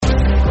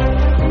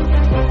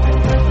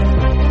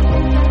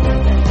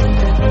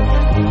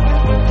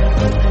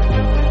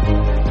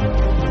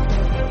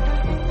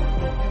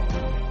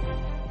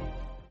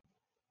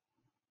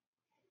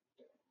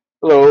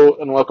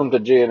and welcome to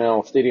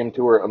JNL Stadium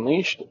Tour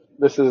Unleashed.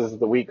 This is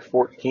the Week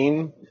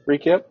 14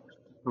 recap.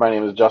 My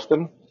name is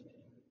Justin,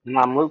 And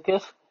I'm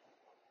Lucas.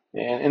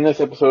 and in this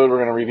episode, we're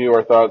going to review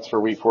our thoughts for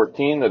Week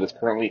 14 that is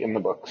currently in the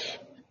books.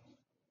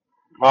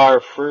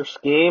 Our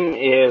first game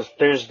is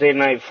Thursday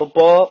Night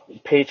Football,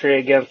 Patriot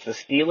against the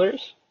Steelers.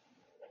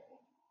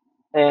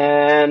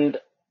 And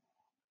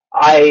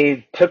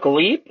I took a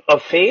leap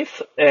of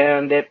faith,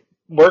 and it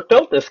worked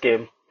out this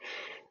game.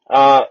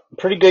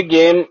 Pretty good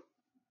game.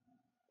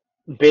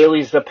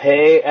 Bailey's the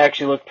pay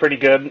actually looked pretty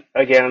good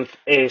against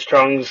a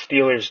strong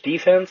Steelers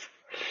defense.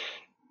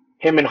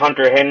 Him and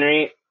Hunter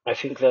Henry, I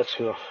think that's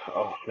who.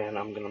 Oh man,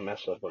 I'm gonna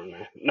mess up on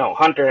that. No,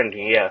 Hunter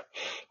Henry, yeah,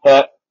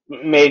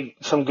 made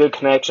some good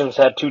connections,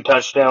 had 2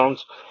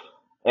 touchdowns,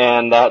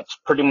 and that's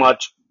pretty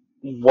much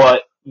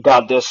what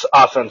got this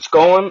offense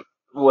going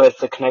with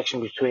the connection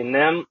between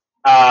them.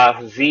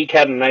 Zeke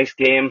had a nice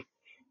game.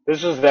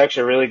 This was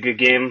actually a really good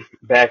game,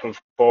 back and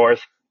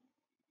forth.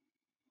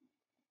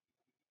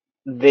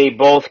 They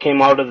both came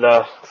out of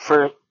the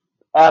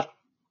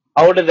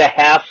out of the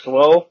half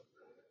slow.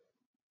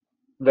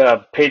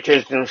 The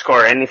Patriots didn't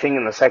score anything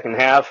in the second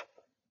half.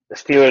 The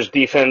Steelers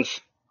defense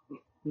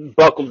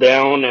buckled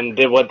down and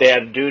did what they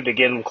had to do to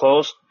get them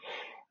close,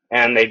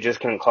 and they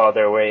just couldn't claw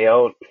their way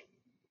out.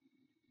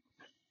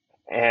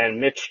 And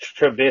Mitch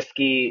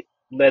Trubisky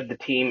led the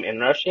team in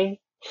rushing.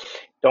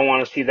 Don't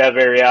want to see that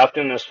very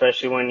often,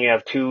 especially when you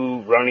have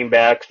 2 running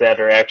backs that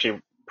are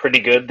actually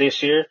pretty good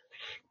this year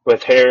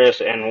with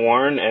Harris and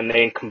Warren, and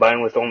they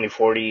combine with only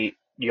 40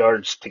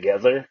 yards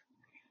together.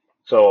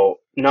 So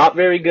not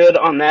very good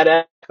on that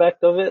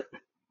aspect of it,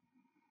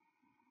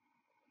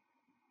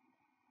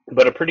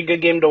 but a pretty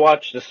good game to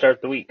watch to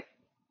start the week.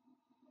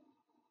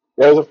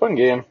 Yeah, it was a fun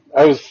game.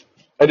 I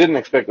didn't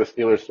expect the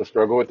Steelers to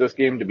struggle with this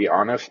game, to be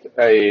honest.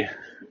 I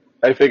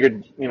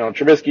figured,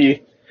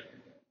 Trubisky,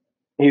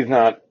 he's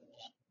not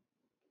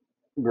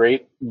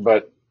great,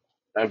 but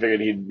I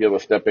figured he'd be able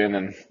to step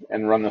in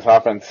and run this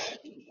offense.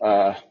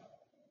 Uh,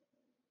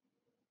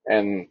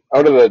 and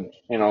out of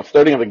the,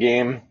 starting of the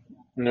game,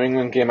 New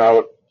England came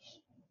out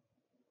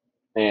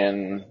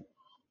and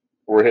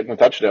were hitting the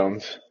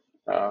touchdowns.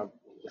 The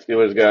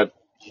Steelers got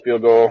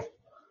field goal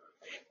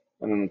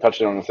and then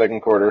touchdown in the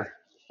second quarter,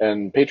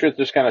 and Patriots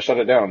just kind of shut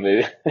it down.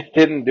 They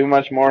didn't do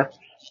much more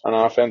on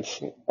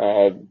offense.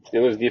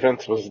 Steelers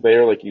defense was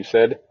there, like you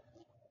said,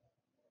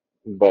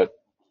 but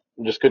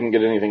just couldn't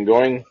get anything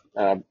going.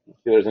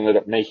 Steelers ended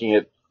up making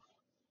it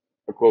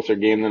a closer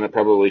game than it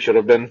probably should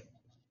have been.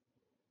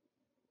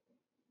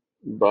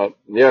 But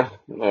yeah,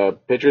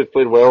 Patriots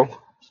played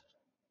well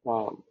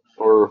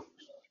for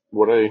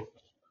what I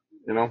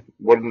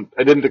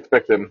didn't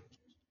expect them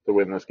to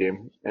win this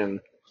game,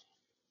 and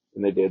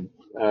they did.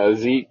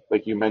 Zeke,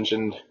 like you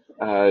mentioned,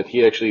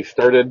 he actually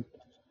started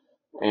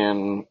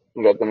and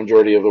got the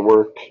majority of the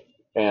work,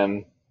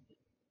 and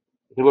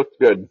he looked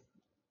good.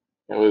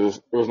 It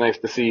was nice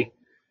to see.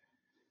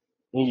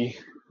 He,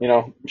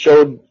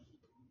 showed,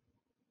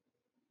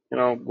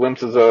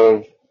 glimpses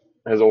of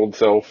his old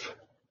self.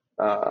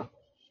 The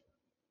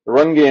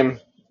run game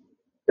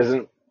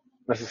isn't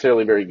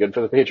necessarily very good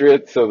for the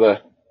Patriots, so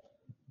the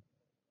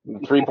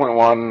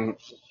 3.1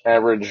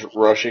 average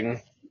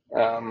rushing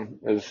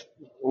is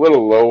a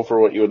little low for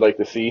what you would like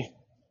to see,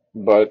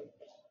 but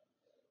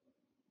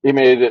he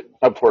made it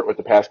up for it with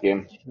the pass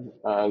game.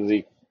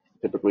 Zeke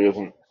typically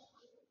isn't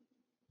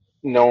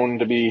known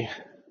to be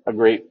a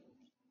great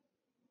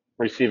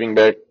receiving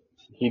back.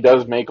 He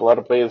does make a lot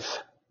of plays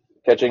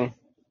catching,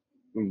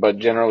 but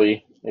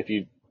generally, if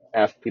you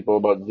ask people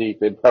about Zeke,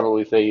 they'd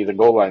probably say he's a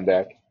goal line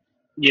back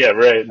Yeah,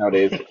 right.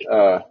 nowadays.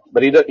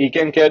 But he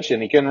can catch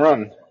and he can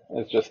run.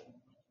 It's just,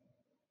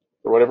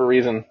 for whatever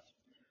reason,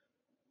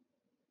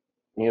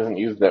 he isn't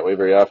used that way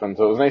very often.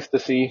 So it was nice to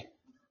see.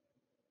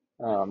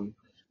 Um,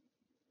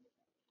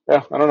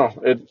 yeah, I don't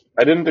know.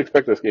 I didn't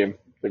expect this game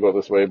to go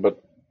this way, but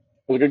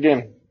it was a good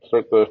game to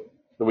start the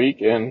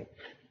week and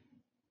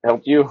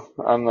helped you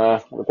on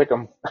the pick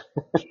 'em.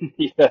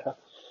 Yeah.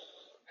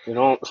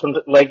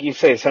 Like you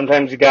say,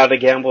 sometimes you gotta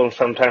gamble and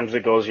sometimes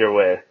it goes your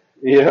way.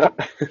 Yeah.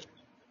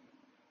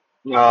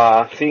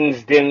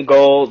 Things didn't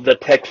go the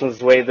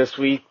Texans' way this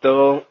week,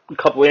 though. A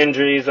couple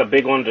injuries, a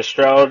big one to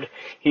Stroud.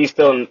 He's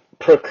still in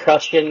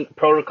percussion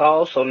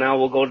protocol, so now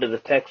we'll go to the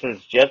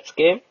Texans-Jets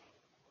game,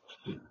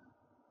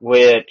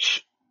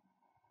 which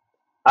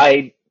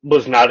I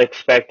was not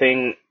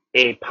expecting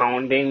a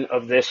pounding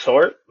of this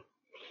sort.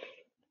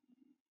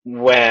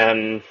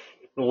 When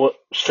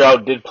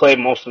Stroud did play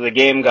most of the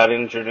game, got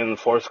injured in the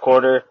fourth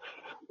quarter.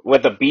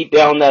 With the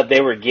beatdown that they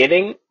were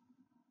getting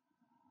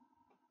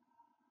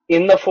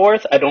in the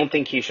fourth, I don't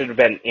think he should have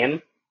been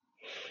in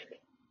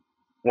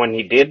when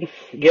he did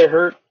get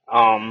hurt.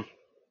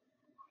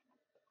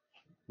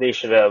 They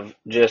should have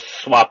just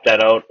swapped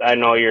that out. I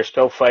know you're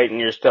still fighting,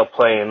 you're still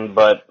playing,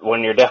 but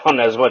when you're down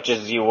as much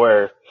as you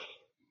were,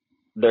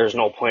 there's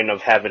no point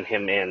of having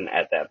him in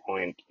at that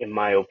point, in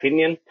my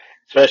opinion.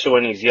 Especially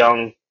when he's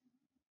young.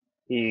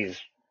 He's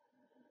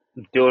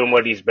doing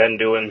what he's been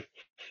doing.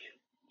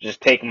 just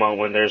take them out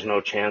when there's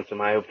no chance, in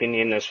my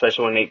opinion,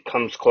 especially when it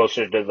comes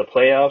closer to the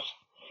playoffs.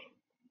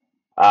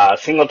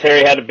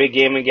 Singletary had a big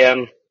game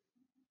again.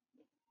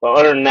 But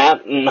other than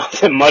that,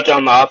 nothing much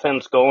on the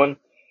offense going.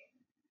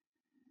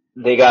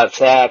 They got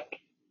sacked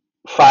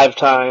 5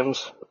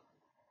 times,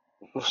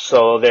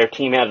 so their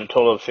team had a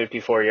total of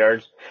 54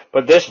 yards.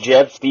 But this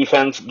Jets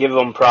defense, give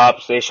them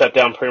props. They shut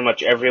down pretty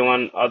much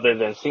everyone other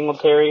than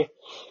Singletary.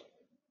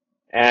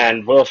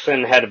 And both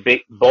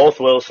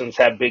Wilsons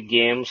had big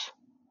games.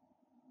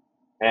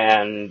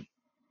 And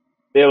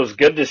it was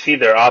good to see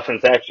their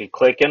offense actually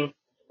clicking,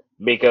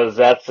 because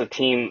that's the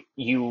team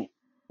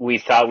we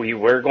thought we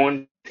were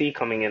going to see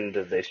coming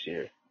into this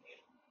year.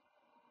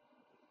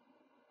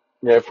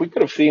 Yeah, if we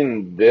could have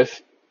seen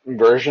this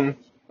version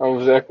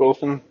of Zach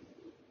Wilson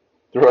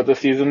throughout the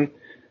season,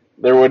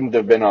 there wouldn't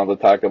have been all the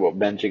talk about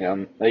benching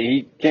him. Like,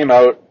 he came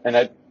out,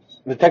 and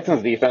the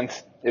Texans'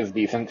 defense is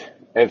decent.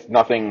 It's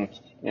nothing,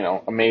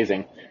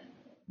 amazing,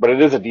 but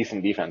it is a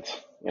decent defense.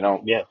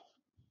 Yeah.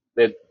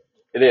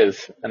 It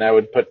is, and I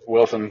would put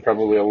Wilson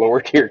probably a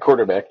lower tier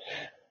quarterback.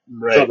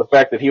 Right. So the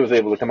fact that he was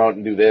able to come out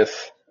and do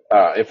this,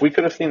 if we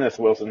could have seen this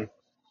Wilson,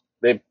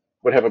 they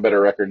would have a better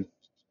record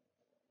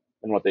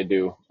than what they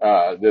do.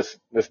 This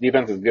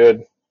defense is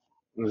good.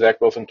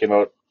 Zach Wilson came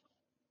out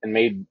and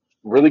made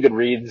really good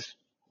reads,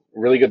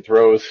 really good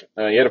throws.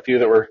 He had a few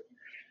that were,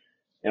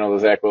 the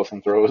Zach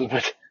Wilson throws,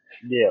 but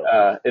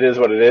it is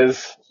what it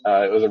is.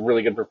 It was a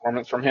really good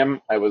performance from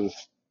him. I was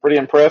pretty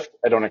impressed.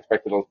 I don't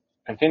expect it'll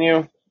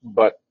continue,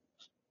 but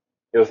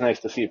it was nice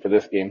to see for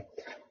this game.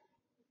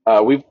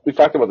 We've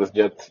talked about this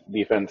Jets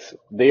defense.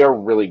 They are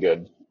really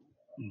good,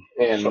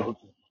 and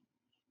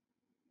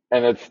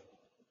it's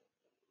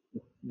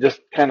just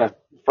kind of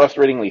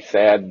frustratingly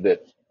sad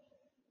that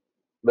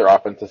their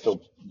offense is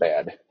so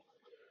bad.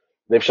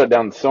 They've shut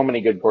down so many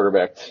good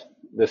quarterbacks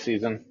this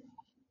season.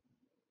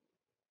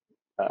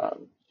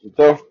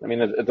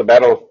 It's a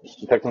battle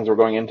the Texans were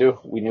going into.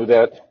 We knew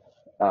that.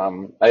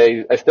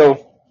 I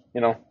still,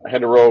 I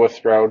had to roll with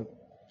Stroud.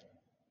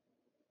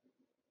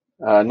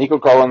 Nico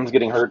Collins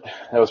getting hurt.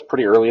 That was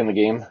pretty early in the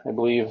game, I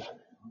believe.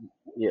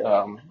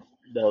 Yeah,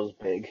 that was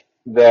big.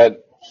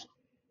 That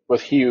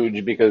was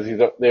huge because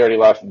they already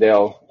lost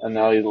Dell, and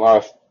now he's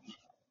lost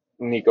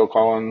Nico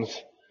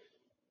Collins.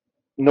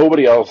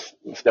 Nobody else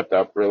stepped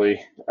up,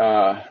 really.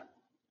 And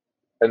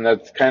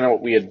that's kind of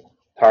what we had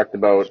talked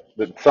about,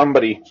 that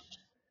somebody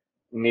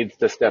needs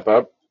to step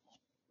up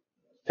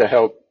to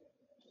help.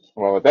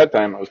 Well, at that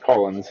time, it was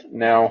Collins.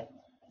 Now,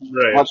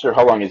 I'm not sure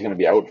how long he's going to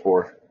be out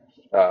for.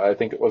 I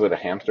think was it a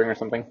hamstring or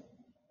something?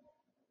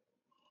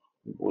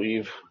 I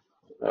believe.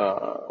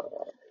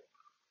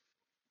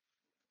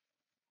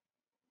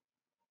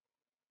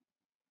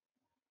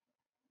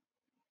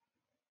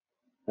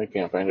 I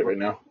can't find it right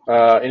now.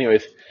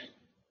 Anyways,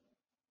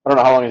 I don't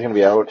know how long he's going to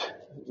be out.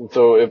 And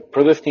so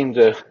for this team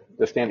to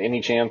stand any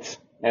chance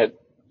at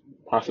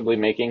possibly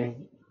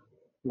making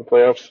the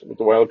playoffs with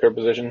the wild card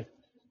position,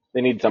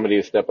 they need somebody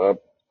to step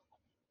up.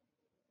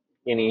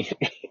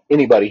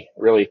 Anybody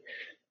really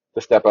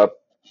to step up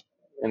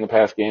in the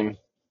past game.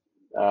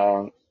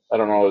 I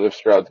don't know if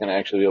Stroud's going to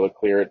actually be able to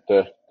clear it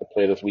to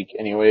play this week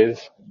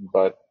anyways,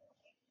 but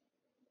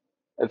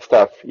it's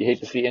tough. You hate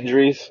to see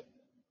injuries.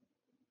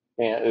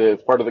 And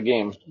it's part of the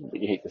game,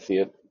 but you hate to see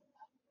it.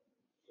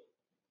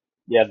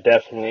 Yeah,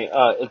 definitely.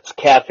 It's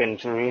calf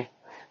injury.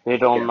 They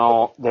don't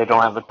know. They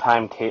don't have a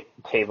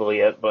timetable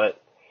yet,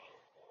 but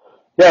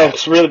yeah,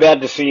 it's really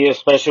bad to see,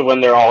 especially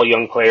when they're all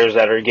young players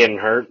that are getting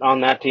hurt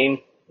on that team.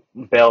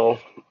 Bell,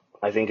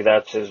 I think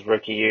that's his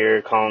rookie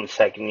year. Collins'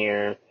 second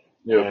year,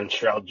 and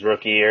Stroud's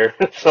rookie year.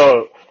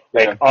 So,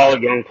 all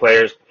young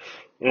players.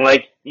 And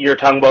like you're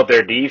talking about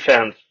their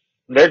defense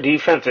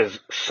is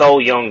so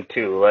young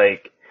too.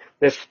 Like,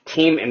 this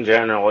team in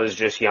general is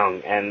just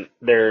young, and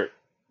they're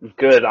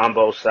good on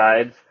both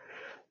sides.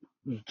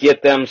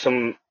 Get them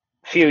some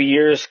few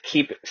years,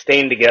 keep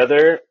staying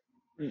together.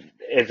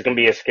 It's going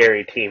to be a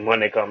scary team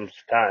when it comes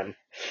time.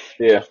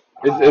 Yeah,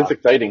 it's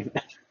exciting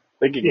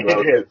thinking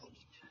about it.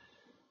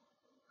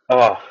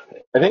 Oh,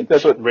 I think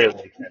that's what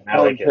really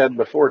Collins had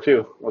before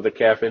too, with a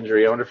calf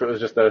injury. I wonder if it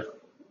was just a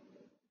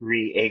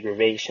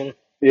re-aggravation.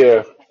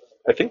 Yeah,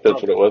 I think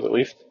that's what it was, at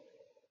least.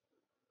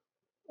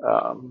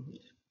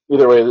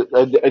 Either way,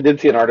 I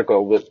did see an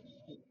article that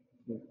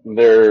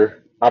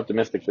they're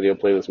optimistic that he'll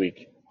play this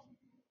week.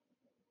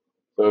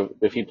 So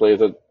if he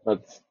plays it,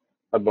 that's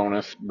a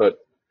bonus, but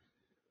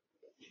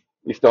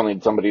you still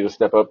need somebody to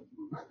step up.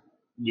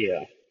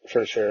 Yeah,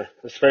 for sure.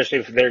 Especially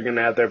if they're going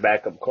to have their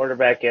backup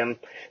quarterback in,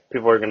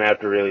 people are going to have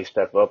to really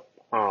step up.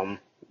 Don't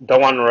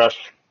want to rush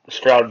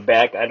Stroud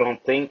back, I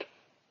don't think.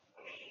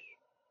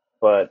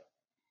 But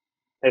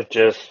it's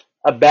just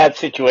a bad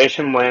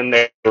situation when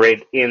they're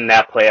right in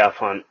that playoff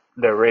hunt.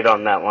 They're right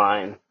on that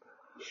line.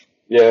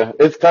 Yeah,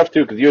 it's tough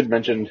too, because you had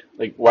mentioned,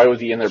 like, why was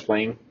he in there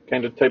playing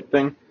kind of type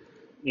thing.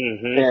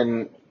 Mm-hmm.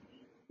 And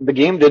the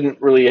game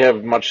didn't really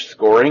have much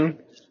scoring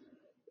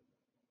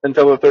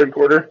until the third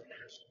quarter.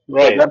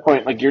 Right. So at that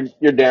point, like,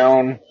 you're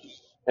down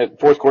at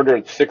fourth quarter,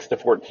 it's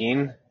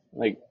 6-14.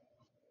 Like,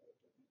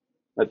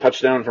 a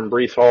touchdown from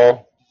Brees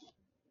Hall.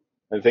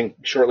 I think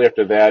shortly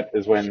after that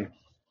is when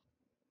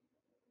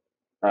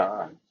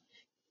uh,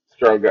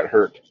 Stroud got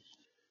hurt.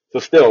 So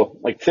still,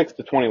 like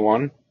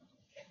 6-21,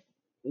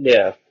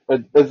 Yeah.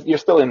 but you're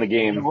still in the There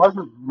game.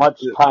 wasn't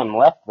much time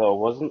left though,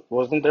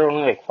 wasn't there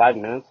only like 5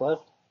 minutes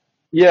left?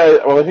 Yeah,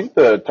 well, I think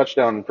the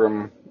touchdown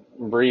from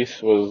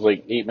Brees was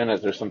like 8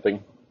 minutes or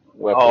something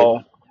left.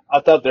 Oh,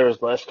 I thought there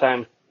was less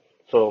time,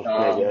 so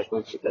maybe I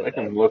said I that.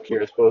 can look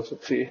here, I suppose.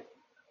 Let's see.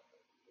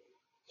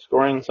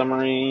 Scoring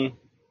summary.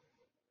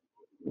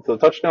 So the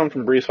touchdown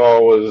from Brees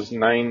Hall was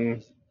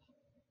 9:30,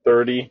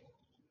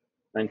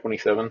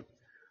 9:27,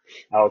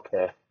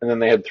 Okay. and then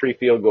they had 3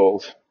 field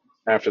goals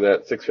after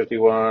that: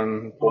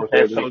 6:51,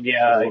 Okay, 4:30, so and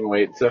yeah,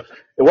 1:08. So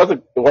it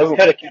wasn't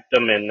could have kept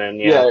them in then,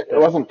 yeah, yeah. it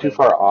wasn't too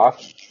far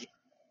off.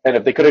 And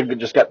if they could have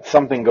just got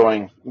something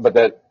going, but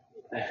that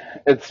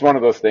it's one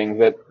of those things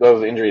that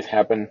those injuries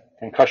happen.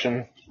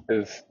 Concussion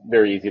is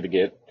very easy to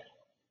get,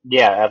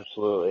 Yeah,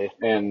 absolutely.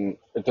 and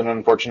it's an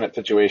unfortunate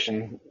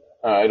situation.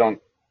 I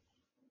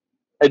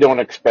don't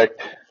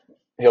expect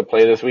he'll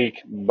play this week,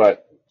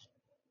 but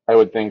I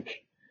would think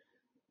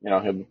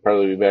he'll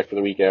probably be back for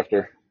the week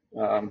after.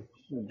 Um,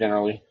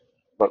 generally,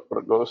 but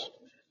it goes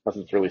unless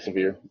it's really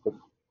severe. But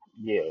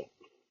Yeah.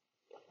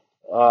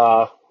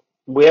 Uh,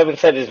 we haven't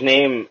said his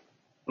name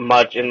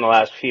much in the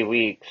last few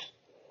weeks,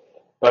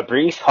 but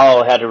Brees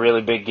Hall had a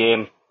really big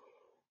game,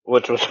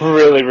 which was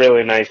really,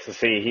 really nice to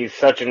see. He's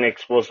such an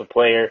explosive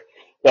player.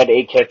 He had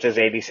 8 catches,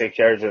 86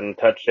 yards, and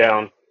a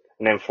touchdown,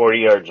 and then 40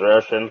 yards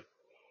rushing.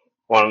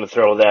 Wanted to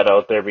throw that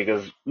out there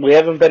because we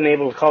haven't been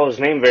able to call his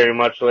name very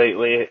much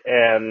lately,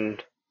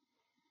 and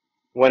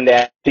when they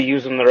have to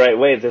use him the right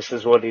way, this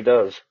is what he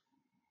does.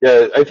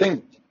 yeah, I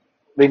think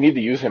they need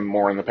to use him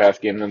more in the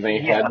past game than they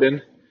had Yeah,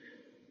 been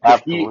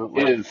because he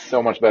absolutely. is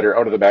so much better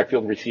out of the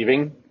backfield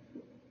receiving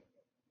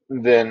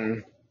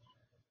than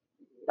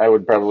I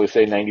would probably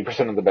say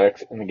 90% of the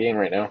backs in the game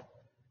right now.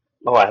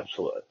 Oh,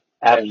 absolutely.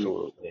 And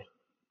Absolutely.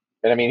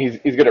 I mean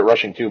he's good at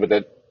rushing too, but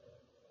that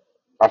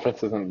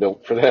offense isn't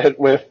built for that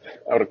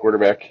without a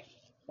quarterback.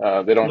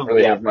 They don't No,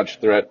 really yeah. have much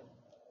threat.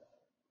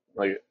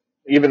 Like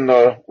even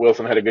though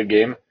Wilson had a good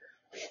game,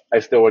 I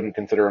still wouldn't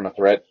consider him a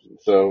threat.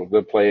 So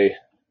they'll play,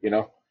 you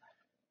know,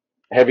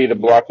 heavy to Yeah.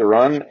 block the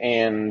run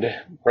and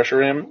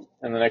pressure him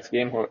in the next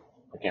game.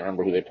 I can't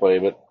remember who they play,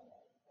 but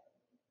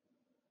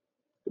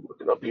look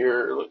it up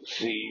here. Let's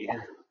see.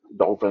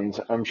 Dolphins.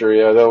 I'm sure.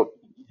 Yeah,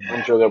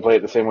 I'm sure they'll play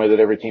it the same way that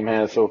every team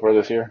has so far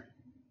this year.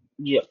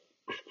 Yep.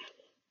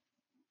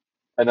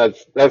 And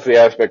that's the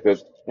aspect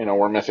that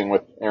we're missing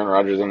with Aaron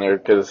Rodgers in there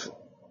because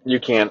you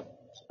can't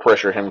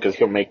pressure him because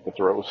he'll make the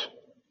throws.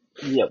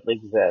 Yep,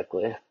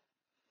 exactly.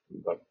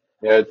 But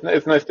yeah,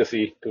 it's nice to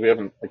see because we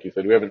haven't, like you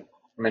said, we haven't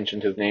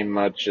mentioned his name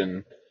much,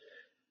 and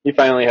he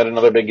finally had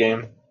another big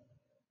game.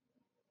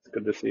 It's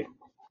good to see.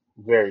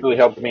 Very Really good.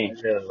 helped me.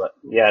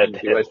 Yeah,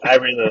 it did. I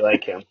really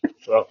like him.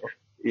 So,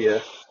 Yeah.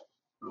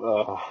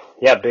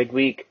 yeah, big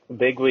week.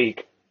 Big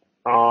week.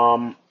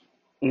 Um,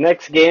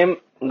 Next game,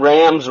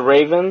 Rams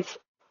Ravens.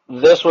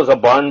 This was a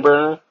barn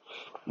burner.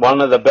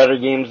 One of the better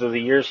games of the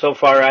year so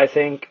far, I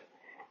think.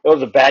 It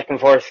was a back and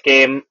forth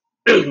game.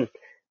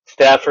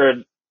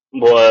 Stafford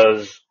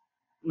was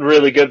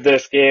really good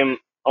this game.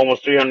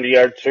 Almost 300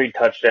 yards, 3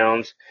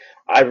 touchdowns.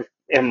 I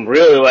am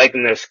really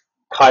liking this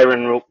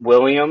Kyron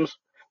Williams.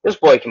 This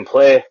boy can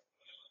play.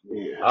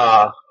 Yeah.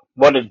 Uh,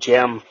 what a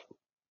gem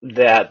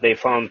that they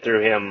found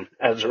through him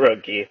as a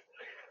rookie.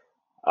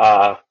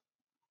 Uh,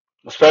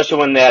 Especially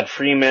when they had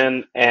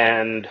Freeman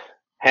and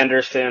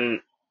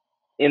Henderson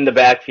in the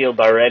backfield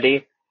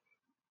already.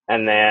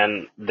 And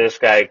then this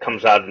guy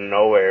comes out of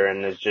nowhere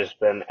and has just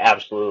been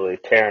absolutely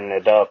tearing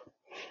it up.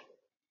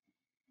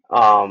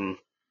 Um,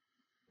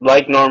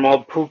 like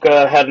normal,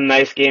 Puka had a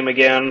nice game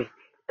again.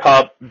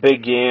 Cup,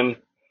 big game.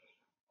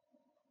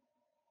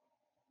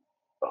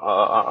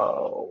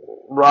 Uh,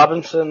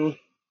 Robinson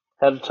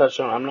had a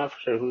touchdown. I'm not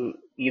sure who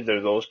either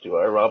of those two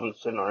are,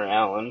 Robinson or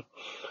Allen.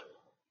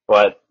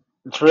 But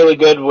it's really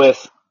good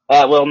with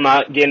Atwell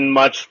not getting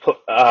much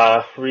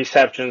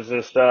receptions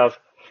and stuff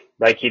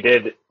like he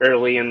did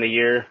early in the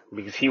year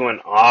because he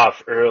went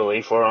off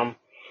early for him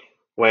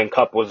when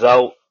Cup was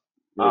out.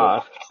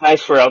 Yeah. It's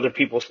nice for other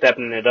people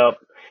stepping it up,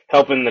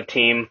 helping the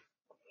team.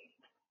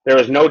 There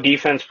was no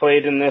defense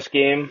played in this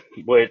game,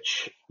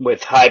 which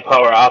with high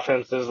power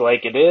offenses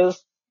like it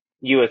is,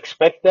 you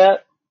expect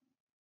that.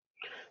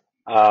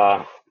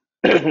 The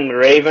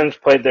Ravens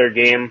played their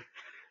game.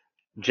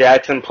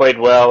 Jackson played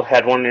well,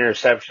 had one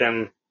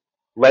interception,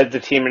 led the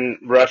team in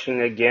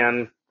rushing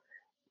again.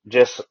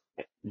 Just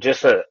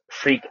just a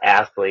freak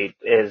athlete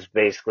is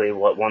basically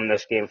what won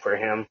this game for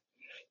him.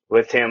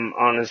 With him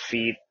on his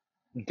feet,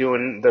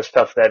 doing the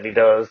stuff that he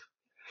does.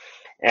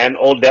 And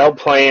Odell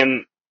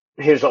playing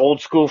his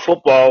old school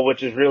football,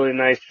 which is really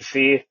nice to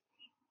see.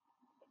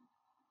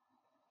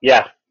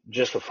 Yeah,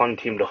 just a fun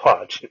team to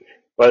watch.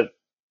 But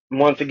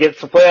once it gets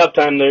to playoff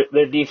time,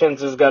 their defense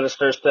has got to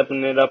start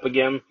stepping it up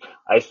again.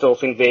 I still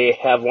think they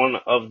have one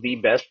of the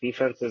best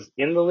defenses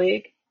in the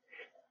league,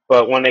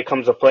 But when it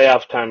comes to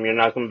playoff time, you're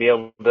not going to be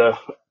able to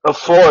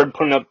afford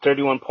putting up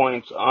 31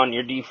 points on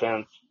your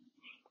defense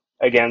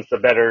against the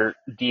better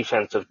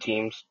defensive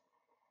teams.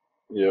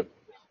 Yep.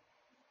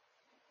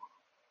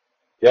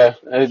 Yeah.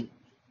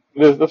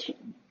 This,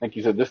 like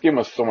you said, this game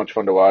was so much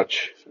fun to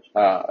watch.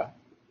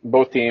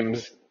 Both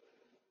teams'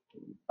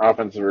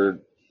 offenses were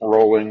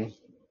rolling.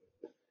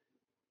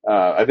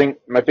 I think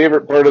my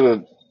favorite part of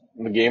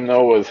the game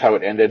though was how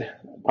it ended,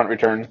 punt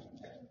return.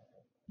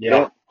 You Yeah.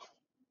 don't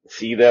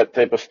see that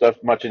type of stuff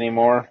much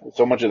anymore.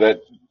 So much of that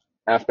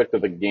aspect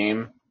of the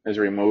game is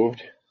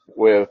removed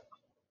with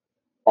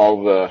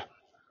all the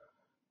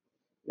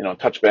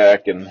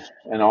touchback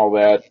and all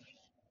that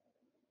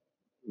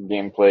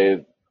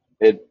gameplay.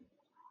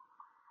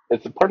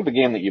 It's a part of the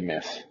game that you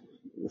miss.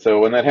 So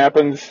when that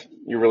happens,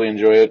 you really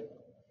enjoy it.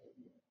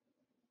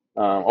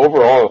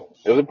 Overall,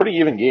 it was a pretty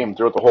even game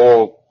throughout the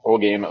whole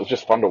game. It was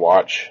just fun to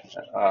watch.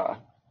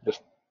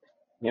 Just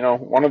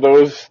one of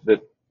those that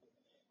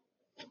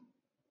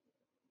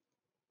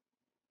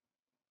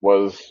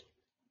was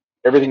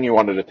everything you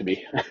wanted it to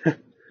be.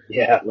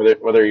 Yeah.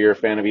 whether you're a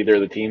fan of either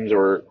of the teams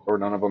or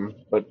none of them,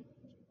 but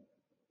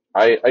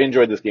I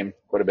enjoyed this game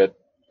quite a bit,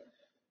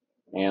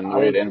 and the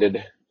way it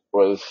ended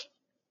was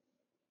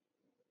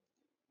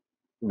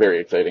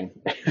very exciting.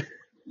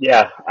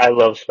 Yeah, I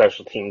love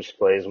special teams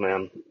plays,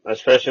 man.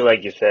 Especially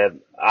like you said,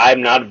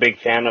 I'm not a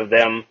big fan of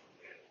them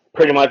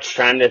pretty much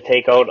trying to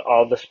take out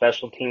all the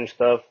special team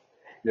stuff.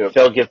 Yep.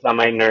 Still gets on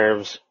my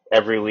nerves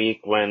every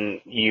week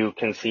when you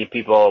can see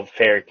people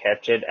fair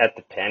catch it at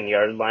the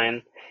 10-yard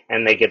line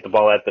and they get the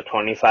ball at the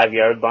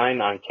 25-yard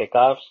line on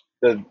kickoffs.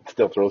 That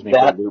still throws me for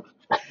a That loop.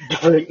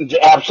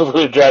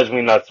 absolutely drives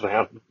me nuts,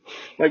 man.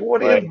 Like,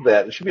 what Like, is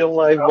that? It should be a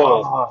live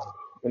ball. oh,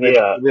 And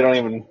yeah, they don't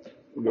even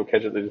go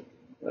catch it. They just,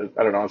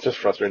 I don't know. It's just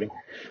frustrating.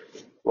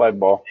 Live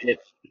ball.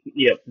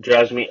 yep,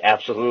 drives me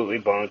absolutely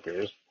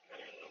bonkers.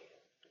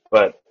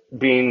 But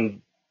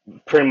being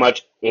pretty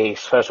much a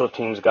special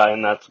teams guy,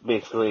 and that's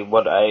basically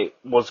what I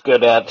was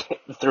good at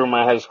through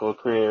my high school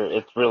career.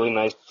 It's really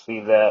nice to see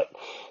that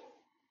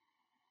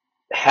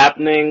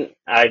happening.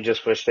 I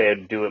just wish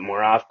they'd do it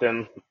more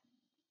often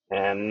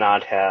and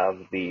not have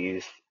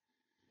these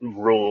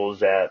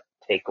rules that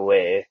take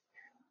away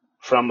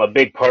from a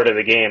big part of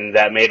the game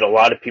that made a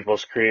lot of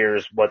people's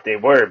careers what they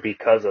were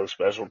because of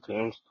special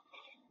teams.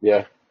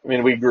 Yeah. I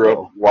mean, we grew up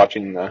So,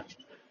 watching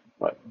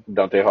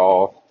Dante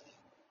Hall,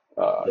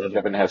 the,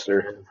 Kevin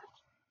Hester,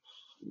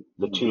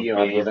 the two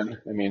Dion biggest, even.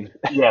 I mean,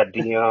 yeah,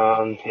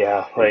 Dion,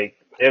 yeah, like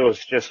it was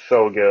just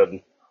so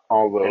good.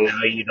 all And those.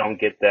 now you don't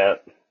get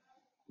that.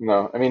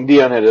 No, I mean,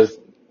 Dion had his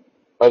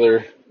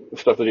other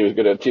stuff that he was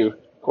good at too.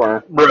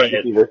 Corner, Right.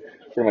 receiver,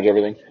 pretty much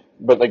everything.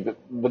 But like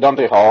the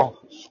Dante Hall,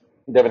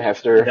 Devin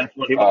Hester, That's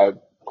what he was.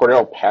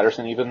 Cordell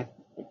Patterson even,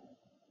 to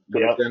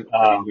an Yep. extent.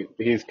 I mean,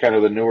 he's kind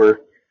of the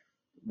newer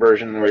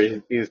version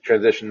where he's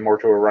transitioned more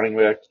to a running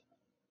back,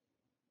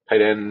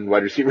 tight end,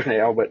 wide receiver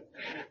now. But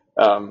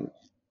who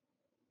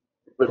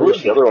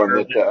was the other one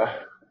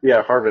that?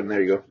 Yeah, Harvin.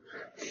 There you go.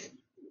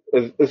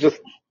 It's just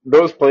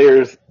those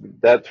players.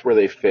 That's where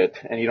they fit,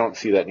 and you don't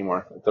see that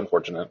anymore. It's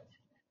unfortunate.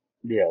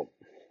 Yeah.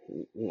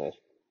 It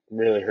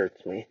really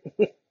hurts me.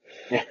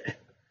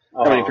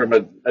 Coming from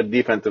a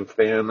defensive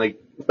fan, like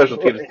special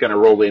teams kind of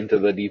roll into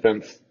the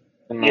defense,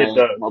 in my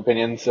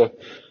opinion. So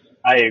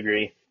I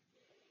agree.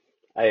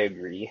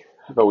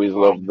 I've always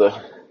loved the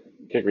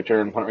kick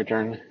return, punt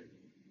return.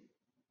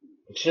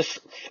 It's just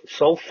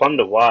so fun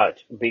to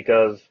watch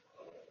because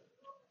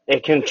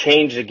it can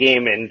change the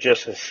game in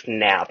just a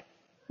snap.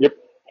 Yep.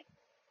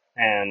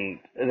 And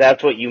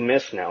that's what you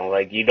miss now.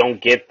 Like, you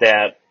don't get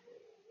that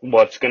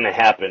what's going to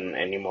happen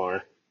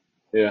anymore.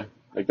 Yeah,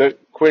 like that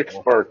quick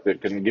spark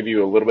that can give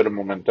you a little bit of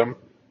momentum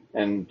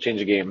and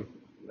change a game.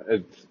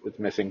 It's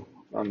missing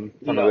on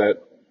some of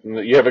that.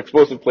 You have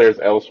explosive players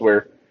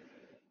elsewhere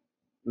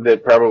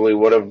that probably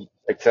would have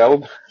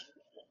excelled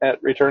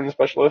at return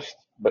specialist,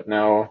 but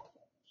now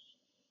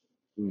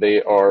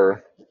they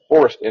are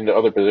forced into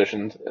other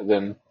positions.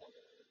 Then,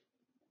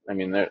 I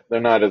mean, they're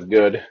not as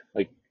good.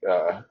 Like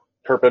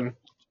Turpin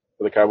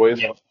for the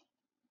Cowboys, Yep.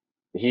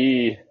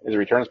 he is a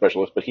return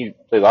specialist, but he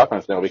plays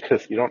offense now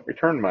because you don't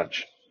return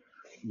much.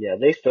 Yeah,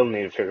 they still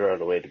need to figure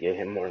out a way to get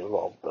him more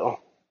involved, though.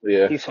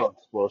 Yeah, He's so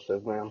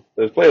explosive, man.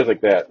 there's players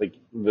like that, like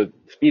the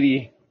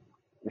speedy,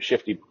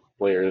 shifty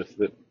players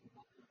that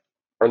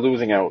are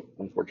losing out,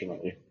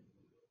 unfortunately.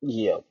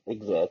 Yep,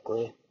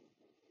 exactly.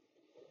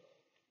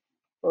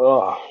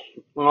 Oh,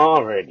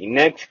 alrighty.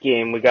 Next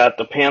game, we got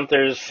the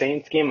Panthers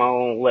Saints game.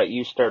 I'll let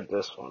you start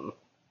this one.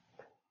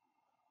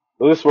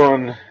 So this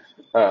one,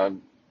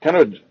 kind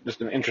of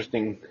just an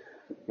interesting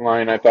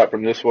line I thought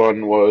from this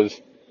one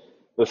was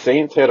the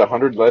Saints had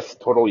 100 less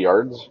total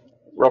yards,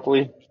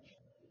 roughly,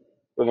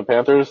 than the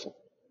Panthers,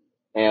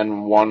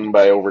 and won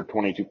by over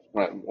 22,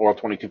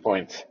 22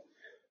 points.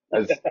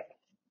 That's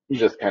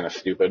just kind of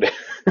stupid.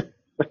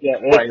 Yeah,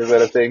 Why is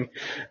that a thing?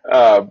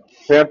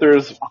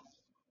 Panthers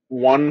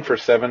 1 for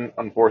 7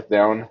 on fourth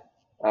down.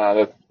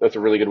 That's a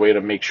really good way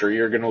to make sure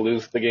you're going to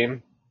lose the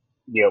game.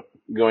 Yep.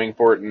 going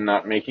for it and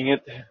not making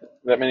it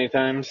that many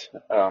times.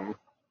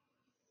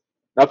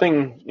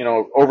 Nothing,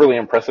 overly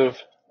impressive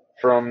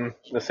from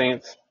the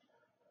Saints.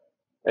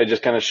 It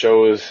just kind of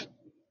shows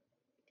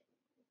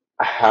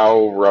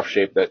how rough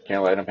shape that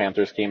Carolina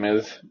Panthers team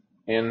is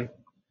in,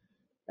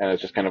 and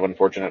it's just kind of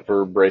unfortunate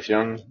for Bryce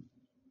Young.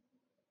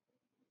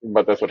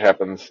 But that's what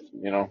happens,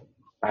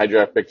 High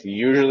draft picks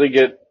usually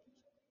get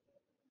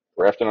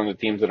drafted on the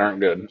teams that aren't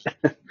good.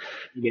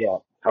 Yeah.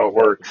 How it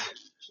works.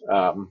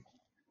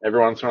 Every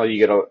once in a while you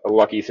get a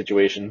lucky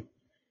situation,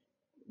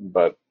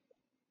 but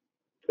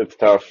it's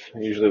tough.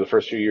 Usually the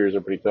first few years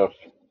are pretty tough,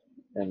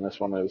 and this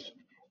one is.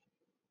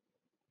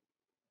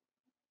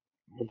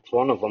 It's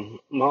one of them.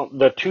 Well,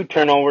 the 2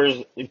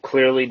 turnovers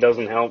clearly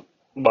doesn't help.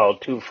 Well,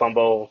 2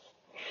 fumbles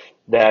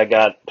that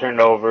got turned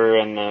over,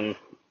 and then,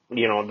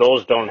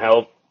 those don't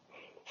help,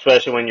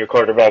 especially when your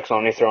quarterback's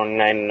only throwing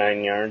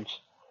 99 yards.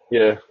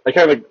 Yeah, I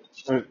kind of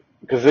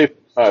because they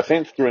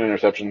Saints threw an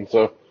interception,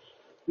 so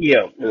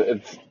Yeah.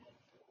 it's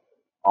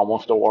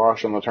almost a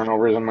wash on the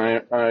turnovers in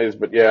my eyes.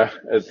 But yeah,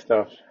 it's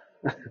tough.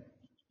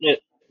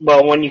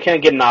 Well, when you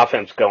can't get an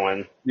offense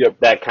going, Yep.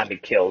 that kind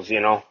of kills,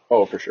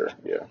 Oh, for sure.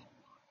 Yeah.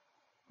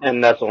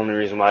 And that's the only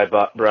reason why I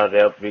brought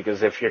it up,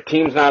 because if your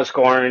team's not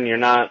scoring,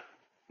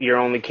 you're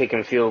only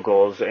kicking field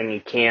goals and you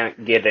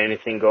can't get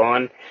anything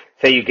going.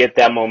 Say you get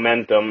that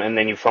momentum and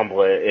then you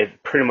fumble it,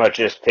 it pretty much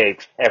just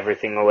takes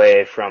everything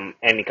away from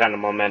any kind of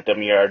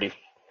momentum you're already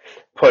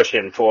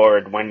pushing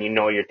forward when you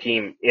know your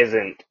team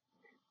isn't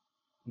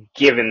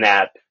given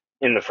that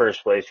in the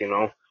first place.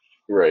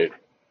 Right.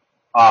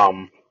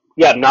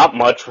 Yeah, not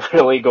much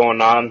really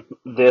going on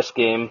this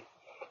game.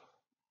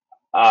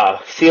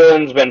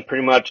 Thielen's been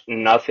pretty much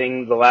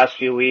nothing the last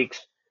few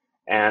weeks,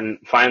 and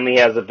finally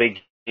has a big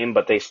game,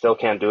 but they still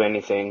can't do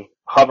anything.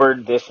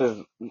 Hubbard, this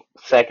is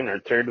second or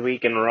third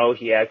week in a row,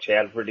 he actually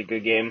had a pretty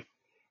good game.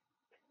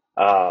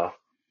 Uh,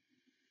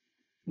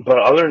 but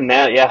other than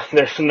that, yeah,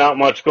 there's not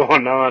much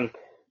going on.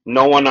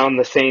 No one on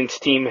the Saints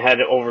team had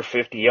over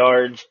 50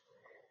 yards.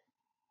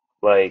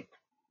 Like,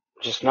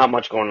 just not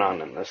much going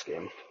on in this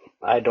game.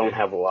 I don't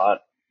have a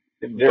lot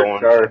Derek going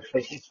Carr, for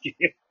this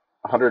game.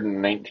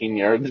 119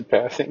 yards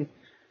passing.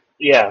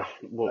 Yeah,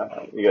 You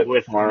got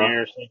with an Kamara.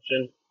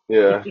 interception.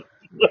 Yeah.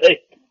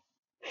 Like,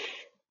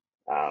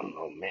 I don't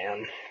know,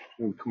 man.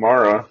 And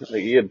Kamara,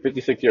 he had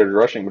 56 yards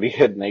rushing, but he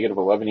had negative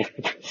 11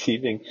 yards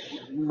receiving.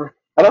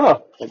 I don't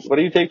know. Like, what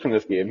do you take from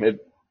this game?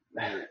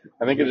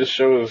 I think it just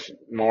shows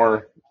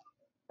more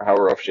how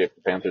rough shape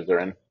the Panthers are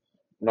in.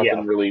 Yeah,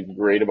 Nothing really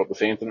great about the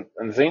Saints, and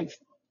the Saints,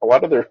 a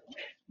lot of their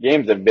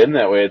games have been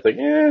that way. It's like,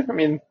 I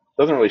mean, it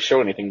doesn't really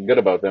show anything good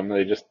about them.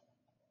 They just,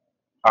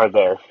 are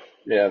there.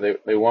 yeah,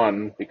 they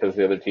won because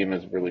the other team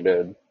is really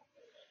bad.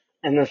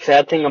 And the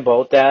sad thing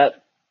about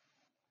that,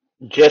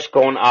 just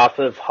going off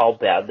of how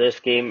bad this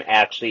game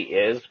actually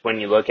is, when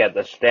you look at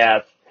the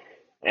stats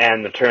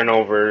and the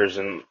turnovers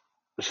and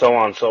so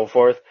on and so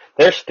forth,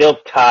 they're still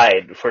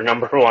tied for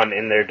number 1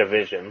 in their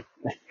division.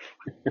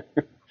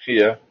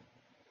 Yeah,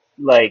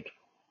 Like,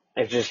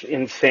 it's just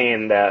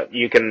insane that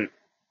you can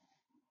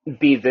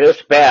be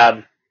this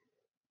bad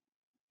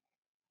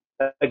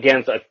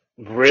against a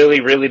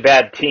really, really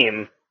bad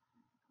team,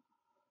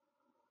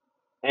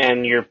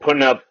 and you're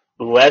putting up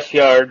less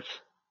yards,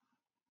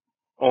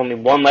 only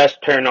 1 less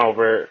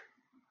turnover,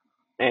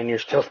 and you're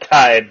still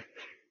tied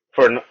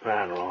for,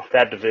 I don't know,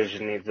 that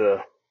division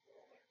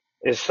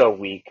is so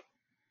weak.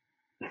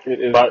 it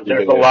is But pretty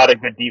there's a bad. lot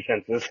of good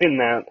defenses in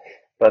that.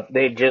 But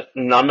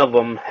none of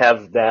them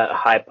have that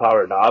high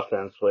powered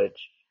offense, which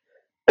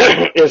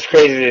is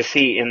crazy to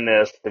see in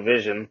this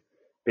division.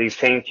 These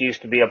Saints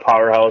used to be a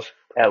powerhouse.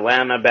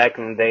 Atlanta back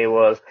in the day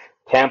was.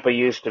 Tampa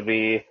used to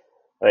be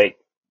like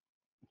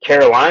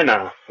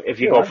Carolina. If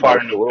you Yeah, go I far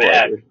watched a enough little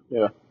back, after.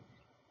 Yeah,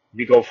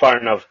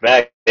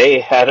 they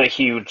had a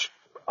huge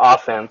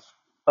offense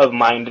of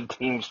minded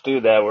teams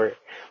too that were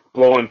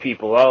blowing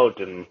people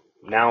out, and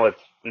now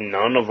it's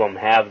none of them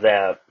have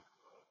that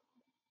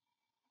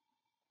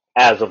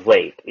as of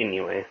late,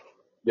 anyway.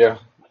 yeah.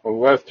 Well, the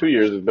last 2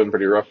 years have been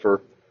pretty rough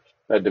for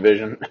that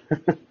division.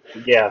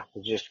 Yeah,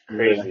 it's just Yeah.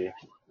 crazy.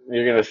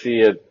 You're gonna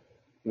see it,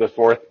 the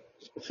fourth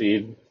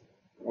seed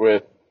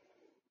with,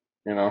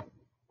 you know,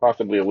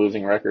 possibly a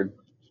losing record.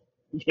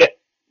 Yeah,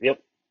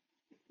 yep.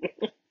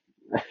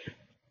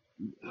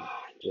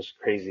 Just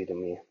crazy to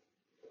me.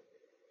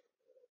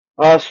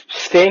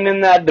 Staying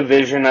in that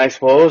division, I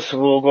suppose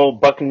we'll go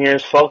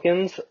Buccaneers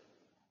Falcons.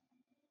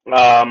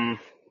 Um,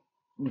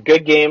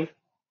 good game.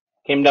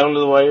 Came down to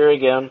the wire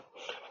again.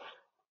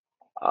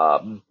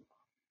 Um,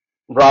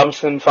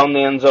 Robinson found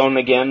the end zone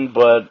again,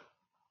 but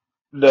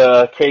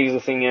the crazy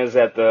thing is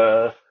that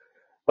the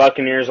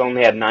Buccaneers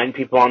only had 9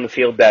 people on the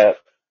field that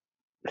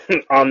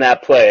on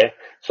that play,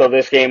 so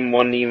this game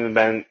wouldn't even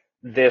been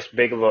this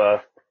big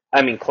of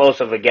close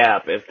of a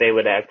gap if they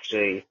would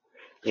actually,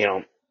 you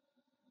know,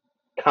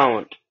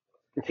 count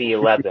the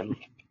 11.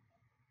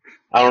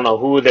 I don't know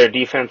who their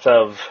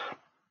defensive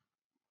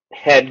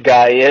head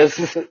guy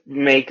is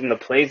making the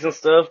plays and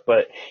stuff,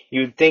 but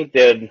you'd think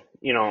they'd,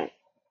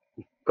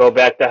 go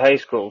back to high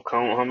school.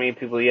 Count how many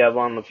people you have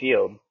on the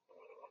field.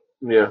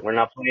 Yeah. We're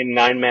not playing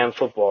 9-man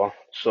football.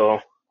 So,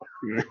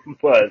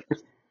 but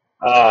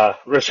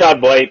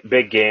Rashad White,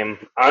 big game.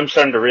 I'm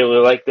starting to really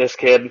like this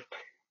kid.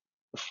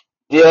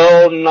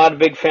 Still not a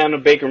big fan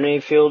of Baker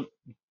Mayfield,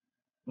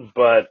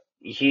 but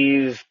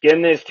he's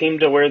getting his team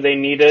to where they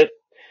need it.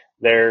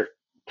 They're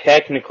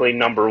technically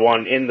number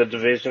one in the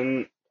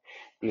division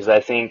because I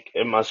think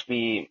it must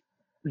be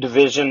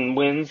division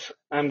wins,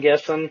 I'm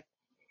guessing.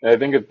 I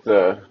think it's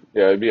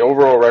it'd be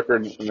overall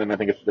record, and then I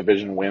think it's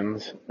division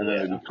wins, and then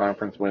it'd Yeah. be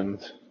conference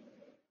wins.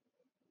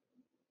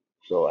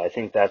 So I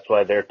think that's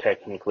why they're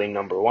technically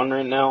number one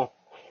right now.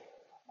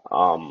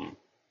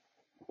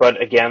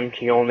 But again,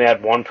 he only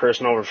had one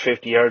person over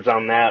 50 yards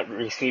on that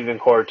receiving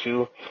core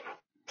too.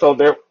 So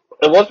it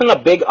wasn't a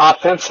big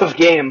offensive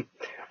game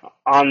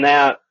on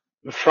that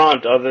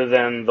front other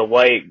than the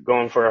White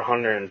going for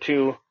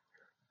 102.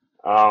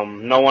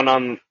 No one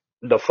on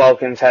the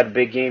Falcons had a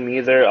big game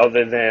either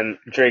other than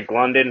Drake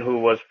London, who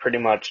was pretty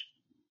much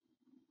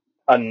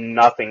a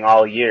nothing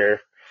all year.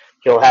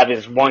 He'll have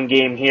his one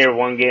game here,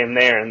 one game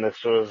there, and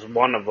this was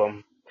one of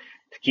them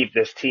to keep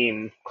this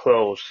team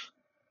close.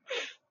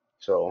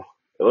 So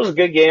it was a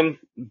good game.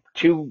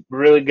 Two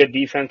really good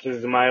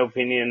defenses, in my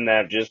opinion,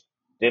 that just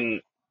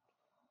didn't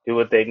do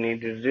what they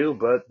needed to do,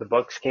 but the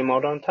Bucks came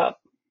out on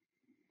top.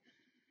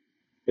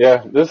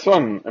 Yeah, this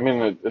one, I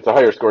mean, it's a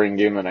higher scoring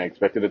game than I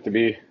expected it to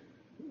be.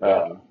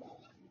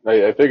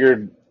 I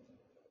figured,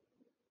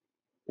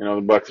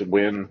 the Bucks would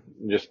win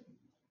just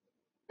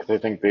because I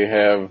think they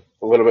have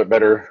a little bit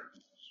better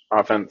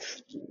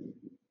offense,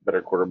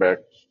 better quarterback.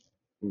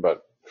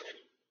 But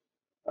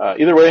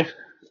either way,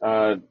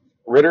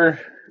 Ritter,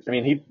 I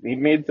mean, he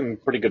made some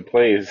pretty good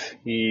plays.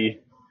 He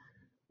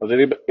was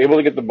able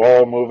to get the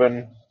ball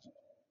moving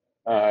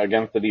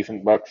against the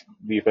decent Bucks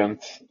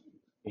defense.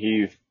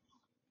 He's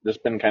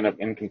just been kind of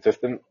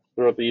inconsistent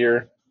throughout the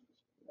year.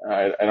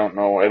 I don't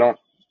know. I don't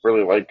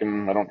really like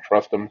him. I don't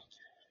trust him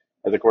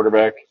as a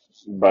quarterback,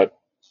 but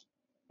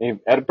he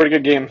had a pretty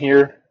good game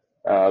here.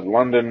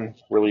 London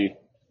really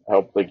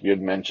helped, like you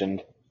had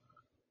mentioned.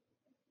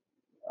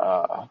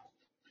 I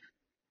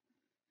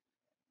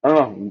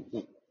don't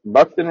know.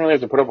 Bucks didn't really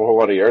have to put up a whole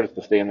lot of yards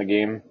to stay in the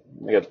game.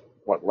 They got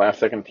last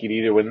second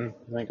TD to win,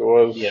 I think it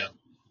was. Yeah.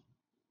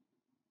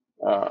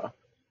 Uh,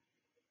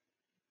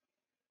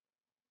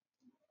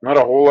 Not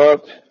a whole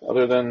lot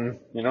other than,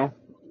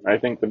 I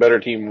think the better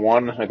team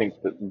won. I think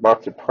the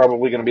Bucks are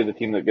probably going to be the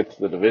team that gets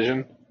the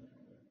division.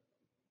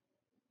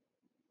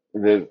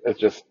 It's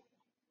just,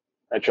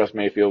 I trust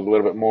Mayfield a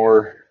little bit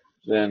more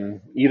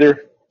than either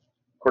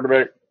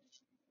quarterback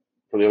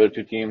for the other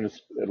two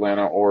teams,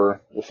 Atlanta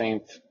or the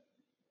Saints.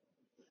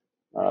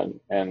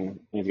 And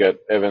he's got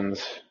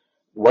Evans.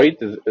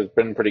 White has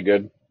been pretty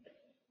good.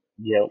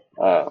 Yep.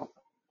 I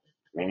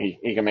mean,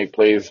 he can make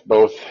plays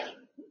both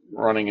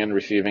running and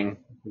receiving.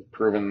 He's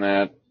proven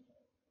that.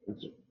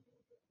 It's a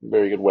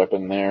very good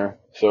weapon there.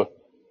 So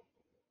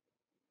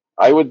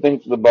I would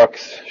think the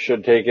Bucks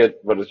should take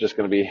it, but it's just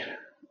going to be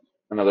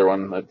another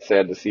one that's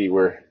sad to see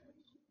where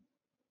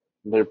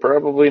they're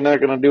probably not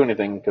going to do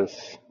anything because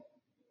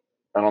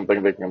I don't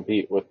think they can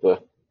compete with the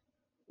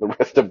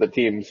rest of the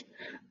teams.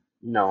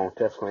 No,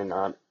 definitely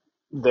not.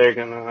 They're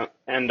gonna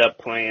end up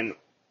playing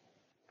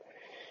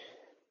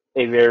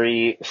a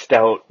very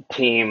stout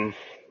team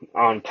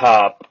on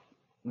top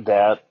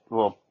that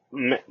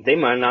they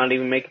might not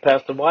even make it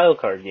past the wild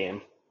card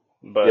game.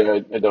 But Yeah,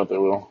 I doubt they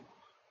will.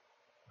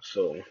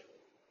 so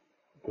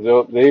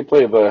They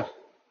play the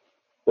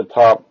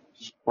top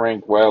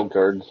ranked wild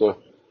card, so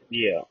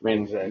yeah, I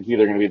mean exactly. it's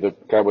either going to be the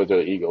Cowboys or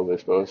the Eagles, I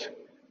suppose.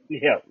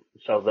 Yeah,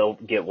 so they'll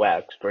get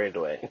whacked straight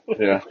away.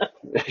 Yeah,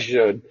 they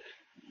should.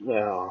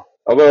 Yeah,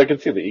 Although I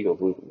could see the Eagles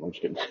losing. I'm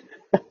just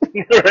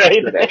kidding.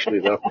 right. Good, actually,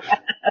 though.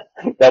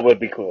 That would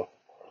be cool.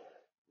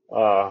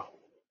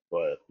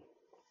 But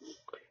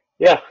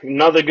yeah,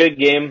 another good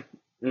game,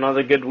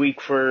 another good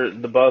week for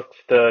the Bucks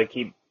to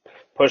keep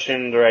pushing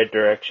in the right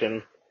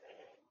direction.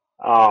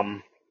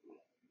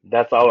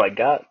 That's all I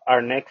got.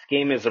 Our next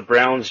game is the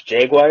Browns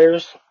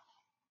Jaguars,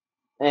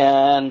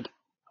 and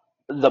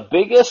the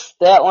biggest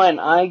stat line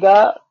I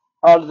got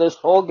out of this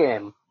whole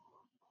game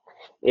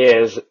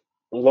is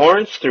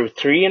Lawrence threw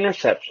 3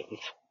 interceptions,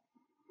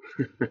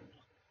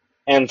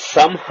 and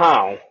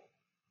somehow,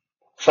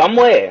 some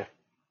way,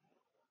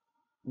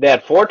 they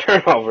had 4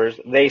 turnovers.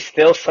 They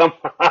still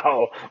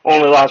somehow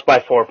only lost by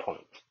 4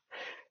 points.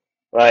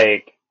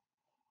 Like,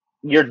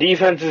 your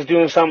defense is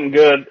doing something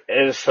good,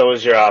 as so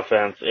is your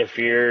offense. If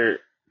you're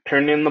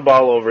turning the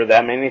ball over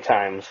that many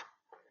times,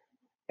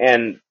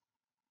 and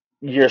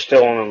you're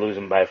still only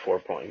losing by 4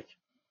 points.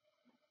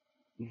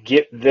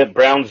 Get the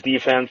Browns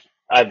defense.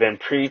 I've been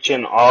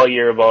preaching all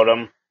year about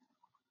them,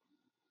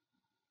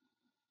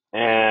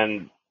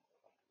 and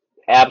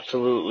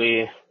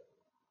absolutely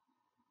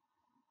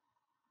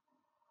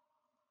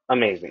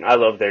amazing. I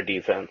love their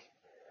defense.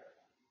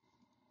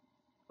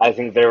 I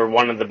think they're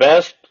one of the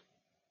best,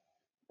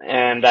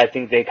 and I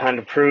think they kind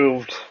of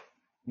proved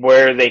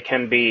where they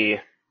can be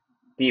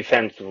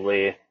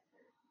defensively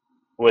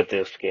with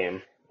this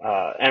game.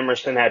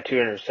 Emerson had 2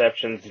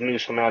 interceptions.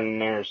 Newsom had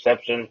an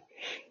interception.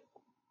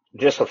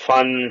 Just a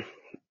fun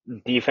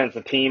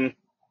defensive team.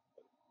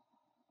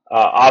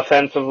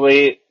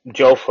 Offensively,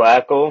 Joe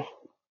Flacco,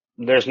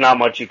 there's not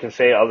much you can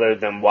say other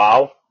than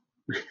wow.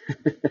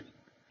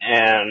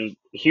 And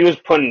he was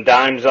putting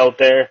dimes out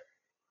there,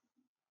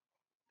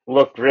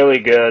 looked really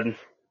good,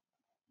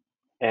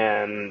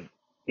 and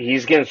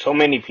he's getting so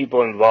many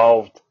people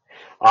involved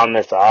on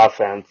this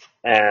offense.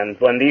 And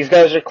when these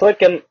guys are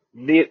clicking,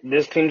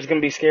 this team's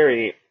going to be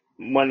scary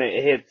when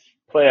it hits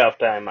playoff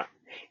time,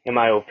 in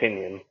my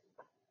opinion.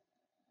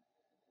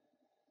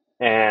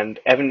 And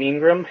Evan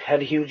Ingram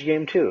had a huge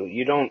game too.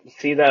 You don't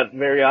see that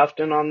very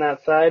often on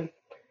that side.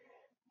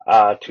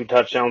 2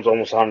 touchdowns,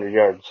 almost 100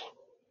 yards.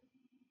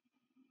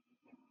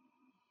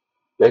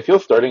 I feel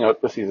starting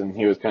out the season,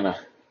 he was kind of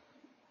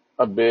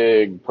a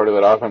big part of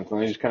that offense,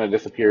 and he just kind of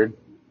disappeared.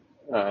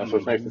 So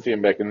it's nice to see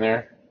him back in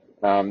there.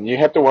 You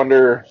have to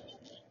wonder,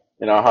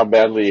 how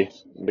badly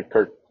the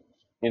Kirk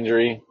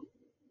injury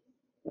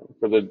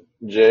for the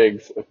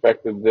Jags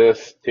affected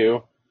this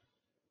too.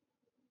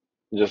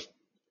 Just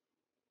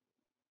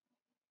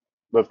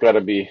that's got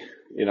to be,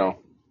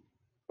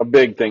 a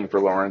big thing for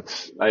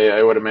Lawrence.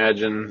 I would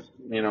imagine,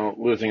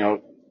 losing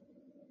out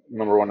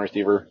number 1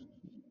 receiver,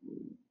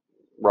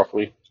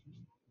 roughly.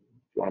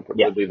 If you want to put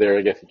Ridley there,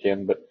 I guess you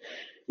can. But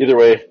either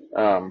way,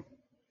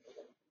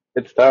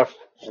 it's tough.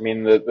 I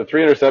mean, the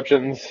 3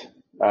 interceptions,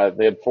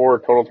 they had 4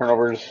 total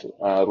turnovers.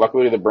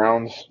 Luckily, the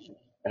Browns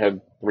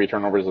had 3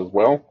 turnovers as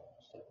well.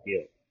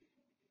 Yeah.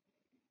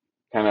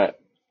 Kind of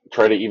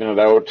try to even it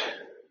out.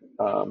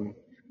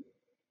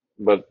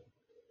 But,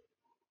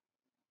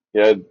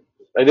 yeah,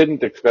 I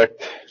didn't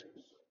expect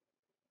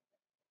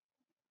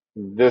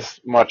this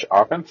much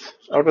offense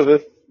out of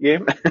this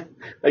game.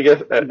 I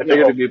guess I figured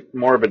it'd be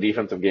more of a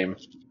defensive game.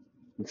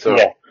 So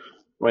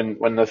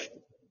when this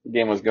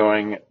game was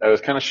going, I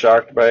was kind of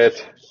shocked by it.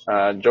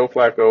 Joe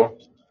Flacco,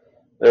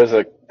 there's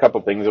a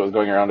couple things that was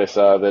going around. I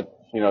saw that,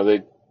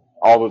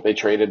 they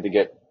traded to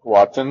get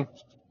Watson,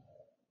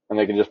 and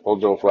they can just pull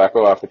Joe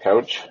Flacco off the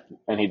couch,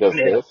 and he does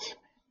this.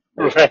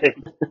 Right.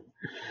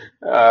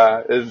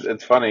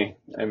 It's funny.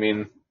 I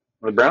mean,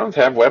 the Browns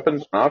have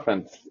weapons on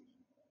offense.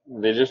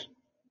 They just,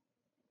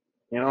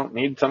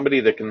 need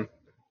somebody that can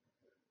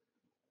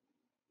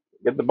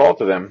get the ball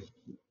to them.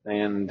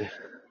 And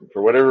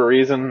for whatever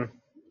reason,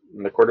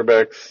 the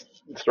quarterbacks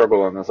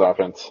struggle on this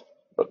offense.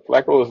 But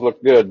Flacco has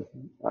looked good.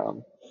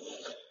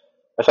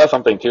 I saw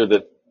something too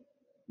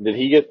did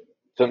he get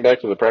sent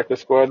back to the practice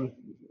squad,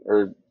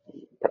 or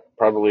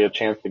probably a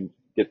chance to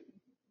get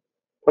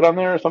put on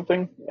there or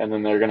something, and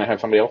then they're going to have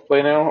somebody else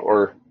play now,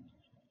 or?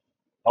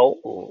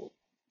 Oh,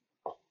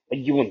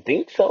 you wouldn't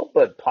think so,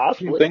 but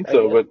possibly. I wouldn't think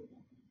so, but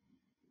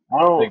I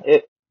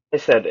don't. I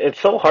said it's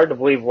so hard to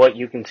believe what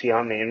you can see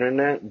on the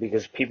internet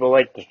because people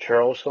like the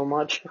churro so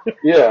much.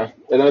 Yeah,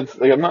 and it's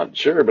like, I'm not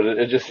sure, but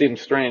it just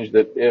seems strange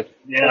that if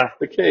that's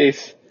the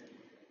case,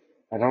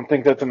 I don't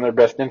think that's in their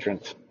best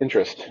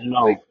interest.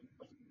 No. Like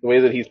the way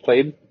that he's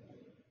played.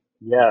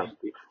 Yeah.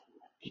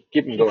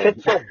 Keep him going. He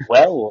fits so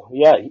well.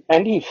 Yeah,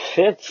 and he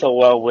fits so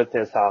well with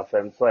this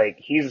offense. Like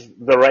he's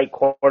the right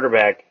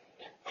quarterback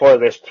for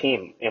this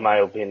team, in my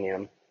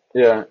opinion.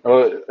 Yeah.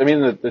 Well, I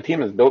mean, the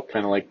team is built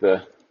kind of like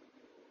the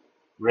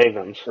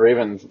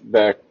Ravens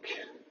back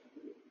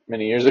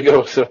many years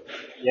ago. So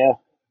yeah.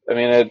 I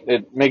mean,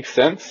 it makes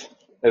sense.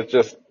 It's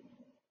just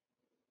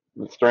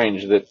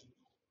strange that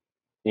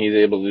he's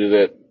able to do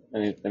that.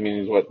 And he's been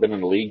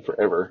in the league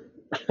forever.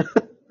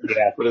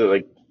 Yeah. What is it,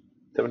 like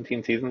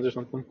 17 seasons or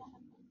something?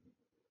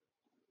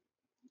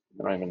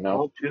 I don't even know.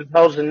 Well,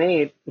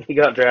 2008 he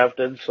got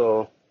drafted,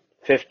 so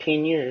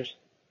 15 years.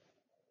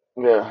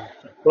 Yeah.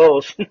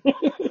 Close.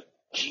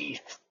 Jeez.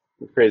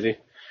 It's crazy.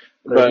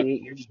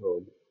 38 years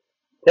old.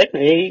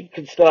 Technically, he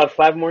could still have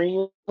 5 more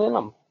years in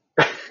him.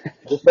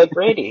 Just like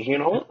Brady,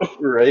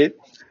 Right?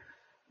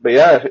 But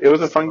yeah, it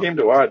was a fun game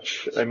to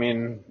watch. I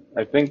mean,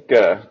 I think,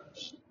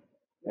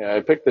 I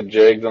picked the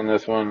Jags on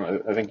this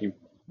one. I think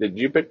did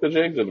you pick the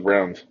Jags or the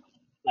Browns?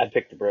 I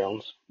picked the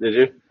Browns. Did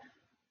you?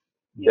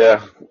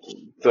 Yeah.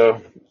 So,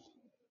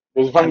 it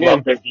was a fun game. I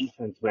love their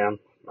defense, man.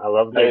 I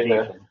love their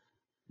defense.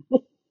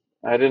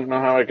 I didn't know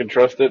how I could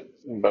trust it,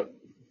 but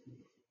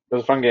it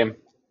was a fun game.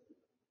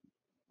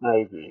 I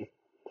agree.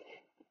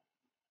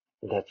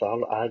 That's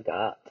all I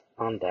got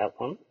on that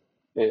one.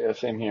 Yeah,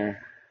 same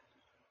here.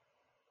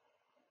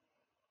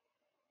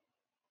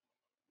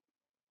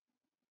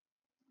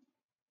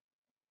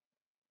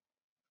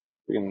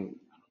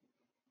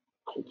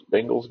 Colts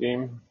Bengals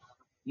game.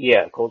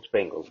 Yeah, Colts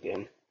Bengals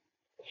game.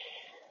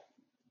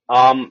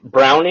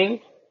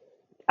 Browning,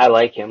 I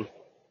like him.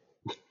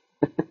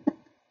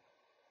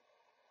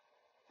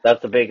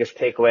 That's the biggest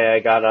takeaway I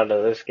got out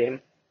of this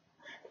game.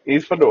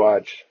 He's fun to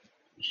watch.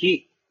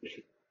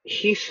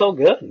 He's so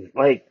good.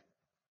 Like,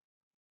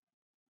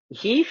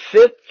 he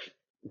fits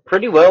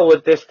pretty well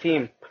with this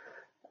team.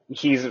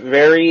 He's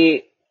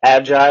very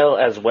agile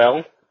as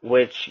well,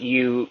 which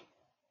is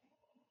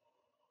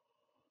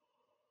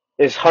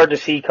hard to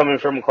see coming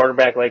from a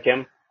quarterback like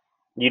him.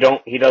 He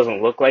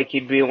doesn't look like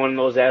he'd be one of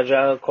those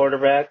agile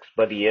quarterbacks,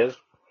 but he is.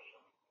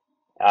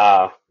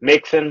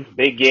 Mixon,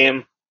 big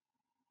game.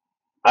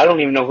 I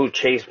don't even know who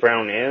Chase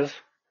Brown is,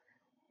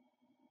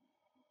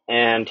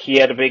 and he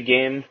had a big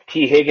game.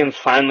 T. Higgins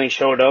finally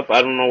showed up.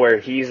 I don't know where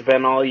he's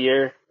been all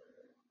year.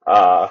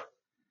 Uh,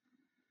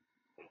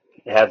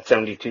 had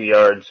 72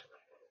 yards.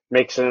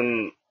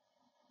 Mixon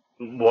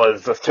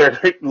was the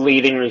third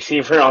leading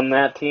receiver on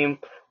that team,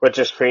 which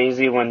is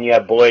crazy when you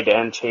have Boyd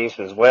and Chase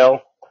as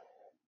well.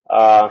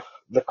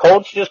 The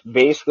Colts just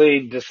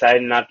basically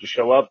decided not to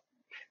show up.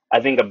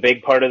 I think a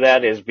big part of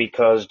that is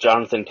because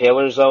Jonathan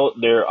Taylor's out.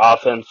 Their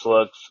offense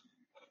looks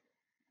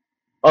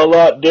a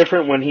lot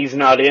different when he's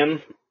not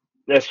in,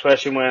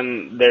 especially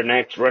when their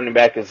next running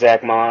back is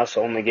Zach Moss,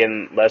 only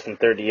getting less than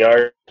 30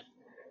 yards.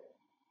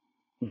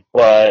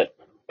 But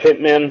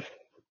Pittman,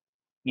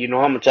 you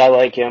know how much I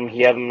like him.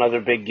 He had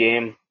another big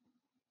game.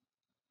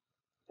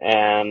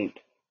 And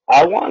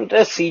I want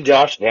to see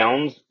Josh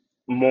Downs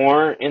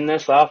more in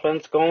this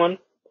offense going.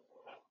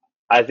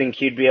 I think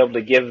he'd be able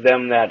to give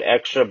them that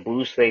extra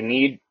boost they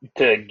need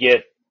to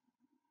get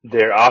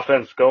their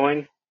offense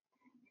going.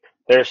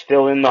 They're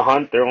still in the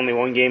hunt. They're only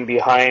one game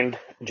behind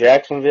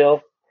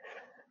Jacksonville.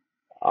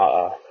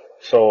 Uh,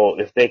 so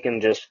if they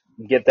can just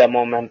get that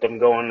momentum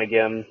going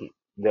again,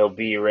 they'll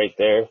be right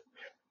there.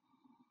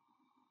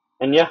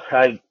 And yeah,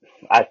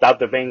 I thought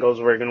the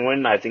Bengals were going to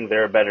win. I think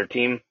they're a better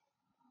team.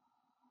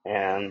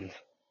 And,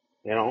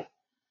 you know,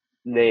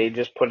 they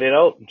just put it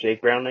out.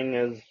 Jake Browning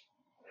is,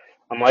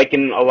 I'm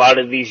liking a lot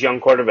of these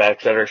young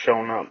quarterbacks that are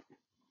showing up.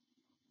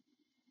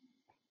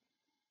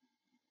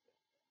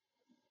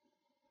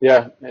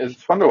 Yeah,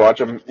 it's fun to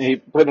watch him. He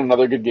played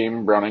another good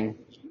game, Browning.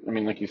 I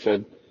mean, like you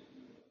said,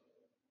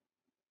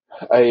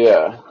 I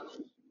uh,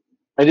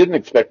 I didn't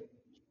expect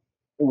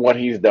what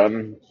he's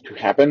done to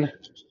happen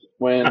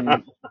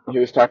when he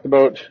was talked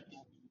about.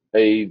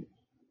 I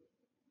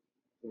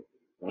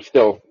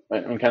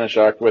I'm kind of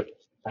shocked with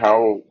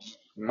how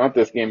not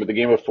this game, but the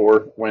game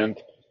before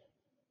went.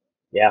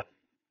 Yeah.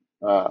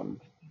 Um,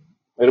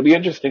 it'll be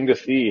interesting to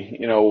see,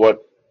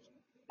 what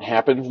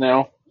happens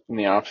now in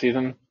the off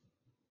season.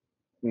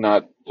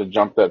 Not to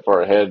jump that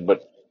far ahead,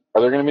 but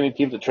are there going to be any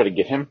teams that try to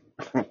get him?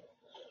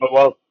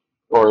 Well,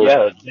 Or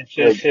yeah, this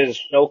is like, his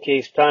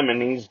showcase time,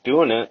 and he's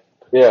doing it.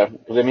 yeah,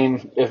 because I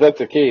mean, if that's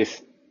the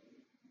case,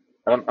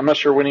 I'm not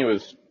sure when he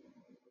was.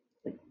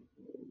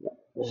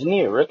 Isn't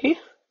he a rookie?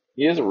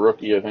 He is a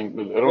rookie, I think,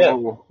 but I don't Yeah.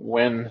 know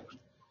when.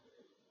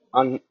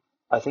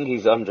 I think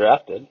he's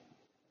undrafted.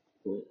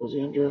 Was he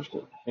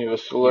undrafted? He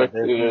was Yeah,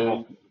 there's no,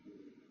 selected.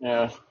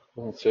 Yeah,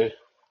 let's see.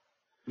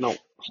 no,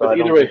 so But I either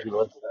don't way, think he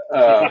was.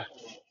 uh,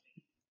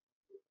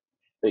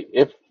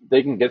 if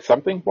they can get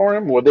something for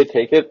him, would they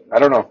take it? I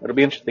don't know. It'll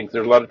be interesting because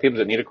there's a lot of teams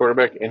that need a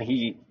quarterback, and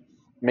he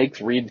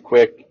makes reads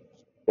quick.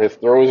 His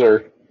throws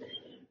are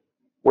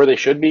where they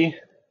should be.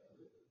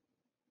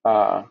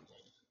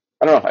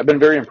 I don't know. I've been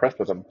very impressed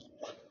with him,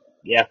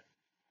 Yeah,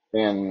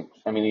 and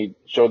I mean, he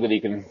showed that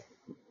he can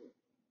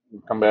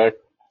come back,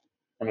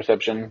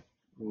 interception,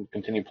 and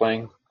continue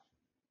playing.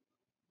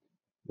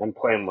 I'm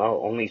playing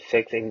well. Only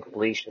 6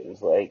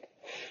 incompletions. Like,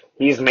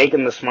 he's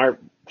making the smart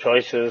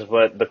choices,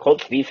 but the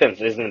Colts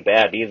defense isn't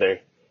bad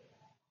either.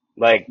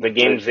 Like, the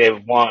games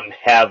they've won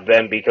have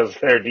been because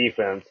of their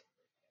defense.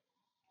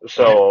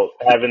 So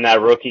having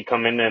that rookie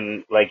come in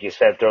and, like you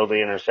said, throw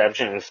the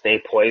interception and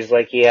stay poised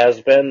like he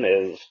has been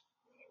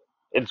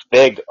it's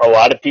big. A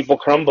lot of people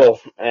crumble,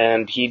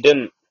 and he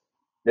didn't.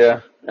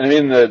 Yeah, and I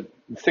mean the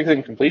 6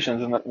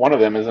 incompletions, and one of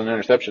them is an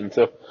interception.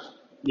 So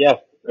Yeah,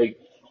 like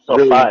so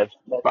really five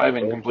five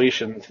technically.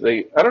 incompletions.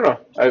 I don't know.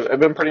 I've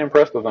been pretty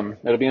impressed with them.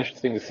 It'll be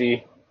interesting to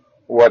see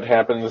what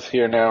happens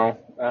here now,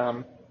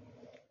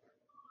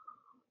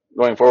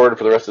 going forward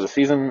for the rest of the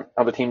season,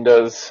 how the team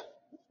does.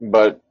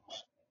 But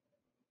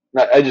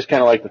I just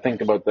kind of like to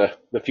think about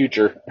the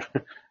future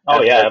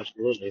Oh yeah, aspect.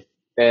 absolutely.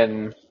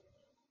 And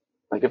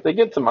like if they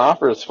get some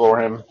offers for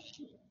him,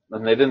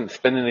 and they didn't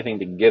spend anything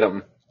to get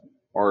him,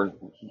 or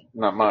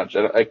not much.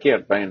 I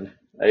can't find.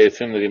 I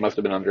assume that he must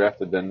have been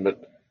undrafted then, but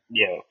it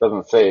Yeah,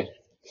 doesn't say.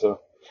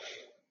 So,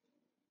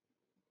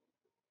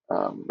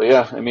 but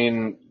yeah, I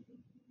mean,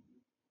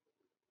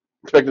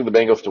 expected the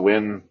Bengals to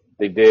win.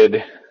 They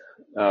did.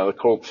 The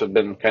Colts have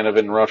been kind of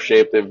in rough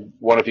shape. They've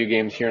won a few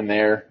games here and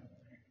there,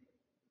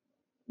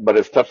 but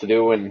it's tough to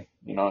do when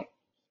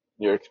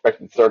your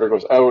expected starter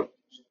goes out.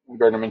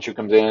 Gardner Minshew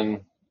comes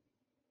in,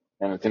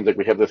 and it seems like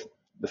we have this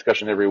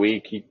discussion every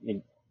week. He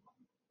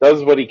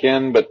does what he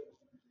can, but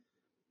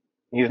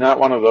he's not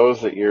one of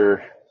those that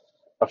you're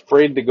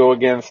afraid to go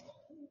against.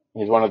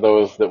 He's one of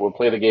those that will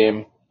play the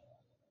game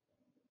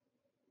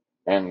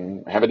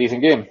and have a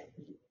decent game,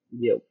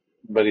 yep,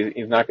 but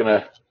he's not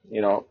going to,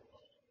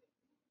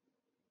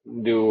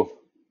 do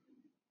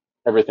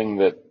everything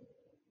that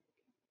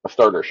a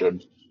starter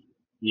should.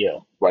 yeah,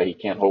 Why he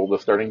can't hold the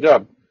starting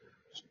job.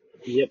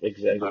 yep,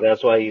 exactly. But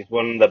That's why he's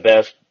one of the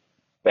best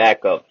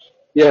backups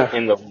yeah,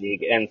 in the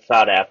league and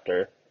sought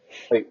after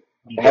like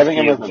because having he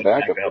him is as a the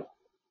backup, backup.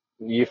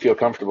 you feel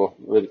comfortable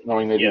with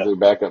knowing that he's Yeah, a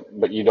backup,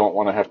 but you don't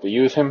want to have to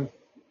use him.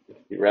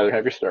 You'd rather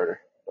have your starter.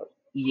 But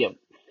Yep.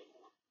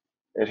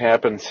 it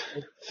happens.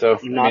 So, I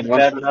Not mean, a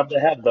once bad job to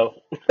have, though.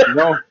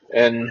 no,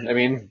 and I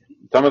mean,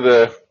 some of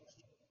the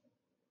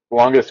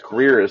longest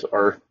careers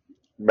are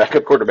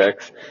backup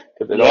quarterbacks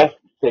because they Yeah. don't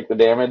take the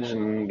damage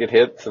and get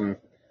hits and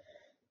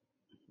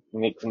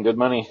make some good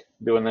money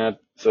doing that.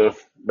 So,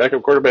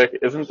 backup quarterback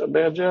isn't a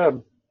bad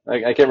job. I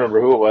can't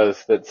remember who it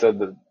was that said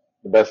that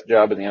the best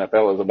job in the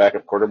NFL is a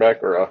backup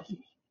quarterback or a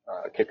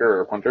kicker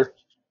or a punter.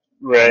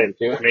 One Right. of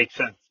the two. Makes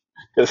sense.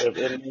 Because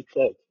It makes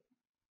sense.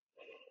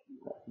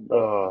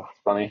 Uh, it's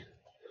funny.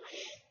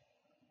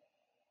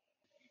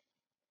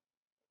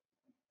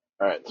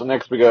 All right, so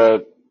next we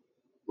got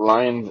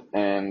Lions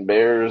and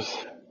Bears.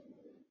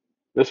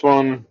 This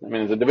one, I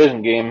mean, it's a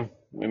division game.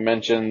 We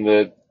mentioned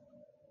that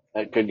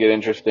it could get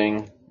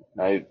interesting.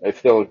 I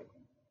still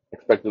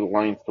expected the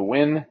Lions to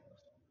win,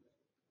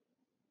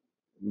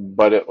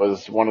 but it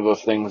was one of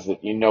those things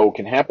that you know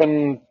can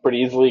happen pretty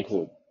easily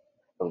because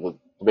of the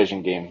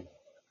division game.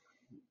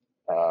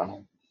 Uh,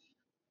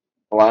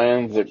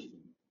 Lions are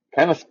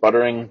kind of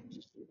sputtering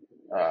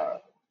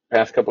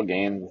past couple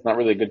games. It's not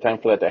really a good time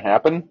for that to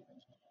happen,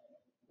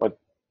 but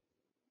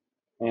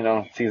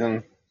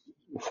season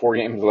 4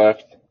 games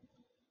left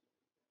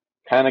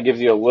kind of gives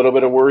you a little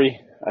bit of worry.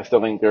 I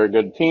still think they're a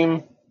good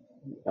team.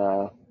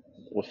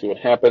 We'll see what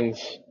happens.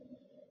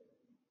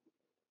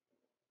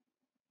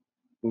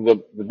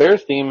 The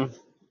Bears team,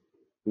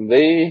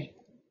 they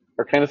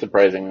are kind of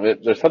surprising.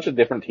 They're such a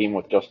different team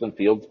with Justin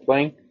Fields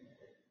playing,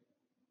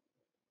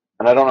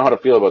 and I don't know how to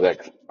feel about that.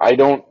 'Cause I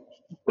don't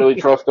really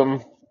trust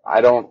him.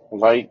 I don't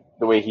like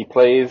the way he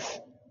plays,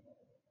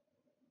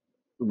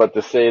 but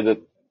to say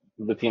that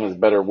the team is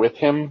better with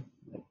him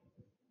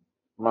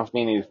must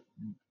mean he's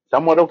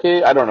somewhat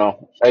okay. I don't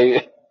know.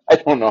 I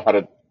don't know how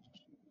to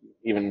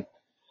even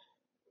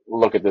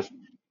look at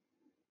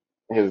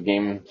his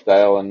game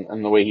style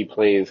and the way he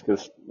plays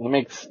because he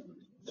makes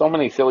so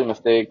many silly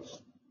mistakes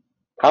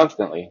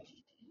constantly.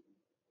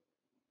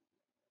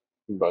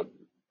 But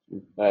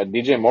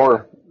DJ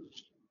Moore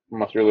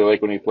must really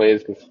like when he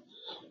plays because he's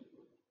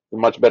a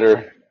much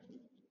better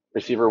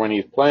receiver when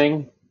he's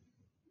playing.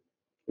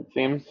 It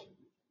seems.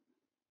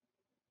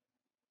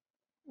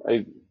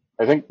 I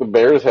I think the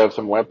Bears have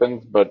some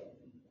weapons, but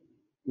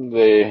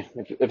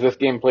if this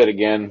game played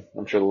again,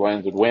 I'm sure the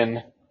Lions would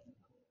win.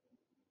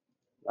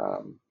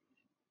 Um,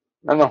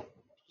 I don't know.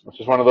 It's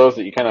just one of those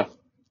that you kind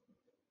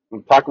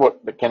of talk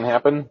about that can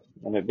happen,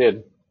 and it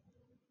did.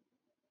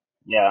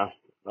 yeah.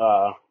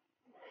 Uh,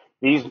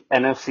 these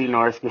NFC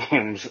North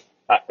games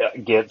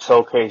get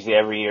so crazy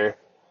every year.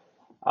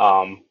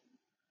 Um,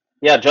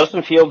 yeah,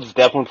 Justin Fields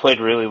definitely played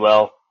really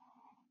well.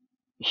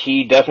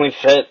 He definitely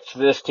fits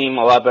this team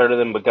a lot better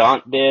than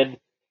Bagant did.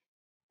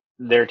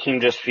 Their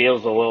team just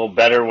feels a little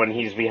better when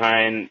he's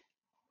behind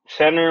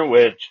center,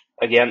 which,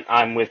 again,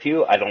 I'm with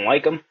you. I don't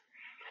like him.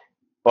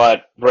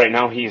 But right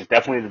now, he's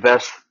definitely the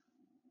best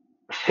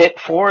fit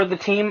for the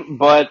team.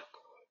 But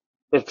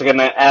it's going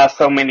to ask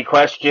so many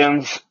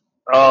questions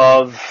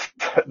of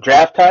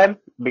draft time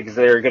because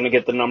they're going to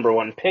get the number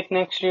 1 pick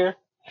next year.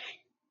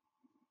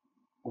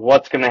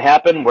 What's going to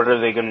happen? What are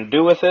they going to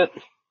do with it?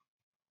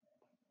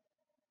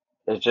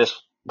 It's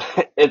just,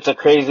 it's a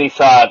crazy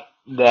thought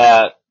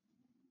that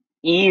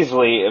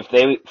easily, if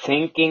they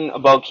thinking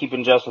about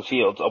keeping Justin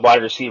Fields, a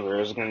wide receiver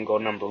is going to go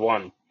number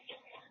 1.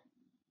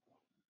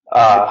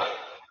 Uh,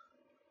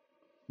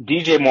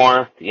 DJ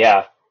Moore,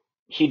 yeah,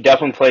 he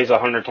definitely plays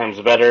 100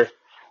 times better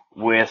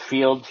with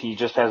Fields. He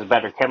just has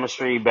better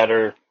chemistry,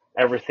 better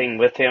everything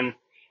with him.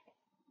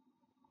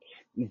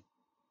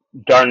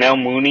 Darnell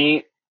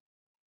Mooney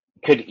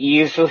could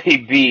easily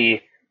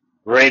be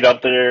right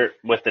up there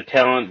with the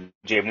talent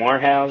DJ Moore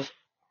has.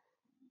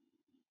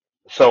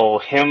 So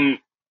him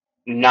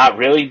not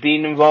really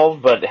being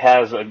involved, but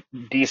has a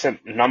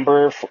decent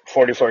number,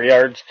 44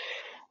 yards,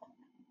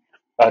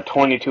 a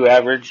 22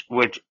 average,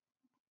 which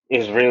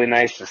is really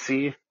nice to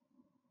see.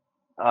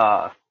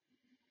 Uh,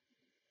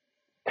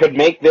 could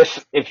make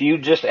this, if you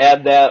just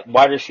add that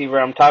wide receiver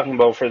I'm talking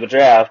about for the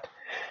draft,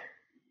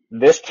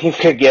 this team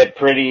could get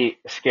pretty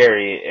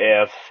scary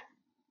if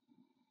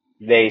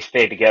they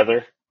stay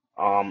together.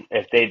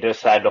 If they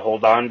decide to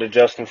hold on to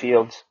Justin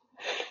Fields.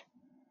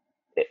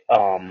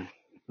 Um,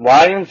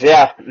 Lions,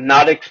 yeah,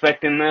 not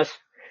expecting this.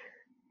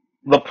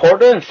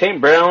 Laporta and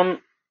St. Brown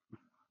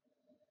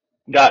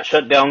got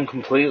shut down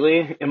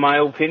completely, in my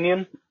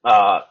opinion.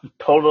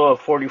 Total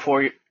of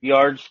 44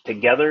 yards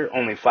together,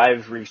 only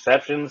 5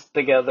 receptions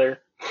together.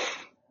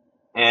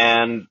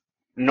 And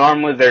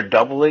normally they're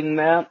doubling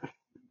that,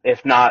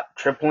 if not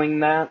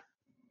tripling that,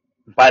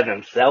 by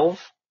themselves.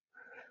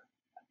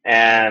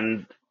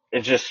 And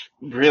it's just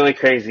really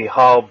crazy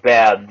how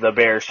bad the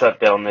Bears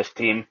shut down this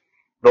team.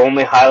 The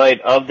only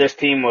highlight of this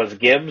team was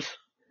Gibbs,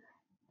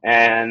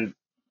 and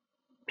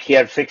he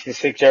had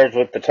 66 yards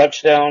with the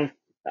touchdown,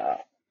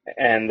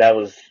 and that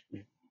was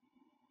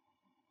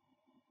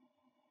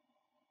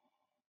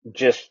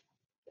just,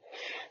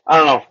 I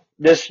don't know,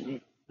 this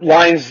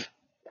Lions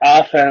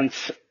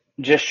offense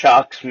just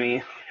shocks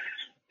me.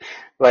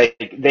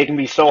 Like, they can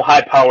be so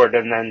high powered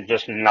and then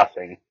just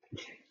nothing.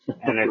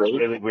 And it's Right?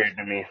 really weird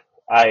to me.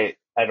 I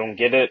don't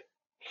get it.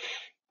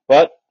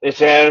 But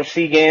it's an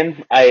NFC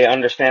game. I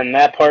understand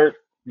that part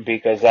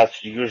because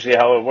that's usually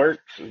how it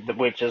works,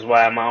 which is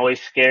why I'm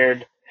always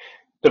scared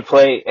to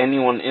play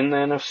anyone in the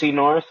NFC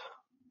North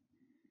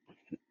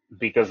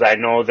because I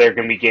know there are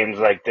going to be games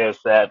like this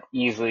that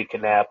easily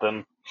can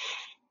happen.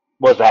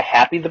 Was I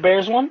happy the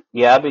Bears won?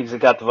 Yeah, because it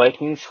got the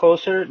Vikings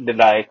closer. Did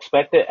I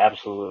expect it?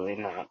 Absolutely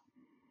not.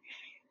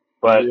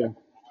 But Yeah.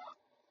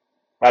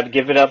 I'd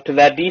give it up to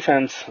that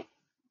defense.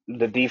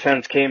 The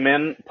defense came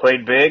in,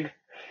 played big,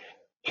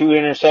 2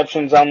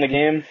 interceptions on the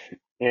game.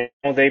 You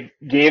know, they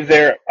gave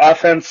their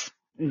offense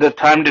the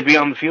time to be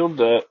on the field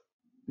to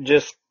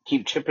just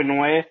keep chipping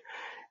away,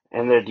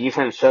 and their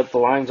defense shut the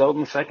lines out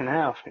in the second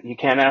half. You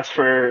can't ask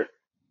for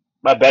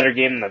a better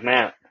game than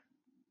that.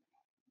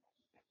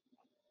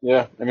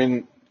 Yeah. I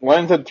mean,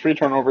 Lions had 3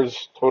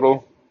 turnovers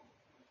total.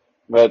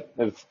 That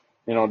is,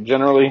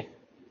 generally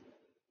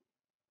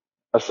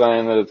a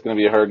sign that it's going to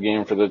be a hard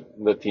game for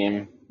the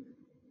team.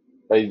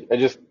 I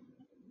just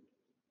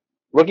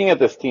looking at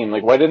this team,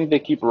 like, why didn't they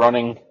keep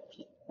running?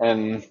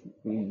 And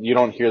you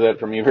don't hear that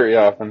from me very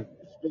often.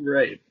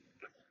 Right.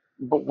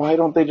 But why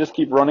don't they just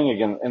keep running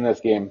again in this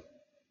game?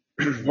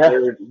 Yeah.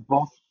 They're,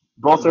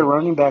 Both their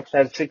running backs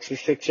had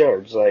 66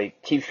 yards.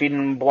 Like, keep feeding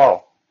them the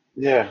ball.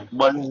 yeah,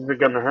 What is it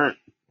going to hurt?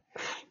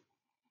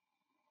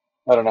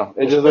 I don't know.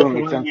 It just doesn't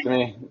Especially make when sense you. to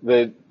me.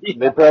 They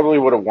Yeah. probably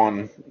would have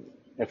won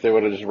if they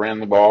would have just ran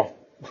the ball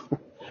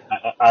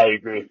I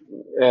agree.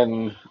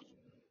 and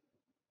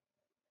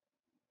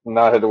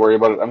not had to worry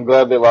about it. I'm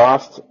glad they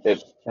lost.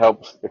 It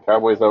helps the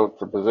Cowboys out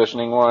for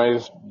positioning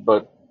wise,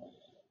 but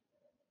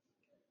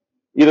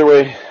either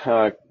way,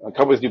 the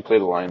Cowboys do play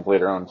the Lions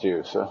later on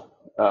too. So,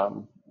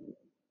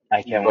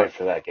 I can't wait but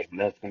for that game.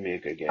 That's going to be a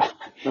good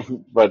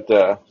game. but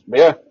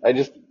yeah, I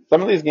just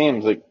some of these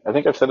games, like I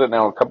think I've said it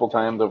now a couple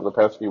times over the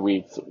past few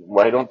weeks.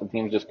 Why don't the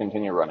teams just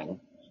continue running?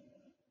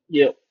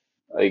 Yep.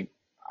 Like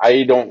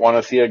I don't want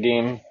to see a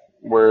game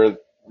where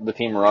the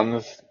team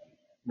runs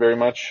very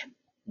much,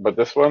 but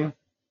this one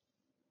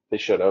they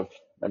should have.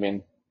 I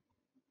mean,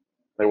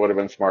 they would have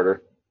been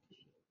smarter.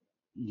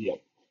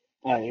 Yep.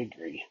 I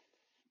agree.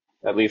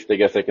 At least I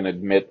guess I can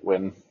admit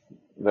when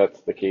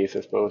that's the case.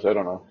 I suppose I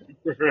don't know.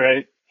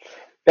 Right.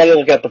 Gotta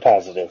look at the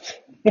positives.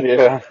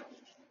 Yeah,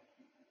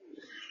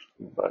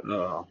 but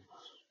Oh.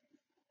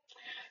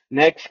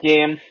 Next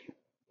game,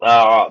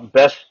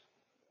 best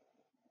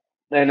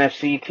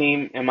NFC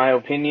team, in my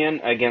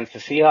opinion, against the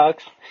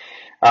Seahawks.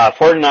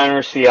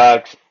 49ers,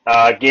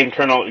 Seahawks, game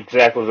turned out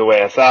exactly the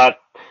way I thought.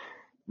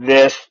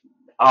 This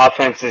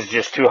offense is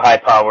just too high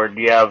powered.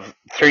 You have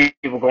 3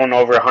 people going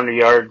over 100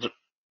 yards.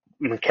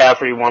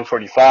 McCaffrey,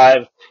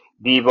 145.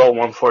 Debo,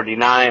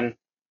 149.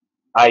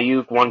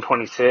 Ayuk,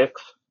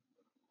 126.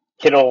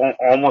 Kittle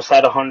almost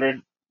had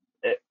 100.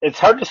 It's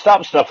hard to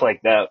stop stuff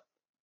like that.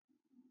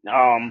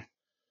 Um,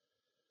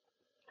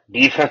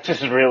 Defense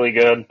is really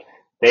good.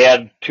 They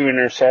had 2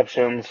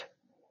 interceptions.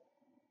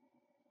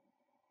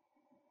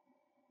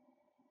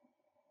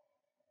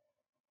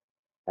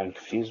 I'm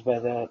confused by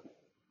that.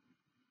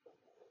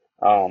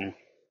 Um,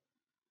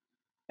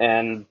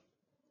 and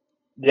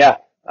yeah,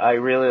 I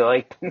really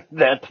like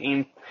that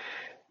team.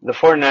 The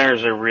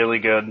 49ers are really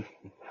good.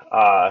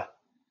 Uh,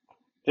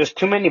 just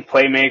too many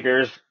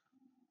playmakers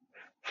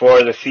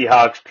for the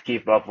Seahawks to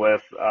keep up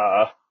with.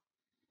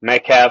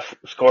 Metcalf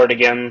scored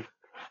again.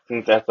 I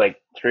think that's like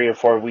 3 or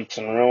 4 weeks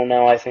in a row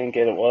now, I think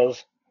it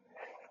was.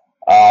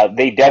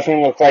 They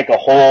definitely look like a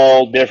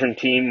whole different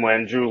team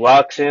when Drew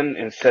Lock's in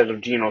instead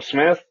of Geno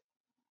Smith.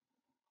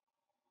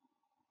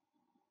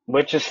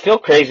 Which is still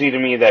crazy to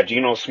me that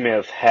Geno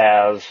Smith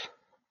has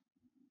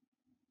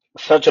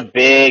such a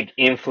big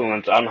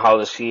influence on how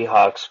the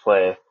Seahawks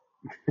play.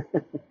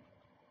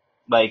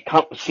 Like,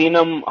 seeing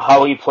him,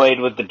 how he played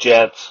with the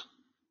Jets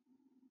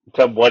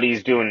to what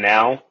he's doing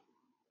now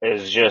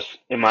is just,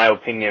 in my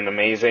opinion,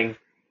 amazing.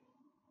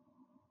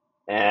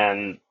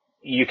 And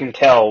you can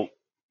tell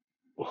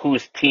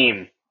whose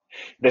team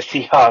the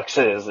Seahawks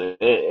is.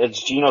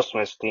 It's Geno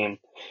Smith's team.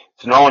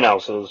 It's no one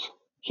else's.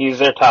 He's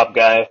their top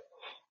guy.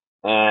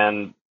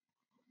 And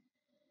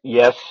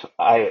yes,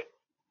 I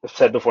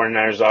said the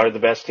 49ers are the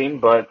best team,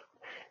 but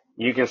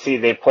you can see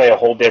they play a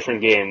whole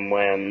different game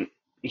when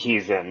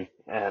he's in.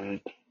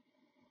 And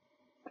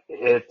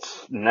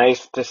it's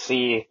nice to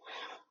see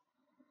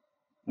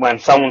when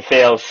someone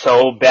fails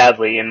so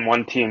badly in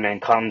one team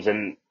and comes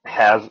and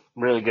has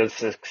really good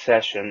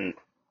succession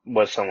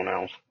with someone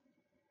else.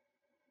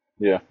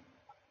 yeah.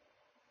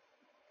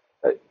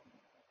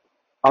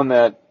 On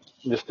that,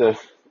 just to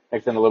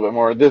extend a little bit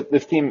more,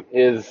 this team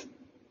is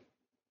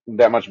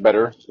that much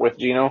better with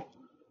Geno.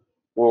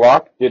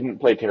 Locke didn't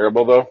play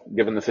terrible though,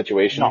 given the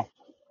situation. No,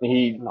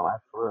 He, no, I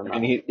absolutely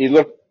mean, not. he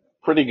looked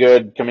pretty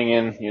good coming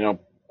in,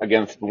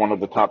 against one of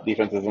the top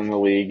defenses in the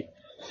league,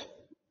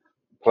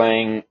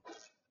 playing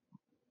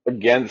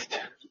against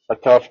a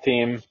tough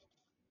team.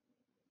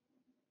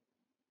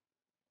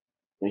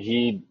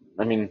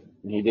 I mean,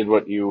 he did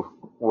what you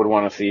would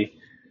want to see.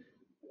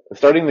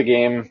 starting the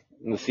game,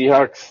 the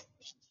Seahawks,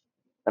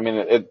 I mean,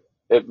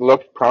 it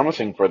looked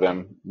promising for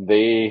them.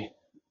 They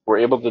were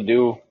able to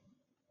do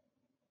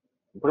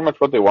pretty much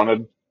what they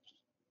wanted,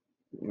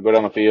 go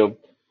down the field,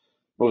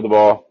 move the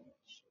ball,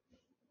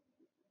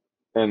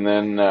 and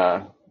then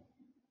I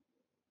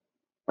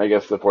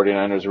guess the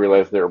 49ers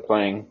realized they were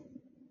playing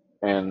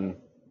and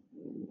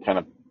kind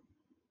of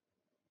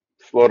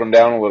slowed them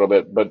down a little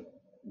bit. But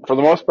for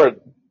the most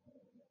part,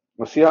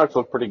 the Seahawks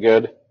look pretty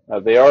good.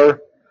 They are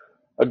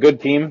a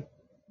good team,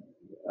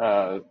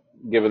 uh,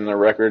 given their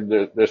record.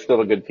 They're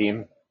still a good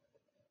team.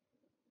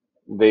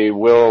 They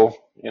will,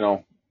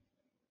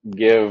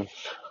 give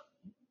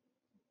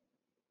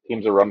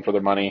teams a run for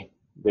their money.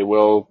 They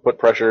will put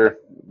pressure.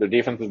 Their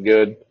defense is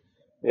good.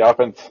 The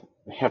offense,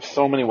 they have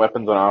so many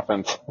weapons on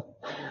offense.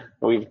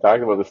 We've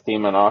talked about this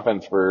team on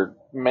offense for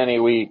many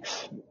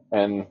weeks,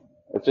 and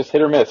it's just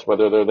hit or miss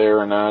whether they're there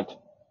or not.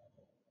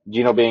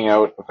 Geno being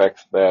out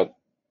affects that.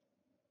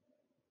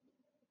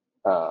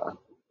 Uh,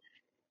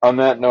 on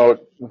that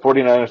note, the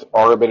 49ers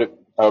are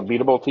a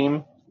beatable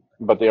team,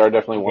 but they are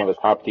definitely one of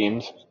the top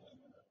teams.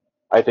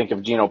 I think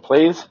if Geno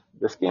plays,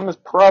 this game is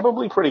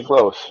probably pretty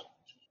close.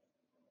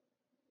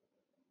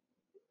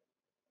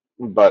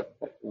 But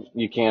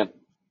you can't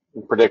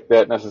predict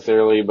that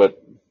necessarily,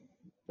 but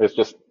it's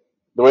just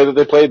the way that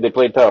they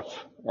played tough,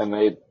 and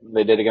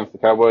they did against the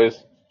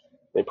Cowboys.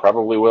 They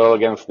probably will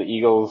against the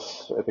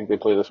Eagles. I think they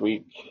play this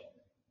week.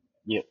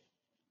 Yep.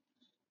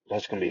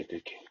 That's going to be a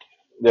good game.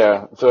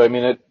 Yeah, so I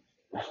mean,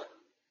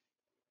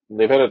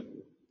 they've had a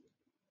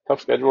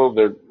tough schedule.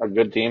 They're a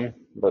good team,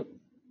 but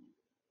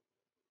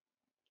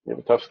they have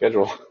a tough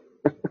schedule.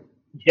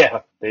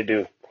 Yeah, they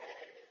do.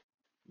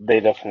 They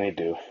definitely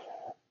do.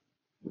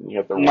 You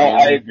got the No,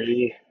 I Rams.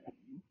 agree.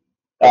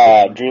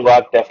 Drew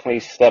Lock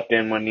definitely stepped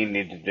in when he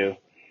needed to do.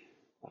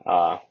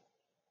 Uh,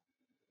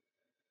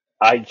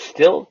 I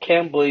still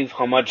can't believe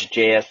how much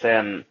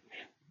JSN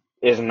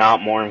is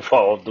not more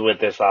involved with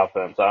this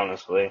offense,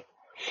 honestly.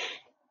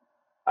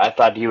 I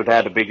thought he would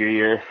have had a bigger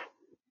year.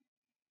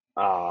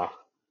 Uh,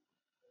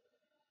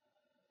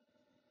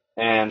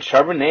 and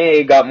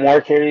Charbonnet got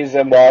more carries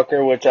than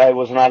Walker, which I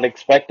was not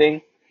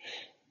expecting.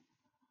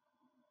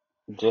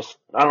 Just,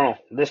 I don't know.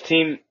 This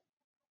team,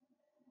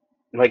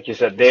 like you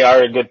said, they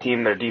are a good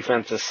team. Their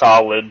defense is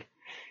solid.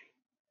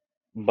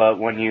 But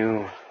when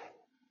you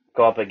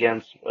go up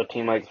against a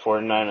team like the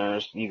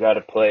 49ers, you got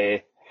to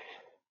play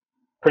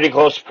pretty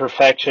close to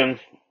perfection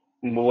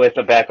with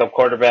a backup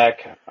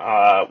quarterback.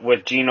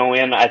 With Geno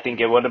in, I think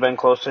it would have been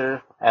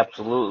closer.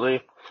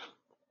 Absolutely.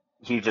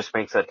 He just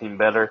makes that team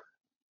better.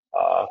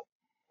 Uh,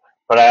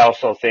 but I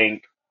also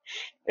think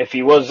if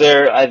he was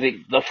there, I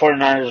think the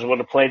 49ers would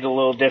have played a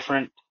little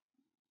different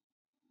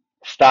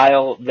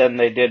style than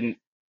they did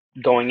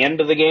going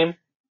into the game,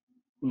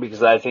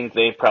 because I think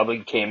they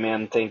probably came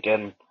in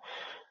thinking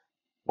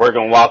we're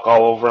going to walk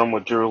all over them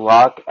with Drew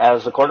Lock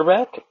as the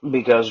quarterback,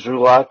 because Drew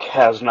Lock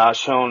has not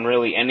shown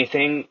really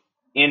anything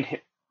in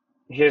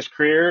his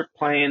career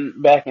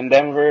playing back in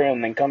Denver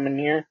and then coming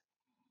here.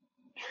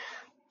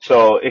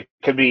 So it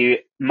could be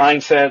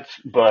mindsets,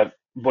 but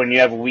when you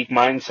have a weak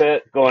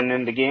mindset going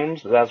into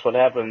games, that's what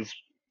happens.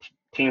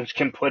 Teams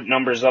can put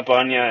numbers up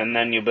on you, and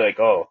then you'll be like,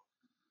 oh,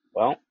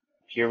 well,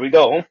 here we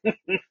go.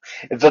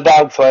 It's a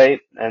dogfight,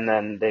 and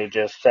then they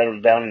just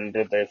settled down and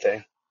did their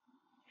thing.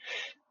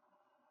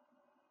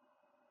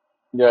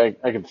 Yeah,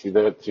 I can see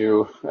that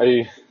too.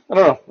 I don't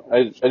know.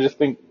 I just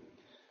think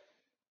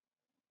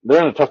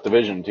they're in a tough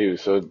division too,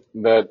 so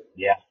that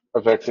Yeah.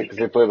 affects it because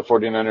they play the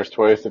 49ers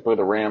twice, they play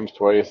the Rams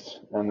twice,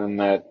 and then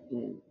that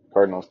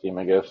Cardinals team,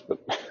 I guess. But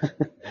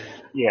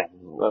Yeah.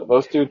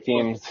 those two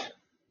teams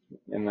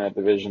in that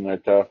division are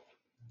tough,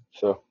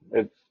 so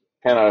it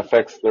kind of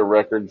affects their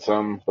record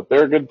some. But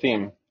they're a good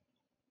team.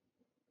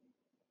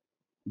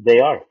 They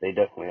are. They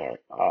definitely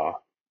are.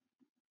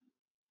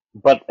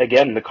 But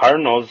again, the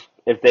Cardinals,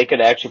 if they could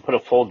actually put a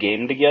full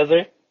game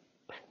together,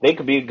 they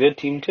could be a good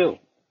team too.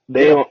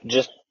 They Yeah. don't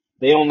just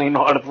they only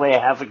know how to play a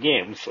half a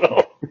game.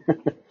 So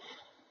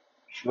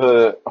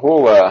The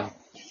whole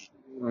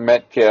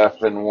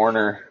Metcalf and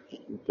Warner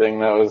thing,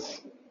 that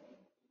was,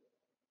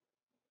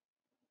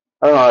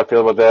 I don't know how I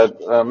feel about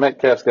that.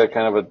 Metcalf's got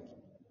kind of a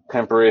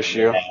temper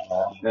issue,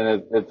 yeah,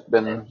 and it's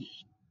been,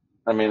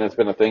 I mean, it's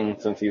been a thing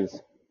since he's,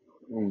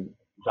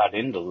 got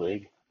into the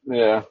league.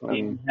 yeah, He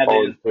in had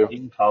college it too.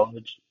 in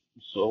college.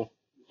 So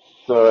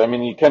So, I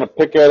mean, you kind of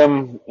pick at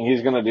him,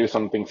 he's going to do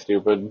something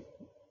stupid,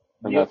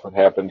 and yep, that's what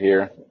happened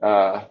here.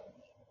 I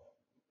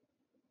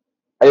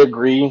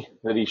agree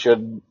that he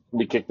should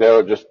be kicked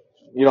out. Just,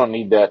 you don't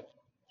need that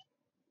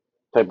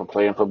type of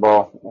play in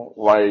football.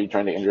 Why are you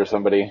trying to injure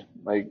somebody?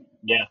 Like,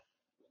 yeah.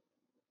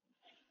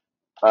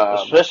 um,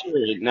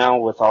 Especially now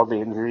with all the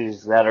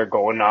injuries that are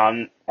going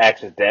on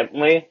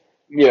accidentally,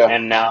 yeah,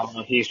 and now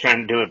he's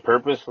trying to do it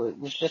purposely.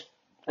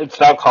 It's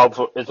not called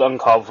for. It's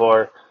uncalled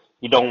for.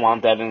 You don't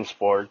want that in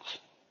sports.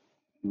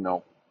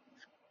 no.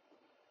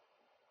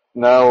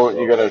 Now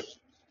you So gotta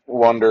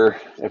wonder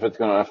if it's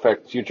gonna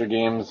affect future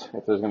games,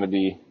 if there's gonna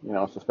be,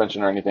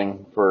 suspension or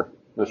anything for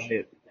this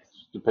right.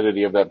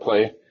 stupidity of that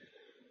play.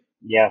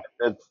 Yeah.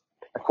 It's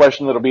a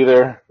question that'll be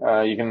there.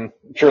 You can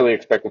surely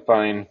expect a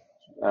fine.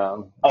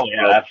 Oh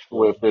yeah, But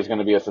absolutely. if there's going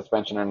to be a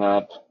suspension or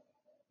not,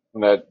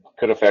 that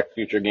could affect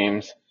future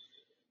games.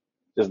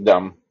 Just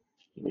dumb.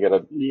 You got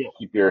to Yeah.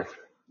 keep your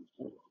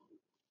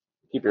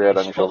head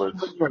on your Especially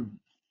shoulders. when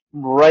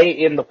you're right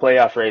in the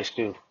playoff race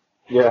too.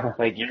 Yeah,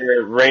 Like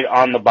you're right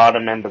on the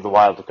bottom end of the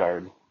wild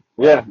card.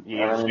 yeah. Like And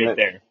you're I mean, right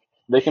there.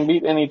 they can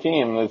beat any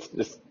team. It's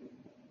just,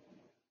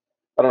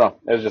 I don't know.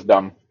 It's just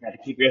dumb. Got to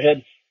keep your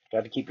head.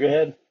 Got to keep your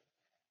head.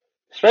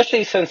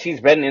 Especially since he's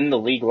been in the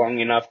league long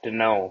enough to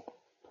know,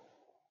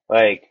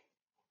 like,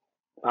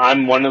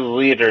 I'm one of the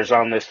leaders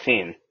on this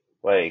team.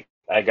 Like,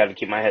 I got to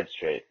keep my head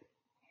straight.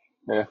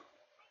 Yeah.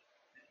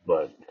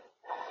 But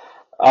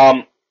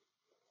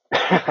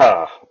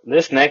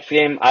this next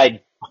game,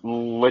 I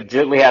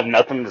legitimately have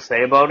nothing to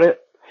say about it.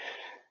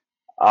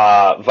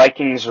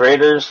 Vikings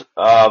Raiders.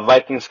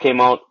 Vikings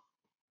came out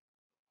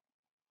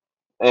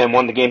and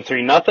won the game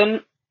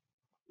 3-0.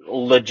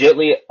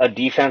 Legitly a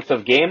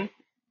defensive game.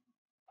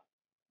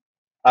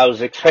 I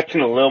was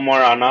expecting a little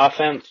more on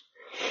offense.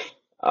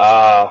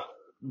 Uh,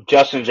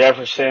 Justin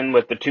Jefferson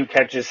with the 2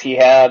 catches he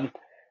had,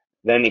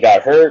 then he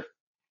got hurt.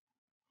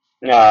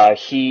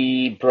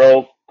 He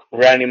broke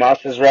Randy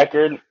Moss's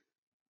record,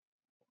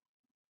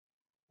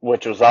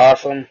 which was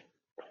awesome.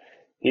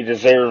 He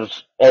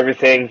deserves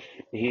everything.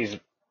 He's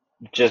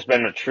just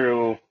been a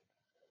true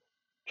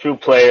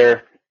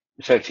player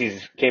since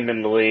he's came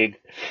in the league.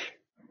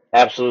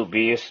 Absolute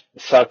beast.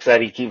 Sucks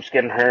that he keeps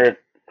getting hurt.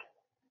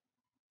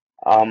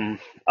 Other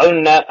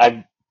than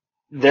that,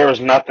 there was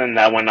nothing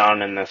that went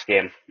on in this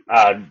game.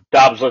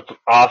 Dobbs looked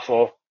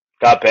awful,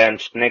 got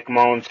benched. Nick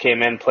Mullins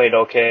came in, played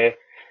okay.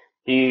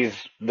 He's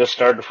the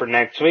starter for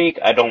next week.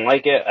 I don't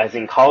like it. I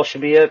think Hall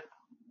should be it.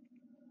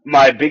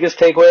 My biggest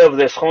takeaway of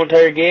this whole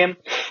entire game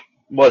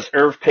was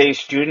Irv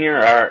Pace Jr.,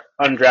 our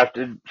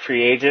undrafted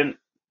free agent,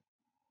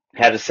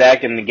 had a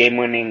sack in the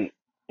game-winning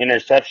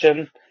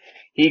interception.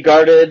 He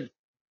guarded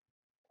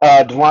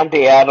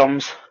Devontae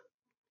Adams,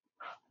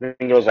 I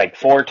think it was like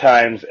 4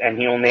 times, and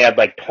he only had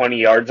like 20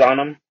 yards on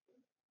him.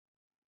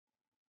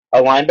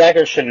 A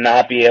linebacker should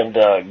not be able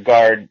to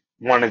guard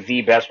one of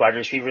the best wide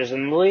receivers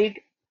in the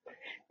league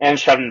and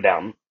shut him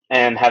down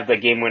and have the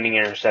game-winning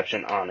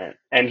interception on it.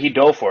 And he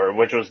dove for it,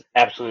 which was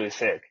absolutely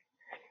sick.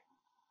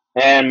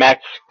 And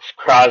Max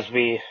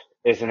Crosby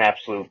is an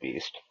absolute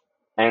beast.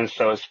 And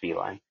so is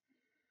Feline.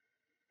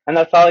 And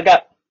that's all I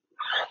got.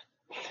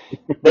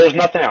 There's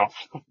nothing else.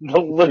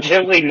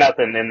 Legitimately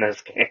nothing in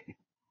this game.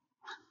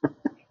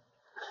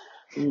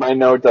 My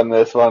note on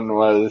this one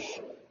was,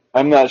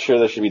 I'm not sure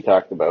this should be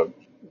talked about.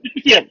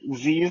 Yeah,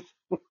 Z's.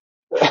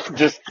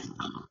 Just,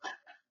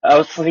 I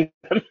was sleeping.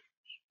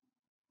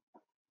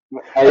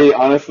 I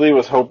honestly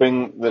was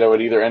hoping that it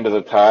would either end as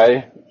a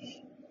tie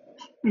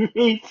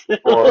Me too.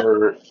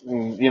 or,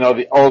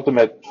 the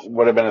ultimate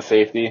would have been a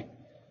safety.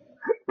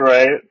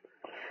 Right?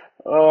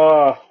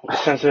 Oh,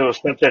 since it was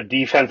such a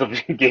defensive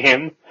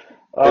game. It's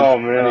Oh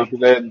funny man.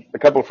 because I had a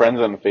couple friends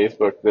on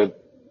Facebook that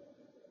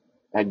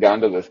had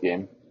gone to this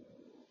game.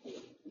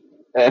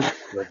 And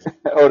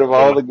out of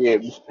all the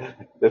games,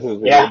 this is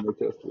the Yeah. game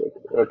they chose to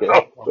go to. Okay,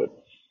 Oh, but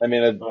I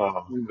mean, it's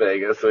oh, in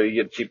Vegas, so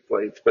you get cheap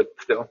flights, but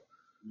still.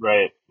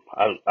 right.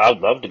 I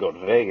would love to go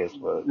to Vegas,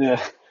 but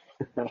Yeah,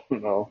 I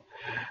don't know.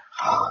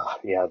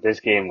 yeah, this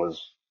game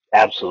was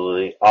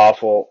absolutely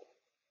awful.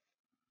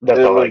 That's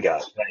It all I was,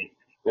 got. Like,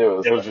 it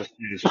was. it was just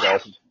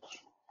disgust.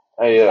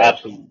 I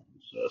Absolute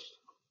disgust.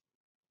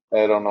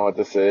 I don't know what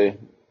to say.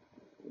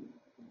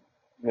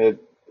 It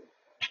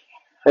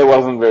it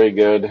wasn't very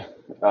good.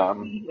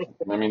 Um,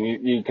 I mean,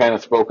 you kind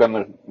of spoke on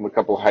the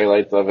couple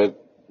highlights of it.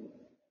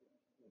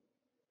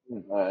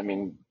 I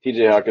mean,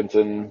 T.J.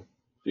 Hawkinson,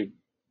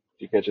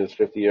 few catches,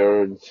 50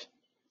 yards.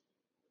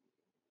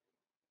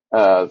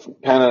 It's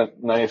kind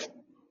of nice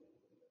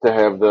to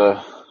have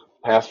the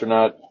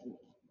Pasternaut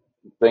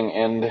thing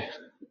end.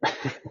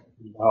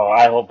 Oh,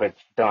 I hope it's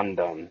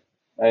done.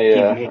 I He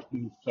uh, makes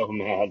me so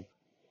mad.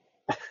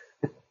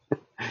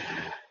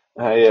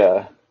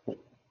 I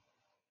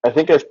I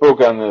think I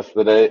spoke on this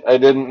that I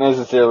didn't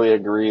necessarily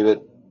agree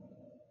that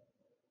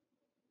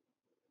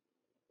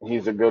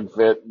he's a good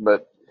fit,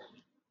 but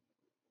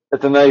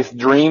it's a nice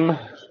dream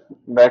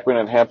back when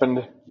it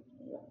happened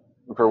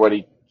for what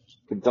he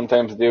could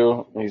sometimes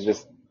do.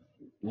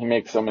 He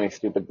makes so many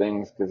stupid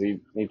things because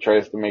he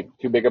tries to make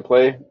too big a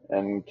play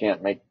and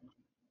can't make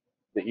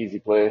the easy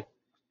play.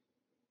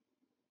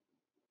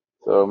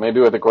 So maybe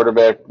with a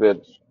quarterback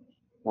that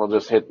will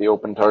just hit the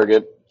open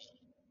target,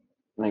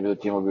 maybe the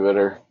team will be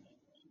better.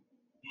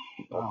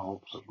 I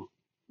hope so.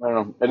 I don't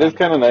know. It is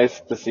kind of nice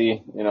to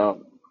see,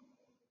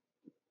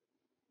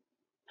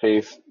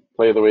 Pace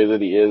play the way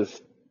that he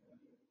is.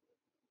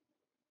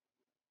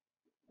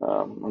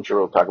 I'm sure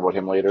we'll talk about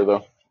him later,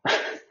 though.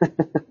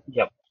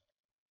 Yep.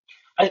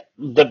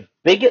 The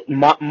biggest,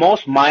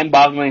 most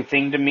mind-boggling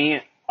thing to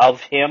me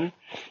of him,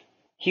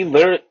 he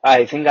literally,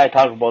 I think I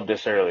talked about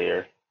this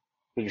earlier,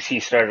 because he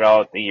started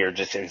out the year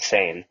just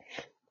insane.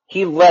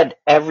 He led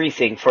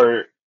everything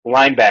for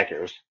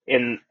linebackers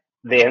in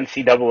the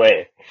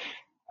NCAA.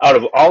 Out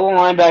of all the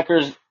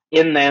linebackers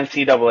in the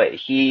NCAA,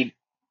 he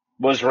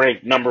was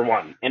ranked number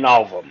one in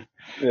all of them,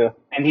 Yeah.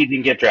 and he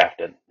didn't get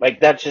drafted. Like,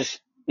 that's just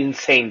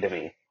insane to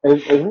me.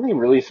 Isn't he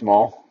really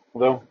small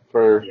though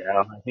for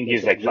Yeah, I think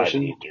he's the like five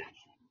position? eight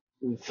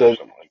or So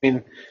something like I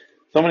mean,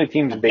 so many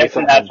teams that. I'm base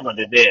guessing on that's what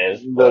it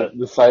is, but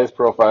the size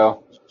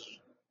profile,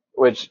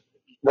 which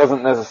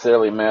doesn't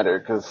necessarily matter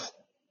because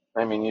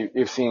I mean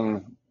you've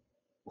seen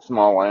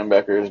small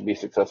linebackers be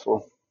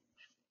successful.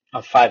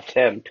 a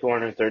 5'10",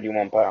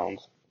 231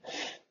 pounds.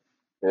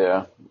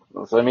 Yeah.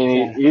 So I mean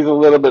Yeah, he's a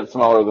little bit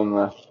smaller than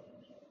the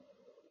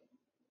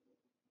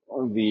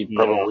probably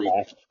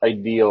normal.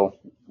 ideal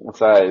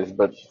size,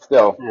 but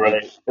still,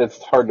 Right. it's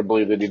hard to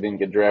believe that he didn't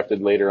get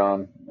drafted later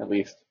on, at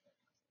least.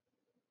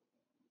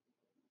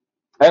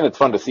 And it's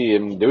fun to see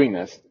him doing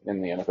this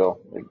in the NFL,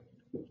 like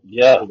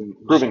Yeah.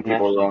 Just proving an people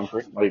absolute wrong.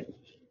 freak. Like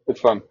it's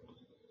fun.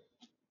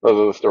 Those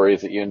are the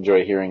stories that you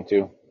enjoy hearing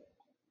too.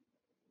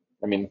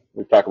 I mean,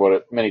 we've talked about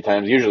it many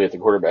times. Usually, it's a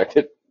quarterback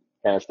that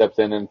kind of steps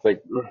in and it's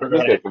like, where'd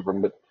this guy Right. come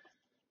from? But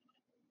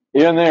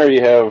even there,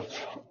 you have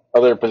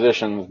other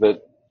positions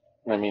that,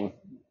 I mean,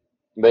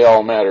 they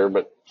all matter,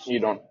 but you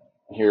don't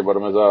hear about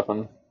them as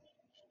often.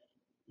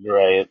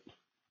 Right.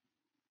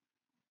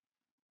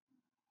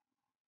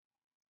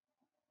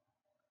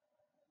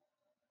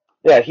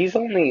 Yeah, he's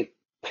only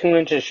 2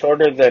 inches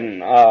shorter than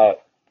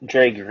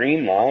Dre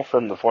Greenlaw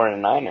from the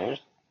 49ers.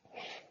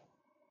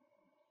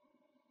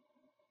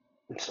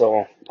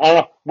 So, I don't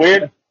know. Yeah.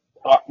 Weird.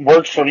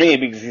 Works for me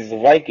because he's a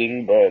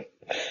Viking, but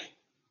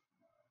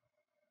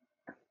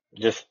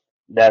just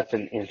that's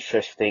an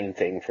interesting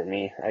thing for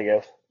me, I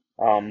guess.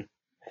 Um,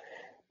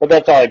 but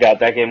that's all I got.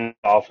 That game was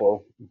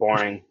awful,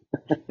 boring,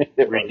 It was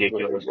very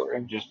ridiculous,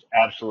 boring. just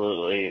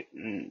absolutely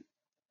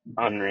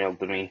unreal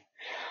to me.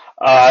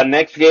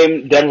 Next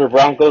game, Denver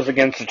Broncos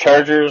against the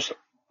Chargers.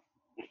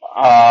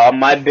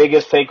 My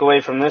biggest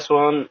takeaway from this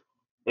one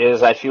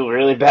is I feel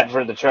really bad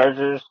for the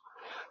Chargers.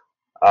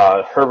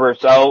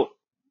 Herbert's out,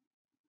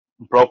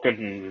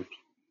 broken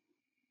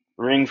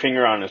ring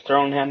finger on his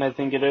throwing hand, I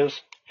think it is.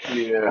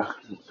 Yeah.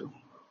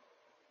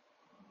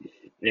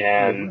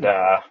 And,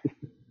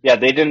 yeah,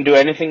 they didn't do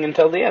anything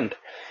until the end.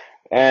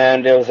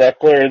 And it was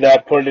Eckler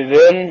that put it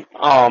in.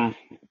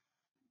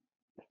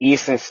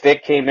 Easton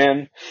Stick came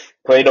in,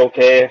 played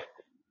okay,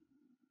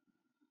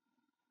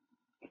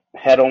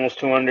 had almost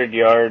 200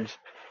 yards.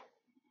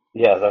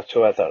 Yeah, that's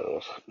who I thought it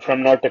was.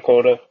 From North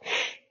Dakota.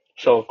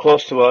 So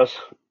close to us.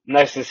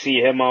 Nice to see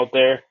him out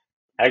there.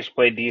 Actually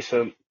played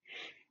decent.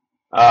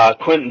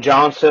 Quentin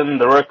Johnson,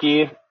 the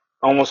rookie,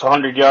 almost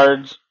 100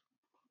 yards,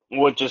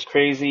 which is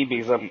crazy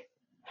because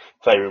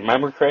if I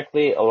remember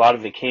correctly, a lot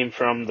of it came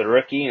from the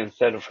rookie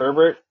instead of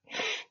Herbert.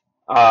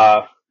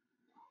 Uh,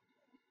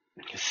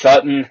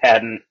 Sutton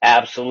had an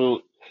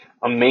absolute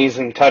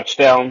amazing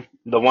touchdown.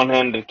 The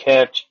one-handed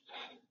catch,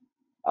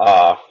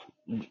 uh,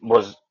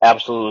 was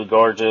absolutely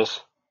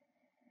gorgeous.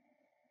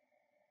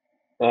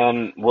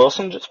 And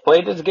Wilson just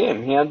played his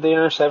game. He had the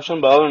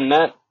interception, but other than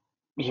that,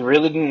 he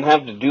really didn't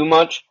have to do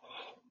much.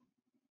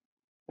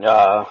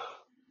 Uh,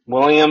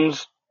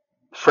 Williams,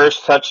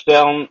 first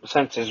touchdown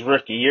since his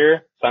rookie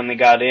year, finally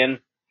got in.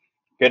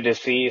 Good to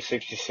see,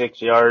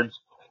 66 yards.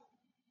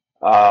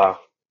 Uh,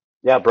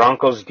 yeah,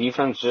 Broncos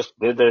defense just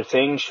did their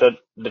thing, shut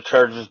the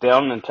Chargers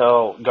down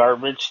until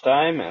garbage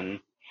time, and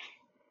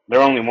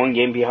they're only one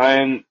game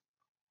behind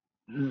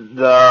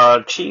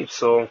the Chiefs,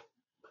 so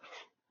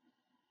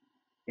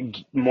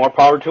more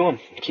power to them.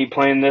 Keep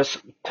playing this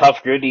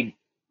tough, gritty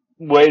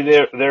way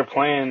they're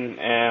playing,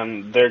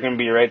 and they're going to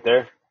be right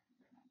there.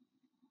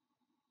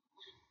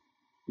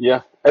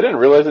 Yeah. I didn't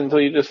realize it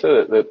until you just said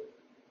it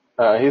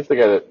that he's the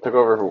guy that took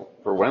over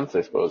for Wentz,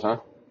 I suppose, huh?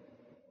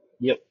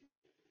 Yep.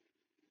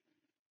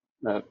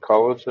 At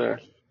college there.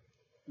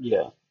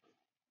 Yeah.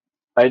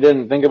 I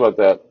didn't think about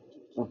that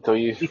until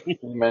you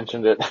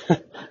mentioned it.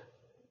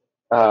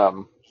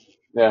 um,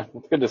 yeah,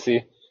 it's good to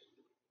see.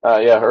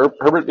 Yeah,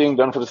 Herbert being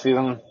done for the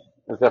season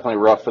is definitely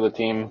rough for the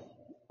team.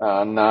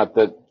 Not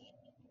that,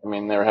 I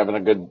mean, they were having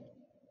a good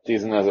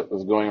season as it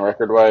was going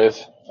record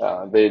wise.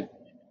 They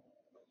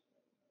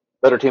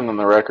better team than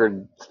the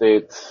record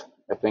states.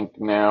 I think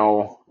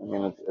now, I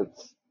mean,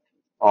 it's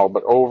all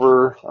but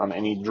over on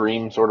any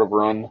dream sort of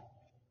run.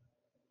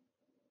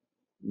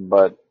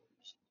 But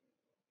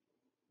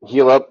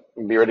heal up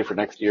and be ready for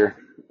next year.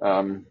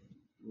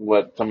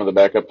 Let some of the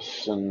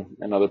backups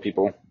and other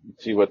people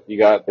see what you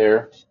got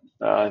there.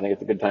 I think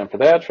it's a good time for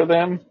that for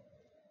them.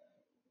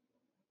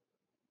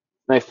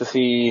 Nice to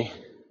see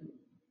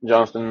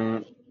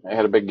Johnston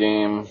had a big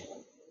game.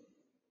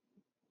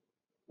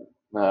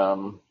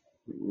 Um,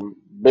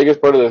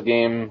 Biggest part of this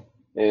game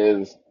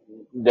is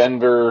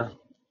Denver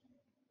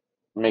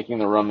making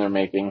the run they're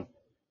making.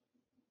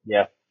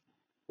 Yeah.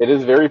 It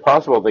is very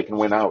possible they can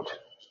win out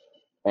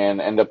and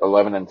end up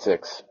 11-6.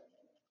 Yeah.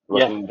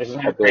 Looking Isn't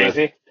at that their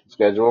crazy?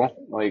 schedule,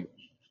 like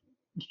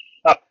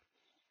Uh,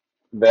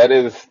 that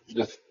is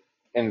just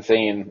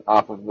insane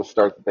off of the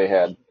start that they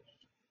had.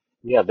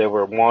 yeah, they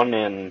were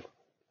 1-7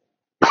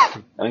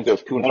 I think that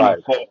was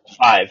 2-5.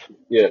 1-5.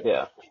 Yeah.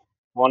 Yeah,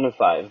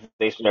 1-5.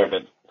 They Yeah.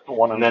 started,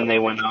 One and and then they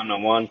went on a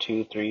 1,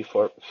 2, 3,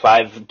 4,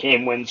 5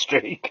 game win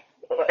streak.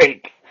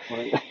 Like,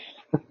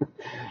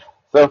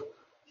 so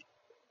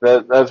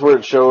that's where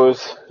it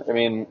shows. I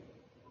mean,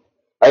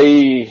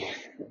 I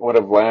would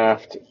have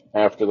laughed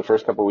after the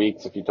first couple of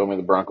weeks if you told me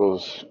the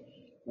Broncos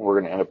were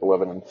going to end up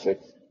 11-6,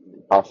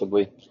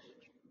 possibly,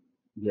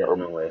 yeah, or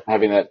no way.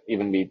 having that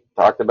even be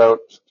talked about.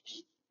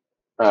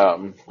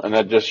 And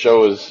that just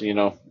shows,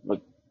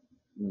 like,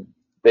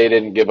 they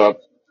didn't give up.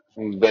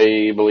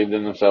 They believed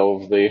in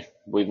themselves. They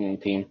believed in the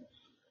team.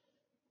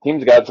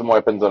 Team's got some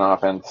weapons on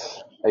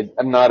offense.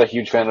 I'm not a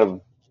huge fan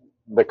of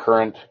the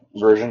current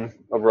version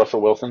of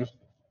Russell Wilson,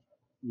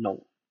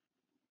 No.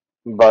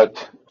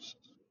 but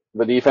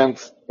the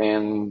defense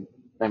and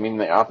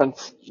the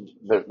offense,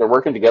 they're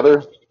working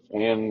together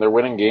and they're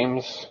winning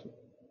games.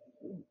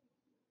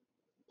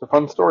 It's a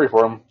fun story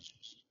for them.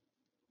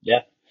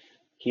 Yeah,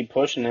 keep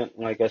pushing it.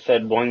 Like I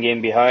said, 1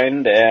 game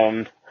behind,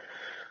 and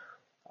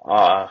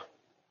uh,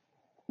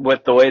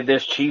 with the way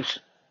this Chiefs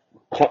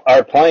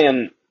are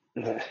playing,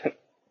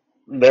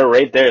 they're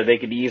right there. They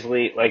could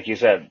easily, like you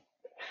said,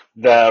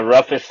 the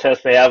roughest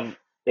test they have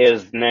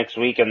is next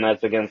week, and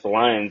that's against the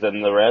Lions,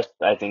 and the rest,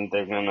 I think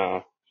they're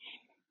gonna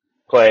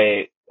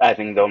play. I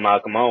think they'll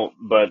knock them out,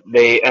 but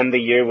they end the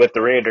year with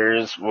the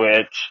Raiders,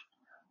 which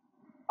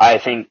I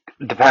think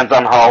depends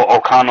on how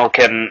O'Connell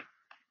can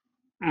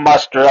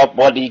muster up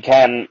what he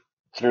can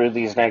through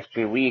these next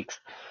few weeks.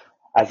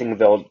 I think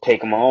they'll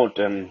take them out,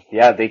 and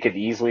yeah, they could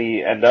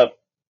easily end up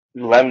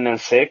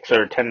 11-6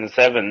 or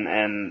 10-7,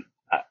 and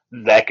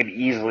that could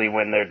easily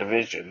win their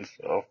division.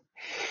 So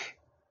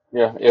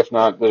Yeah, if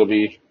not, it'll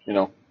be,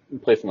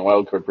 placing the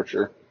wild card for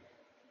sure.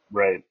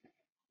 right,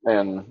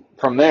 And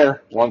from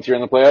there, once you're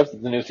in the playoffs,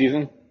 it's a new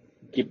season.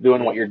 Keep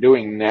doing yeah, what you're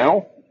doing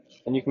now,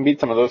 and you can beat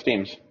some of those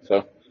teams.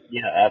 So,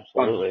 yeah,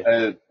 fun.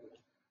 absolutely.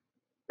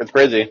 It's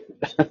crazy.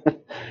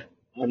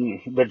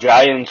 And the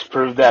Giants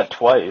proved that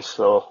twice.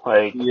 So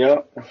like,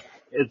 Yeah,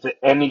 it's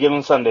any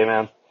given Sunday,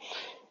 man,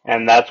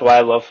 and that's why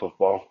I love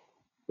football.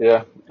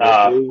 yeah. It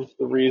Uh, is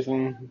the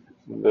reason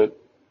that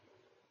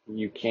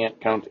you can't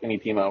count any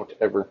team out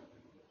ever.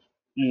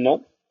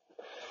 nope.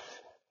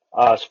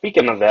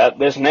 Speaking of that,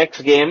 this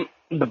next game,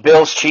 the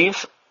Bills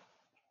Chiefs,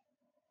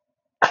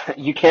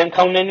 you can't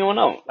count anyone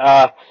out.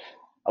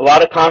 A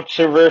lot of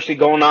controversy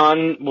going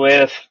on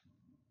with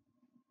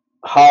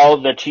how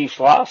the Chiefs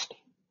lost.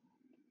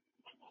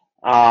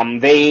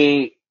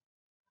 They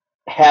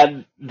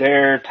had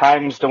their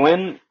times to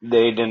win.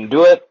 They didn't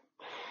do it.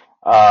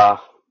 Uh,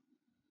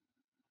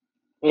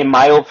 in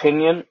my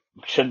opinion,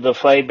 should the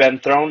flag been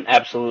thrown?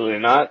 Absolutely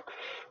not.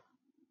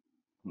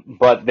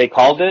 But they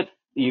called it.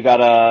 You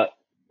gotta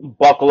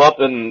buckle up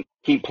and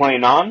keep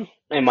playing on,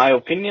 in my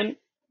opinion.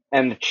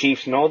 And the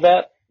Chiefs know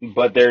that,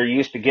 but they're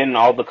used to getting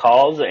all the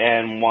calls,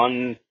 and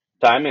one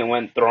time it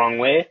went the wrong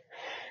way,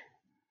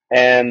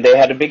 and they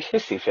had a big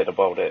hissy fit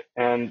about it.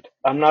 And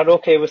I'm not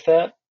okay with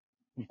that,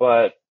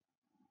 but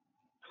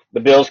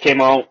the Bills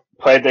came out,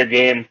 played their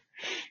game.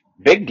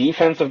 Big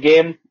defensive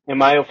game, in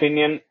my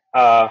opinion.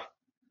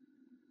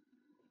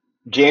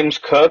 James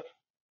Cook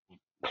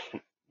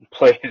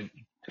played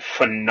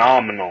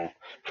phenomenal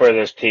for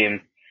this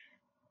team.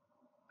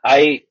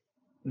 I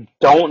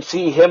don't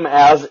see him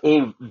as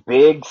a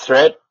big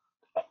threat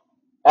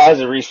as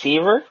a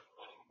receiver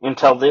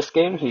until this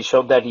game. He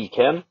showed that he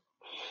can.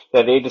 He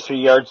had 83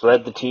 yards,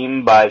 led the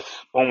team by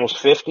almost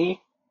 50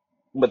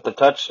 with the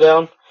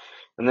touchdown,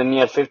 and then he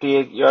had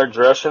 58 yards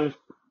rushing.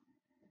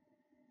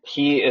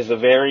 He is a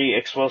very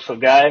explosive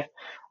guy.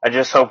 I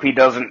just hope he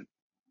doesn't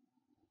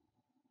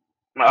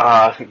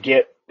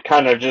get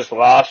kind of just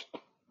lost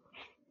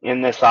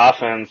in this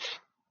offense,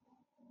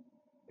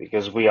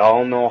 because we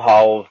all know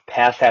how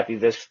pass happy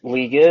this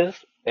league is,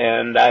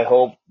 and I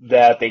hope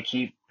that they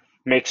keep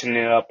mixing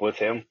it up with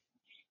him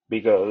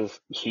because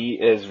he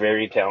is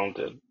very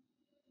talented.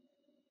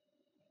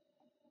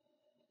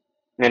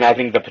 And I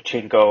think the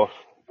Pachinko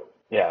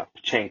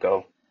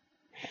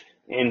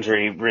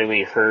injury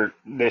really hurt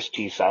this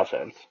Chiefs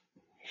offense.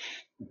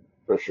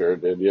 For sure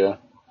it did, yeah.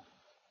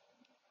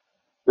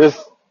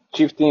 This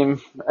Chiefs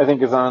team, I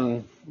think, is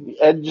on the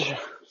edge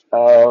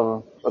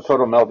of a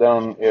total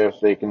meltdown if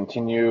they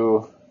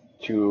continue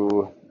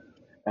to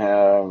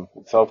have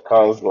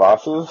self-caused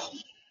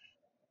losses.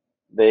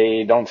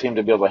 They don't seem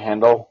to be able to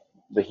handle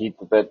the heat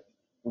that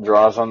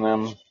draws on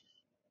them.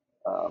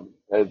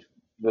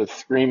 The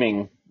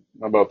screaming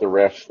about the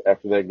refs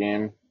after that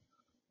game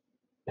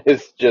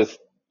is just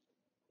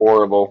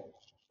horrible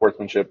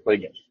sportsmanship.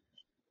 Like,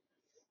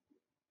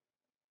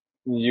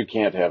 you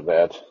can't have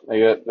that. Like,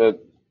 that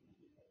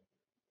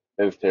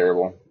is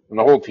terrible. And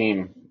the whole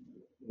team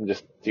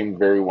just seemed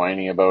very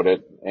whiny about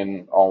it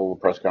in all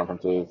the press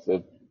conferences.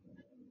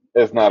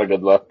 It's not a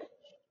good look,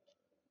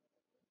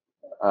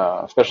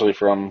 especially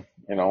from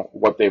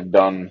what they've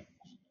done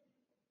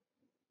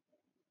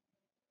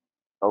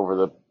over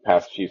the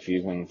past few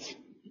seasons.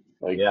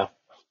 Like, Yeah.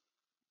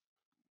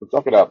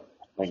 suck it up.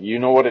 Like, you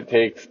know what it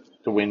takes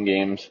to win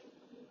games.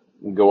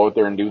 go out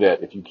there and do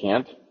that. If you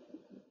can't,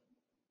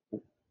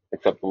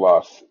 accept the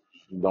loss.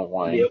 Don't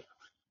whine. Yep,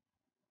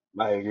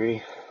 I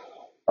agree.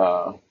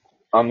 Uh,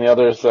 on the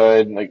other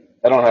side, like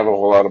I don't have a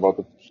whole lot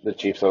about the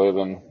Chiefs other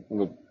than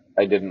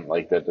I didn't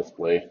like that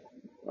display.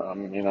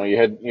 You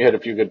had a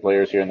few good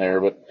players here and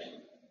there, but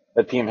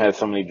that team has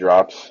so many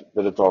drops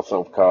that it's all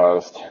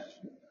self-caused, Yep.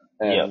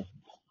 and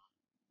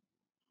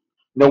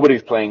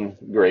nobody's playing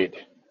great.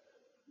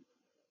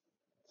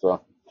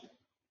 So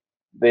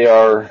they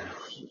are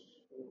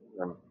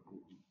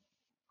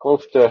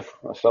close to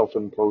a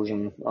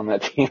self-implosion on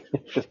that team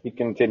if they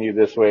continue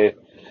this way.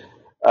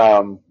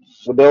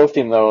 The Bills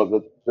team,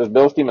 though, the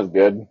Bills team is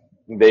good.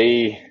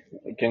 They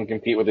can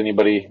compete with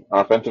anybody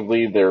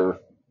offensively. They're,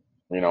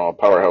 a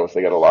powerhouse.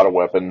 They got a lot of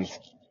weapons.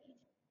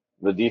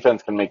 The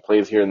defense can make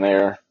plays here and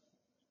there.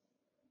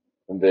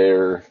 And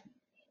they're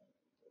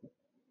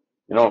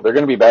going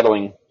to be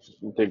battling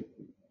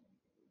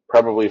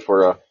probably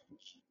for a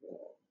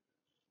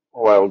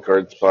wild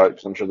card spot.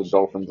 'Cause I'm sure the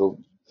Dolphins will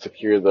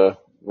secure the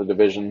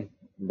division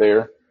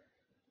there.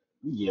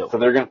 Yep. So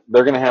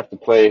they're gonna have to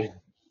play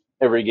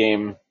every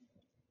game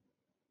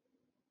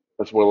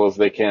as well as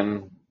they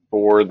can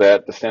for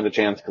that to stand a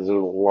chance because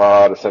there's a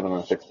lot of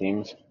 7-6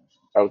 teams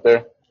out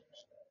there.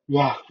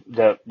 Yeah.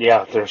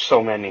 There's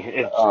so many.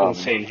 It's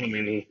insane how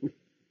many.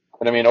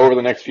 And I mean, over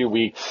the next few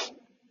weeks,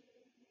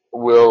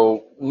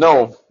 we'll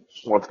know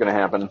what's going to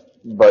happen,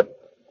 but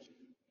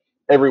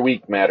every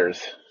week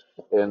matters,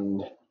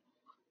 and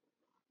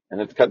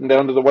it's cutting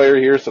down to the wire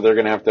here, so they're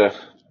going to have to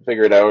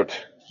figure it out.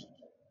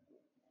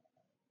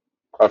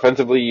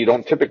 Offensively, you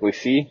don't typically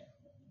see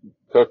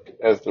Cook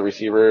as the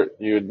receiver.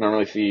 You would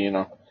normally see,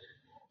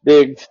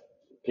 Diggs,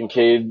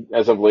 Kincaid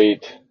as of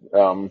late.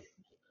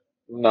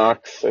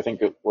 Knox, I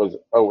think it was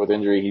out with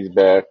injury. He's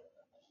back,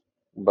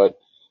 but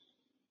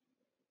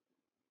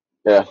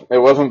yeah, it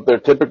wasn't their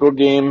typical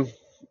game,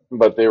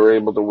 but they were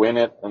able to win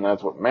it, and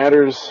that's what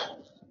matters.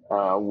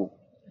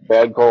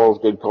 Bad calls,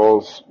 good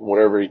calls,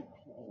 whatever you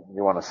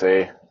want to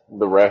say.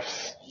 The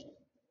refs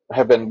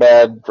have been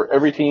bad for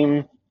every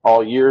team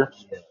all year.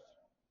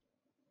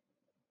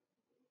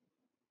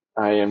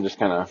 I am just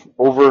kind of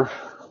over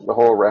the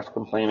whole ref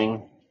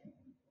complaining,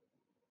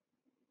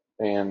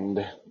 and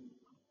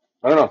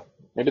I don't know.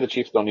 Maybe the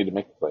Chiefs don't need to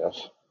make the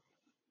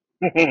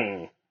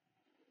playoffs.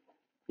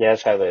 Yeah,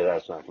 sadly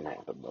that's not gonna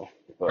happen though.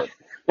 But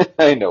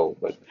I know,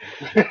 but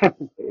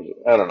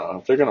I don't know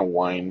if they're gonna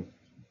whine.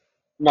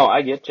 no,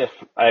 I get you.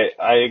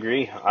 I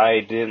agree.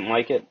 I didn't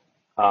like it.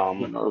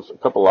 Who knows? A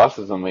couple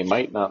losses and they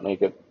might not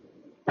make it.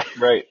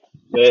 Right.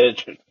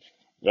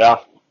 Yeah.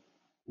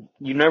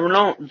 You never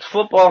know. It's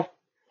football.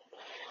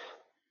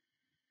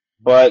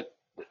 But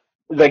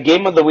the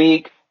game of the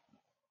week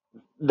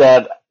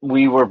that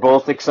we were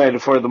both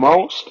excited for the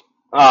most,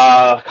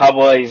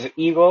 Cowboys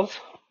Eagles.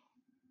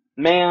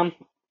 Man,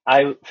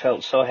 I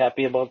felt so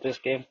happy about this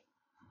game.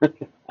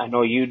 I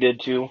know you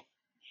did too.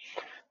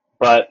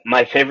 But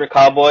my favorite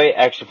Cowboy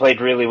actually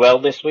played really well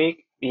this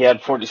week. He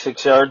had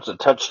 46 yards, a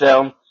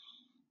touchdown,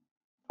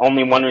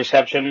 only one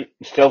reception.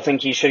 Still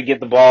think he should get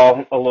the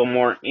ball a little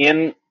more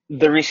in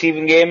the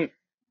receiving game.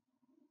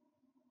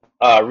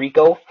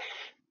 Rico,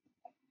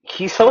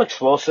 he's so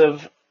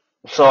explosive,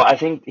 so I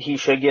think he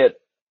should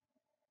get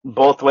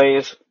both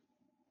ways.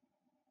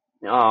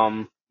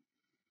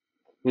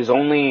 He's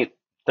only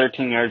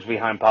 13 yards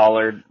behind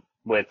Pollard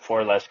with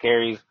 4 less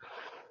carries.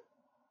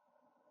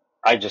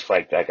 I just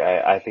like that guy.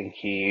 I think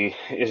he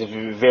is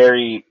a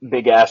very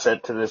big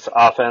asset to this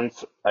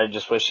offense. I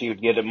just wish he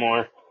would get it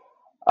more.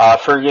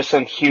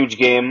 Ferguson, huge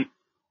game.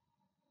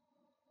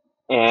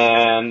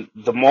 And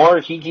the more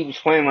he keeps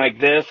playing like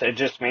this, it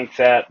just makes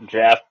that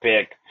draft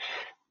pick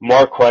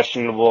more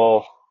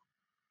questionable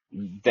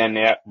than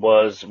it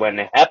was when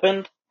it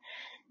happened.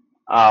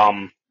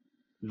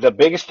 The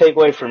biggest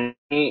takeaway for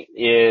me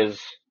is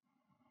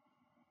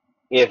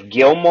if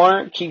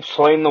Gilmore keeps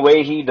playing the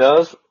way he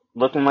does,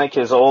 looking like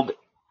his old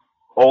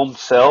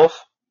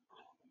self,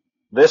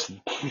 this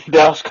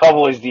Dallas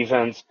Cowboys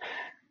defense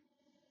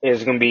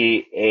is going to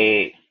be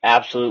a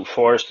absolute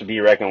force to be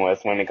reckoned with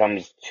when it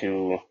comes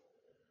to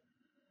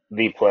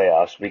the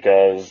playoffs,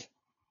 because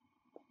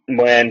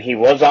when he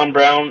was on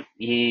Brown,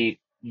 he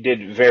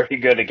did very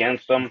good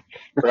against them.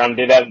 Brown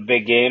did have a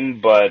big game,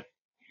 but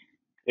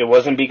it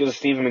wasn't because of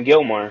Stephen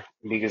Gilmore,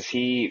 because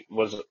he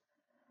was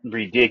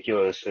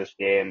ridiculous this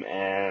game,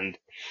 and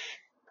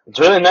it's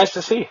really nice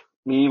to see.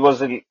 He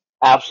was an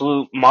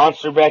absolute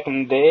monster back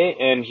in the day,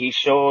 and he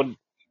showed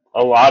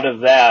a lot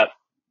of that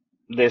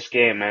this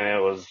game, and it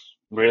was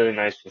really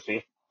nice to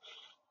see.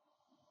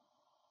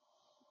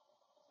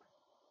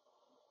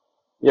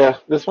 Yeah,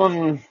 this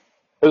one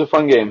was a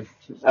fun game.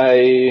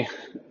 I,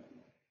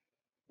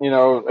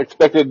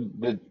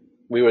 expected that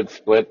we would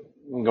split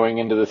going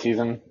into the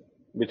season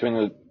between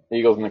the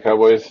Eagles and the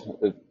Cowboys.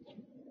 It's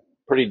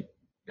pretty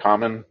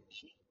common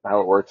how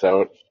it works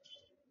out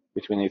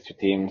between these two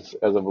teams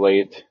as of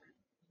late.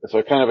 So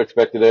I kind of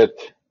expected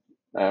it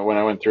when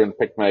I went through and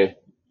picked my,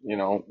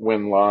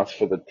 win-loss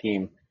for the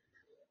team.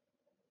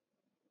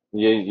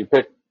 You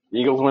pick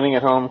Eagles winning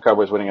at home,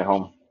 Cowboys winning at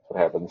home.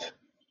 what happens.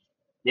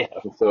 Yeah.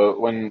 So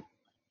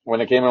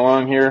when it came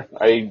along here,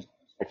 I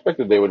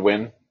expected they would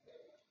win.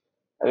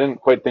 I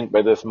didn't quite think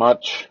by this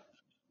much,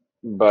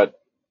 but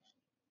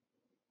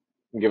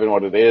given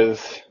what it is,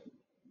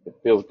 it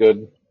feels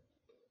good.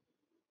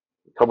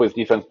 Cowboys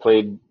defense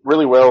played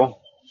really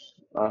well.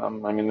 I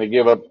mean, they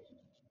gave up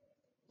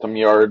some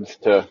yards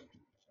to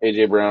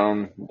AJ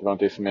Brown,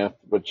 Devontae Smith,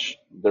 which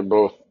they're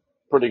both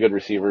pretty good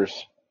receivers.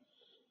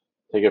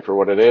 Take it for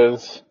what it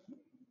is.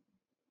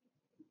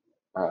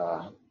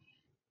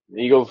 The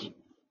Eagles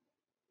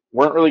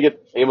weren't really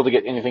able to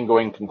get anything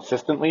going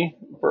consistently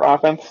for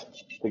offense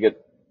to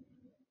get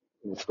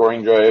the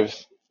scoring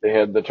drives. They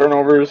had the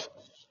turnovers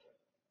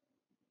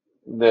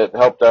that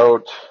helped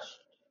out.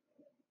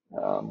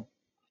 Um,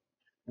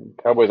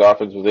 Cowboys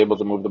offense was able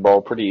to move the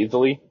ball pretty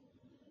easily.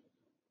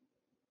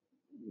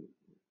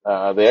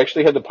 They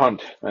actually had to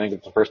punt. I think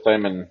it's the first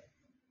time in,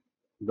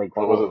 Like,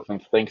 what was it,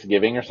 since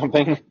Thanksgiving or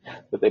something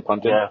that they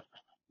punted. yeah.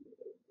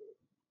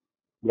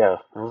 Yeah.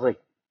 I was like,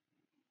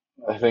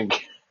 I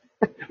think,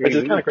 which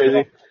is kind of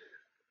crazy.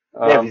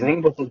 Yeah, if you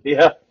think about it,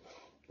 yeah.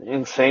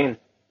 Insane.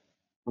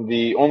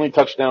 The only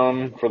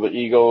touchdown for the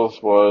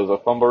Eagles was a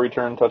fumble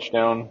return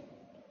touchdown.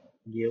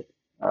 Yep.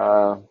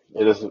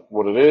 It is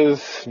what it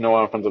is. No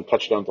offensive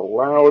touchdowns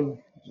allowed.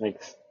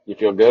 Makes you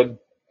feel good.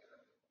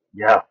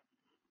 Yeah.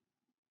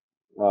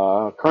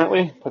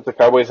 Currently, put the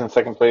Cowboys in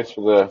second place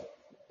for the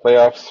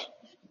playoffs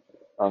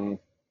on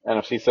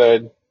NFC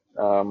side.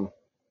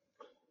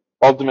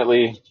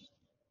 Ultimately,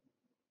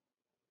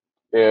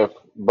 if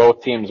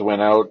both teams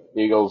win out,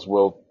 Eagles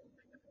will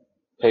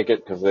take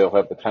it because they'll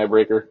have the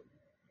tiebreaker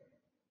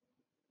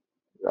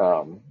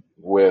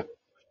with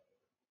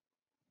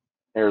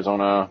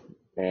Arizona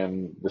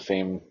and the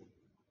same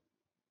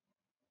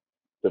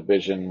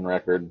division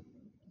record.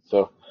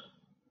 So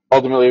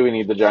ultimately, we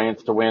need the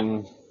Giants to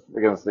win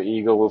against the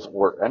Eagles,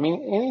 or I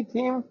mean, any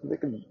team. They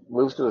could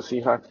lose to the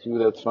Seahawks too.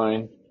 That's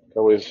fine.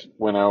 Always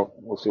win out.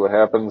 We'll see what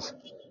happens.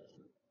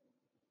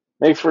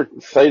 Makes for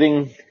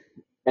exciting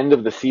end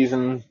of the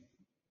season.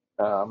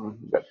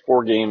 Got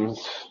 4 games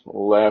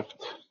left.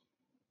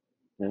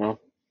 You know,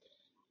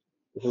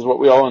 this is what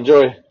we all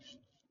enjoy. It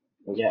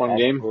was a Yeah, fun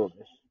game,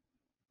 absolutely.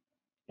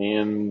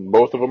 and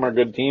both of them are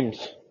good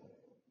teams.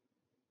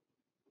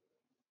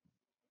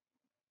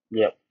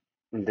 Yep.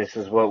 This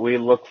is what we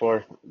look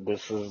for.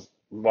 This is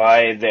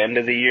why the end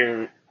of the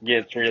year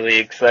gets really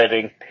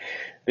exciting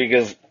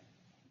because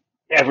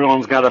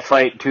everyone's got to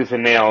fight tooth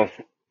and nail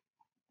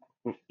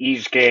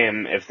each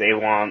game if they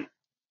want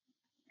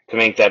to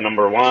make that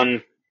number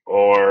one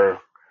or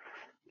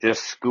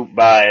just scoop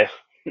by.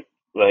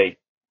 Like,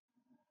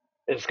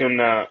 it's going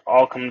to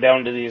all come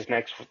down to these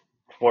next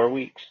 4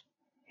 weeks.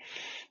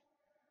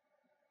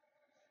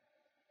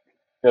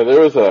 Yeah,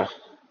 there was a.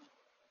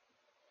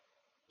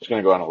 Just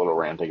gonna go on a little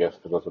rant, I guess,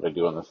 because that's what I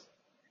do in this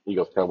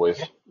Eagles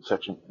Cowboys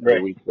section every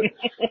Right. week. But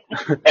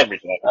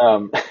Everything.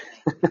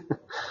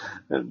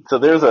 so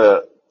there's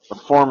a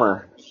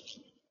former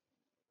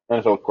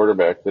NFL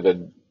quarterback that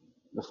had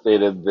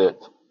stated that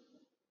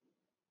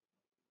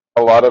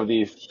a lot of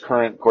these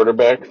current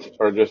quarterbacks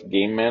are just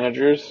game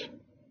managers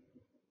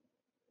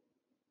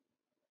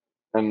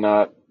and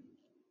not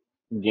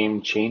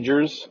game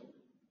changers.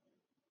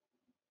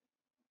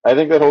 I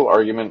think that whole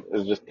argument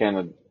is just kind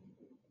of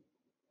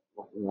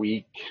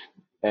weak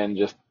and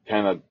just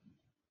kind of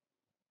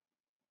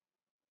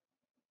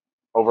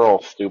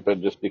overall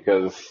stupid just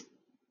because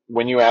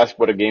when you ask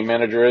what a game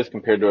manager is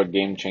compared to a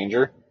game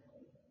changer,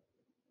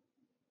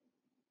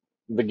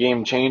 the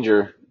game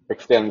changer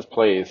extends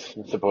plays,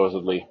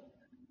 supposedly.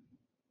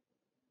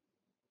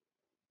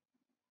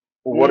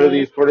 What are Mm,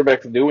 these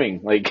quarterbacks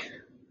doing? Like,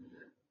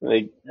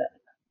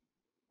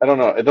 I don't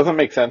know. It doesn't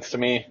make sense to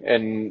me.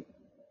 And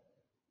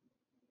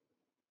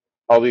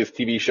all these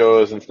TV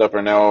shows and stuff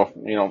are now,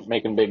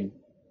 making big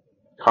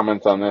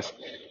comments on this.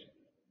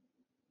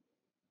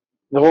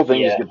 The whole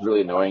thing just yeah. gets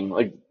really annoying.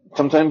 Like,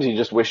 sometimes you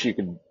just wish you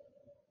could,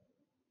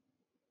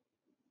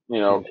 you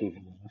know,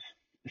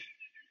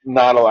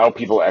 not allow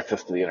people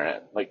access to the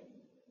internet. Like,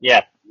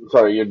 Yeah,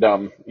 sorry, you're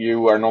dumb.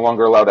 You are no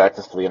longer allowed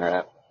access to the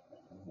internet.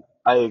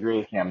 I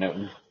agree. Cam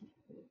Newton.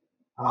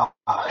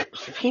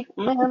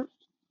 Man,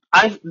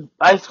 I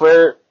I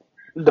swear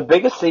the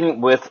biggest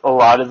thing with a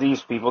lot of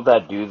these people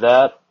that do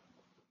that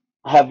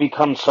have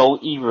become so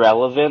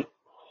irrelevant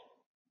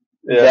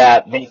Yeah.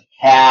 that they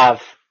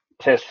have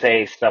to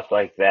say stuff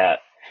like that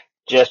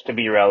just to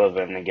be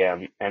relevant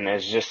again, and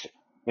it's just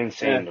Yeah.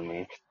 insane to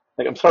me.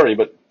 Like, I'm sorry,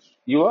 but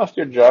you lost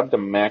your job to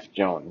Mac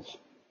Jones.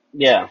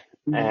 Yeah,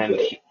 and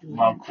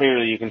well,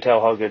 clearly you can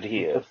tell how good he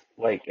is.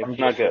 Like, I'm it's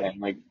not just good. saying,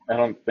 like, I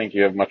don't think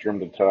you have much room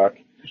to talk.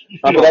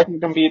 Not that I No, can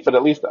compete, but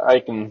at least I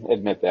can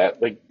admit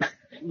that. Like,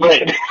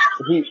 right.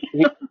 he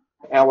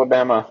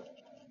Alabama,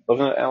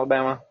 wasn't it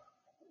Alabama?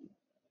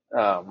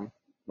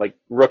 Like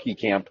rookie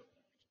camp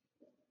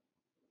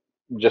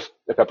just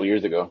a couple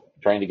years ago,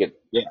 trying to get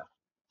Yeah.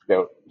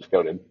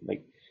 scouted.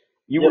 Like,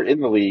 you were Yep. in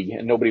the league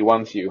and nobody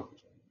wants you.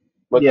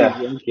 Let these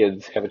Yeah. young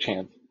kids have a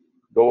chance.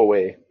 Go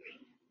away.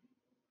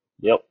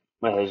 Yep.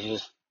 It's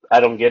just I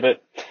don't get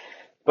it.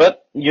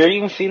 But you're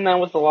even seeing that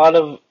with a lot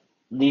of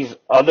these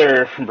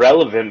other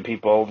relevant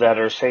people that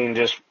are saying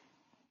just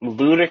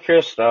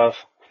ludicrous stuff.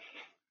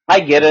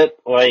 I get it,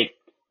 like,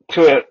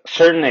 to a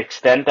certain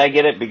extent I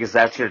get it, because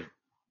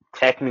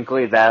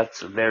technically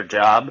that's their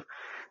job.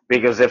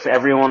 Because if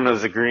everyone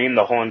was agreeing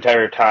the whole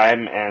entire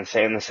time and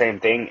saying the same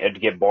thing,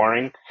 it'd get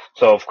boring.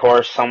 So of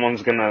course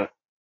someone's gonna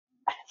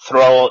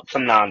throw out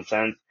some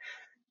nonsense.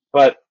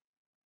 But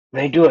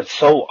they do it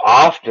so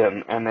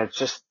often, and it's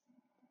just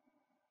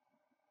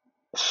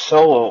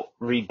so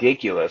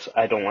ridiculous.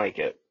 I don't like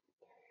it.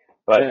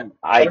 But And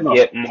I I don't know.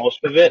 get most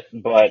of it,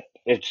 but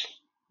it's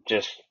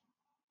just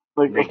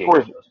Like, of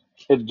course, ridiculous.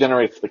 it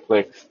generates the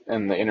clicks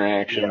and the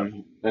Yeah.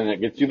 interaction, and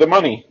it gets you the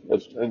money.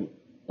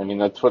 I mean,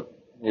 that's what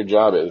your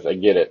job is. I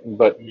get it,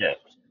 but Yeah.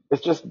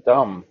 it's just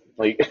dumb.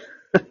 Like,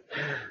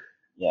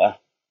 Yeah.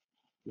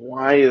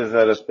 why is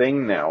that a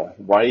thing now?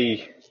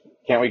 Why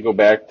can't we go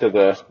back to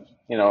the,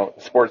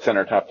 Sports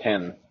Center top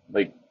 10?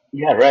 Like,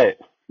 Yeah, right.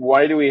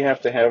 why do we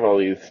have to have all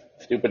these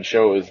stupid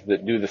shows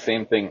that do the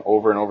same thing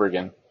over and over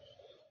again?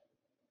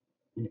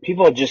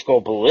 People just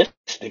go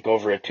ballistic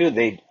over it too.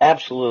 They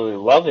absolutely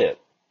love it.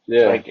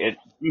 Yeah. Like, it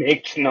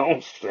makes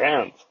no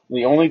sense.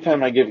 The only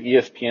time I give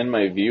ESPN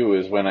my view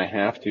is when I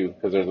have to,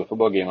 because there's a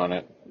football game on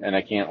it, and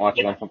I can't watch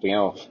it Yeah. on something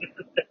else.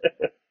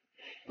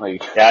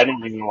 Like, Yeah, I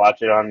didn't even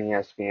watch it on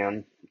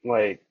ESPN.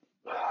 Like,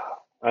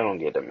 I don't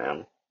get it,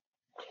 man.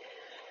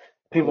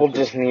 People it's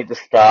just just need to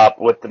stop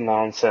with the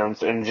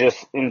nonsense and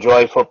just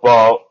enjoy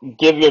football.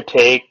 Give your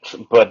takes,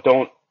 but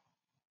don't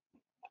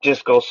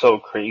just go so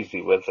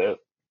crazy with it.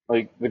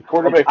 like the Like,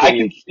 quarterback that I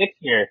can sit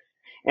here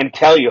and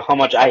tell you how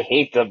much I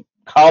hate the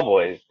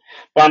Cowboys,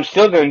 but I'm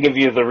still going to give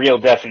you the real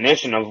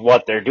definition of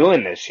what they're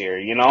doing this year,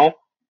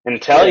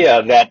 and tell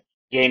yeah, you that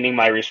gaining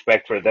my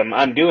respect for them,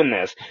 I'm doing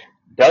this.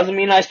 Doesn't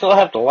mean I still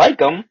have to like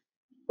them,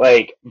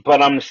 like,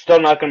 but I'm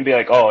still not going to be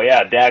like, oh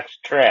yeah, Dak's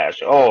trash.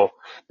 Oh,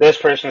 this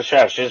person's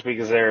trash just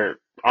because they're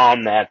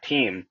on that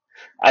team.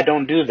 I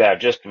don't do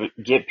that just to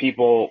get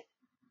people.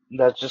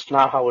 That's just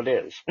not how it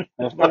is.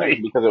 and it's not even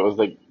Like, because it was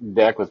like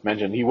Dak was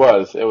mentioned. He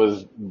was. It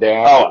was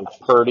Dak. It oh, was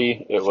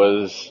Purdy. It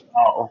was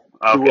oh,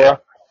 okay.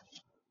 Tua.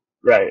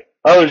 Right.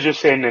 I was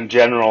just saying in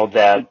general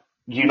that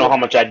you know Yeah, how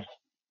much I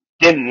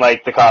didn't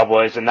like the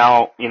Cowboys, and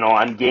now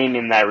I'm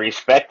gaining that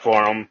respect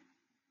for them.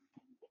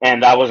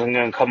 And I wasn't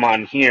going to come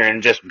on here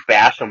and just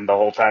bash them the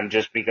whole time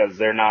just because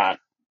they're not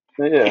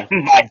yeah.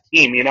 my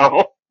team.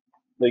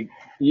 Like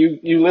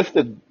you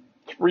listed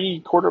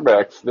three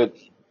quarterbacks that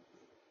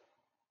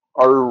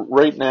are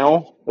right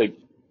now like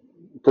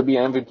could be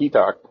MVP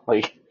talk.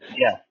 Like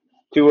Yeah.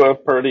 Tua,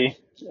 Purdy,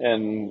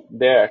 and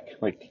Dak.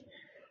 Like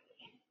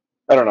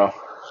I don't know.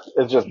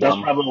 It's just That's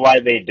dumb. probably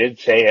why they did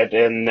say it,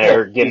 and Yeah,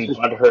 they're it's getting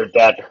just butthurt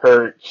that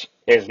Hurts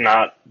is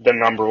not the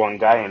number one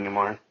guy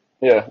anymore.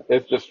 yeah,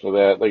 it's just for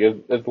that. Like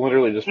it's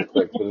literally just for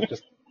clicks, but it's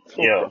just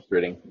so Yeah.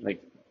 frustrating.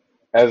 Like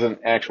as an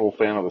actual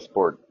fan of the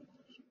sport.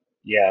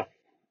 Yeah.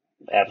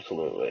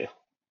 Absolutely.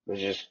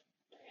 It's just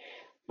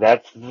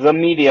that's the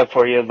media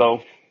for you,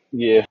 though.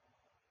 Yeah.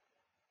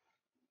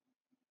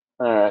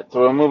 All right,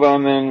 so we'll move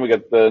on then. We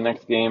got the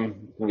next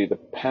game. It's gonna be the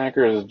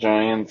Packers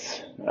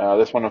Giants.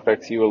 This one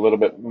affects you a little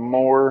bit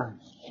more,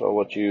 so I'll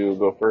let you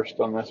go first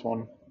on this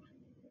one.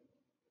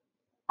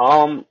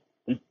 Um,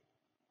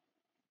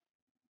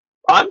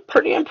 I'm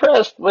pretty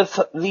impressed with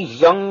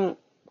these young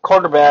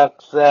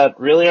quarterbacks that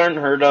really aren't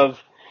heard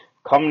of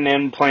coming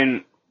in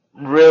playing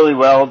really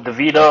well.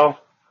 DeVito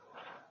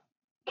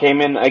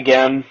came in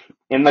again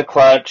in the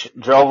clutch,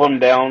 drove them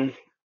down,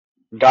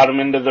 got them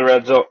into the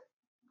red zone,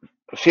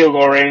 field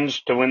goal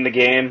range to win the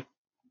game.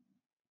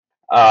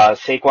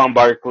 Saquon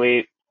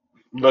Barkley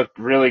looked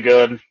really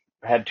good,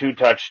 had 2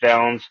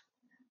 touchdowns.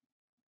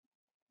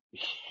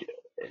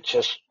 It's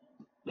just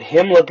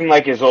him looking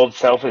like his old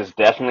self is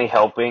definitely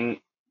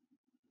helping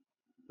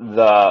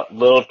the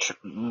little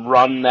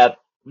run that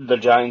the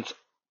Giants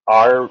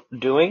are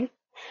doing.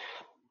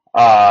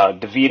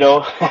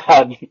 DeVito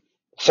had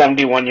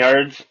 71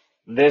 yards.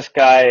 This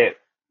guy,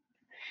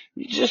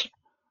 he's just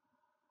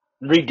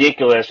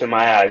ridiculous in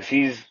my eyes.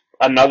 He's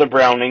another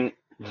Browning.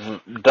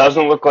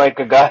 Doesn't look like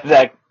a guy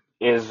that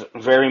is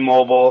very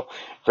mobile,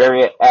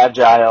 very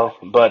agile,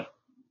 but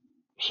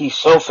he's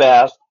so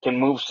fast, can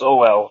move so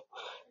well.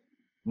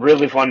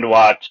 Really fun to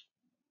watch.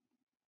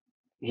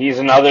 He's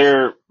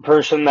another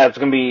person that's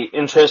going to be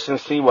interesting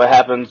to see what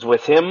happens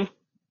with him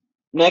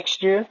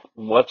next year.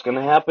 What's going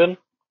to happen?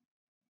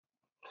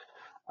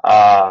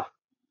 Uh,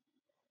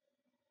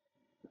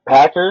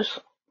 Packers,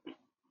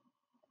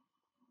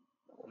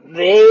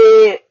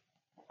 they,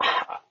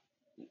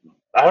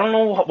 I don't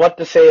know what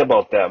to say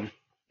about them.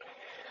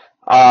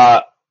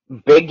 Uh,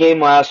 Big game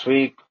last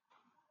week,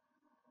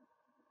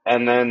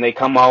 and then they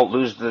come out,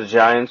 lose to the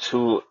Giants,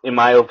 who, in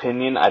my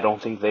opinion, I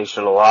don't think they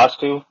should have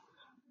lost to.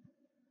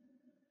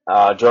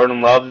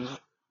 Jordan Love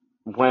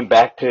went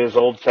back to his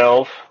old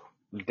self.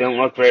 Didn't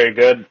look very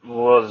good.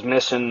 Was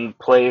missing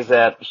plays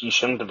that he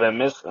shouldn't have been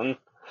missing.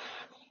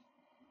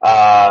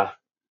 Uh,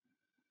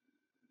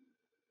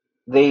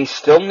 they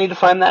still need to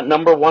find that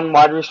number one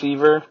wide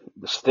receiver.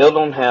 Still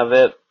don't have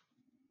it.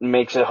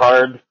 makes it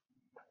hard.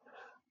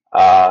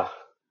 Uh,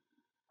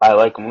 I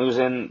like them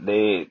losing.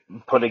 They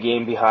put a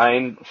game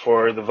behind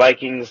for the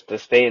Vikings to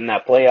stay in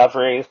that playoff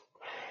race.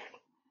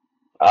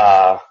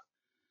 Uh,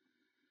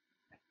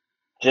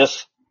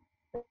 just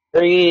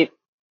very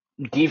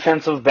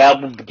defensive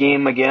battled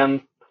game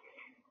again.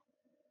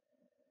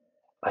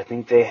 I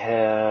think they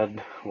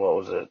had, what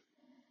was it?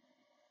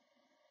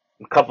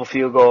 A couple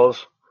field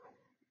goals.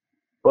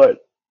 But,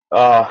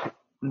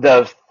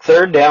 the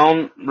third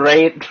down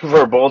rate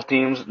for both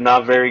teams,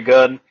 not very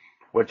good,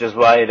 which is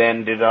why it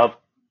ended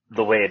up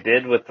the way it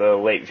did with the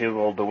late field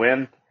goal to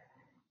win.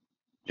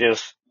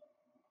 Just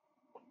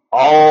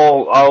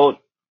all out,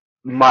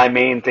 my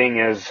main thing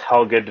is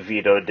how good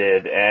DeVito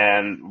did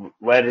and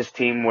led his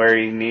team where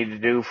he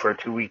needed to do for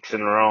 2 weeks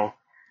in a row.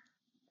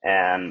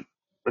 And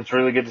it's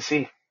really good to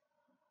see.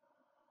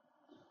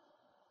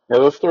 Yeah,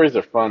 those stories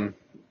are fun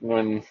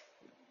when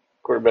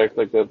quarterbacks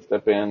like that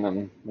step in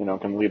and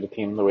can lead a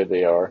team the way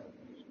they are.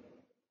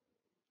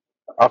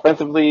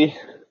 Offensively,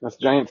 this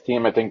Giants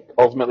team I think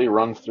ultimately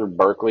runs through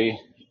Barkley.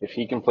 If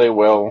he can play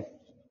well,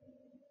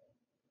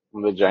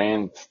 the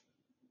Giants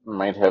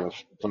might have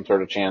some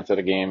sort of chance at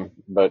a game,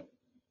 but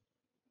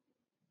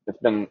it's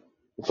been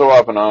so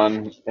off and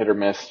on, hit or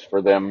miss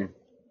for them.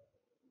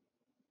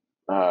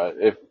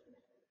 If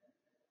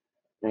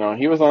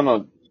he was on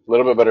a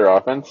little bit better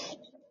offense,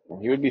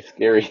 he would be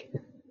scary.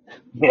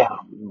 Yeah.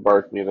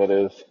 Barkley, that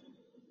is.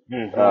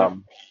 hmm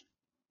Um,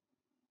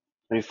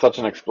 he's such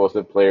an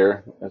explosive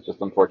player. It's just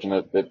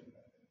unfortunate that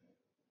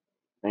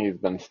he's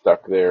been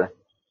stuck there.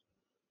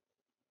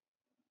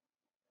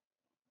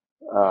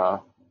 Uh,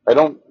 I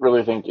don't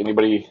really think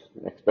anybody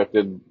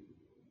expected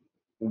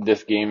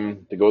this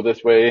game to go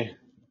this way.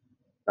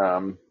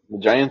 The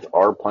Giants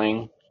are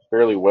playing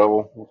fairly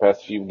well the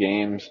past few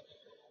games.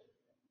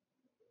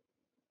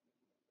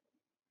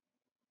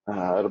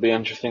 It'll be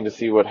interesting to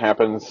see what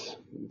happens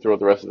throughout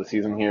the rest of the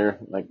season here.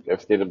 Like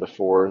I've stated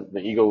before, the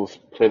Eagles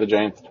play the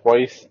Giants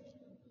twice.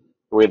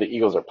 The way the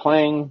Eagles are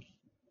playing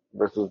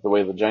versus the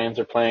way the Giants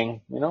are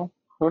playing,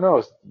 who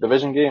knows?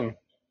 Division game.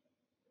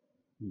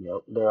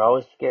 Yep, they're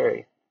always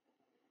scary.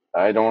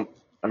 I don't.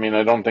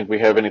 I don't think we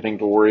have anything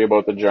to worry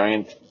about the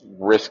Giants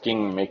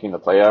risking making the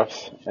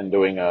playoffs and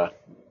doing a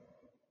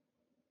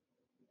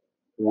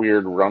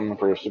weird run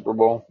for a Super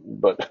Bowl.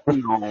 But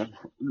No,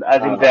 I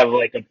think they uh, have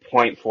like a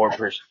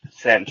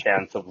 0.4%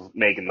 chance of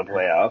making the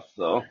playoffs.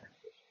 So,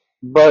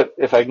 but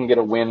if I can get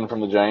a win from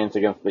the Giants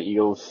against the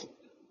Eagles,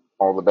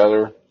 all the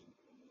better.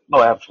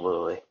 oh,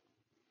 absolutely,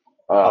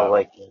 I Uh,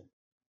 like it.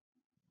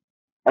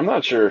 I'm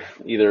not sure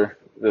either.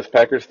 This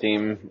Packers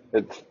team,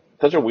 it's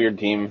such a weird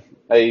team.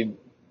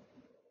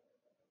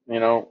 You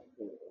know,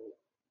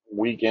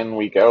 week in,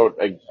 week out,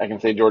 I can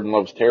say Jordan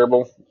Love's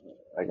terrible.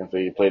 I can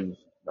say he played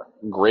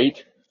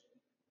great.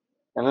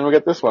 And then we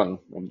got this one.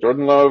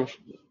 Jordan Love,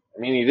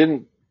 he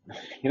didn't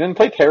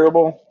play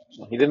terrible.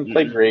 He didn't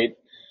play Mm-mm. great.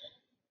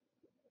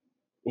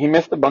 He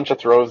missed a bunch of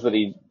throws that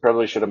he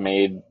probably should have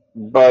made,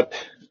 but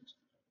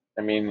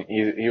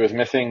he was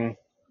missing.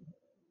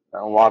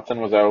 Watson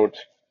was out,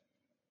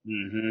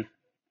 Mm-hmm.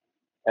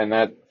 and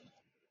that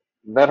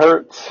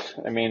hurts.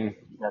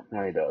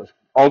 Definitely does.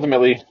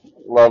 Ultimately,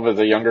 Love is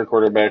a younger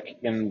quarterback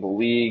in the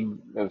league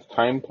as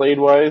time played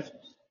wise.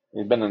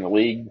 He's been in the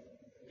league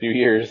a few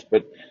years,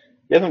 but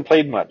he hasn't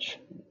played much.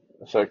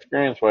 So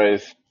experience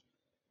wise,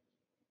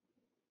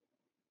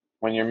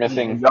 when you're He's a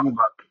missing, young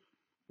buck.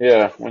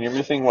 yeah, when you're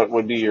missing what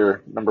would be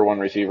your number one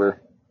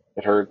receiver,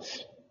 it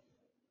hurts.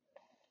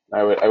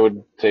 I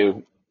would say,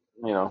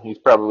 he's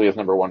probably his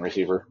number one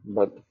receiver,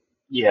 but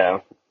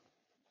Yeah,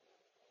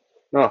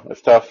 no,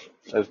 it's tough.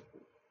 As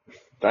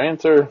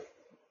Giants are,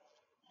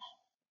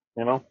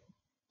 you know,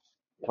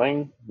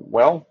 playing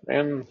well,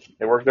 and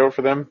it worked out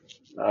for them.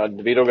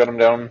 DeVito got him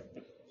down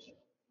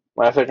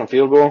last second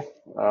field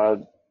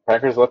goal.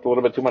 Packers left a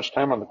little bit too much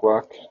time on the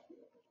clock,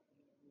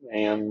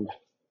 and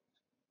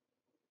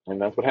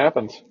that's what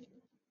happens.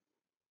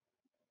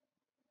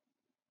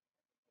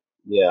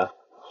 yeah.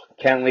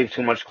 Can't leave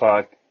too much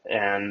clock,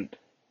 and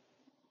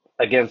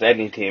against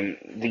any team,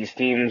 these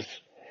teams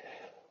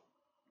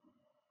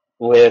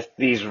with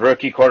these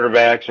rookie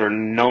quarterbacks or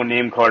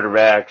no-name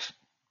quarterbacks,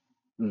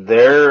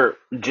 they're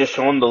just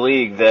showing the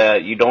league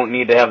that you don't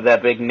need to have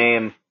that big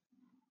name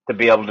to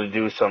be able to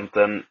do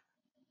something,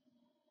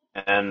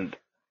 and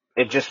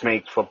it just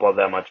makes football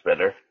that much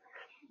better.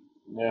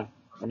 Yeah,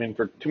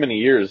 for too many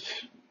years,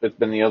 it's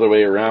been the other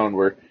way around,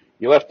 where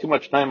you left too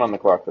much time on the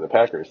clock for the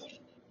Packers.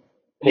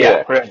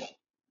 Yeah, Payback. right.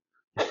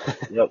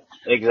 Yep, uh,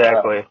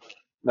 exactly.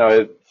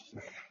 no,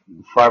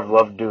 Favre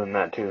loved doing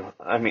that too.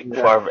 I mean,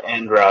 yeah, Favre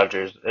and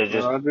Rodgers. It's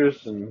just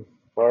Rodgers and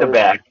the Favre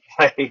back.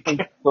 and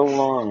Like, so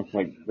long.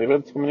 Like they've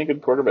had so many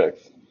good quarterbacks.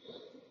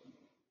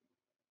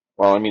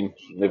 Well,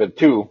 they've had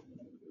two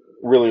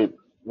really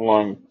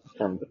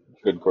long-term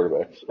good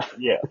quarterbacks.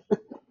 yeah,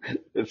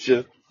 It's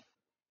just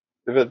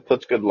they've had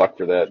such good luck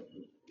for that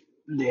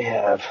they the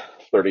last have.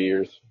 30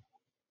 years.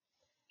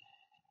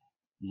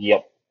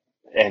 Yep,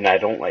 and I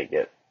don't like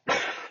it.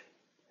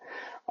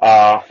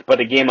 But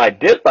a game I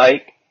did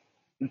like,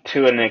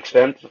 to an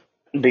extent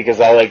because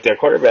I like their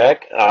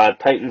quarterback.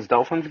 Titans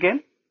Dolphins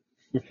game.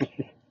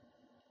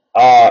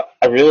 I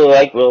really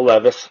like Will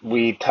Levis.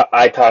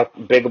 I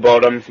talked big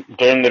about him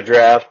during the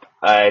draft.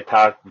 I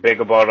talked big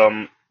about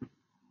him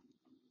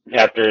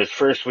after his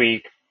first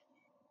week,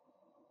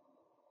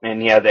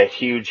 and he had that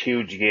huge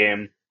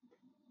game.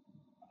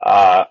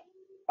 Uh,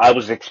 I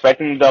was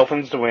expecting the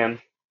Dolphins to win.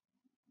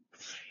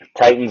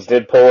 Titans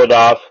did pull it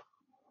off,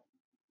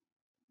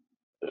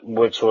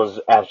 which was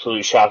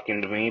absolutely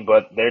shocking to me,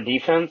 but their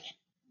defense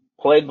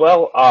played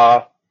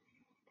well.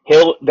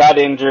 Hill got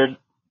injured,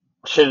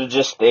 should have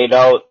just stayed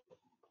out,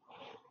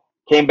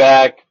 came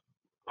back,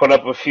 put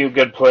up a few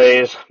good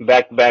plays,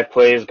 back-to-back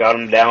plays, got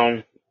him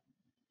down.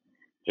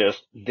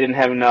 Just didn't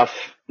have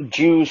enough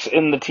juice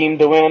in the team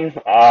to win.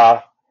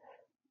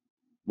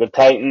 The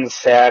Titans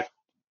sacked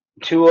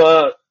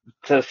Tua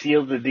to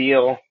seal the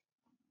deal.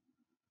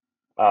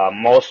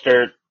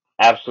 Mostert,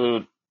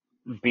 absolute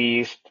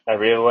beast. I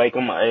really like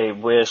him. I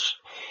wish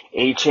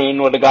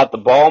A-Chain would have got the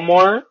ball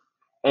more,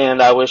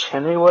 and I wish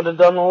Henry would have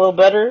done a little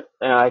better,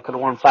 and I could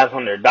have won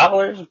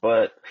 $500,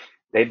 but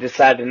they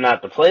decided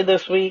not to play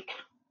this week.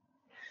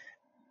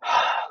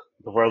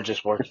 The world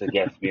just works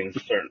against me in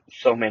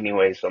so many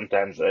ways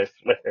sometimes, I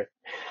swear.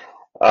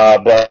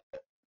 But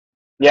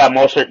yeah,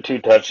 Mostert 2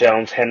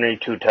 touchdowns, Henry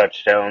 2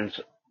 touchdowns.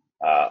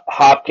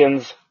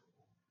 Hopkins,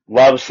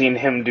 love seeing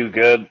him do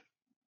good.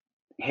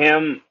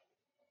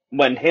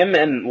 When him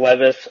and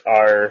Levis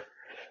are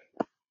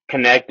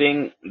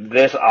connecting,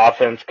 this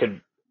offense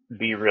could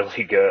be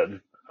really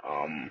good.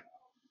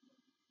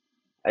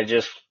 I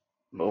just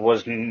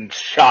was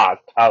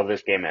shocked how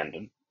this game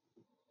ended.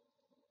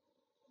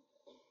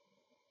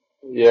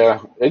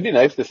 Yeah, it'd be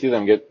nice to see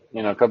them get,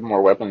 a couple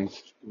more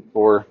weapons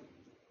for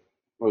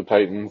the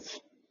Titans,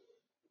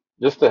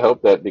 just to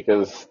help that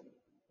because,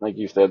 like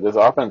you said, this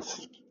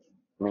offense,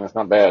 it's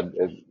not bad.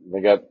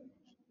 They got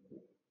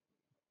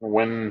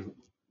when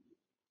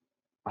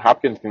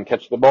Hopkins can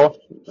catch the ball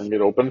and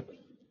get open.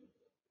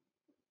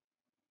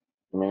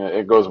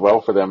 It goes well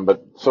for them,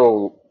 but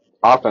so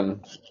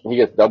often he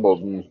gets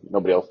doubled and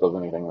nobody else does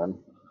anything then,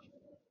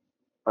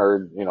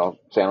 or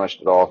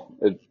sandwiched at all.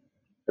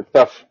 It's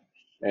tough,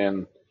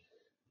 and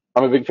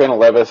I'm a big fan of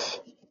Levis.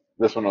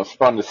 This one was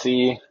fun to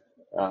see.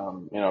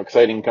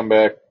 Exciting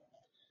comeback,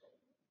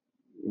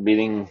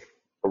 beating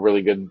a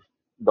really good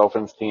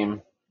Dolphins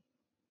team.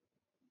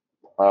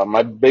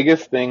 My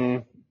biggest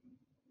thing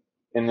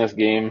in this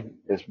game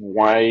is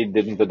why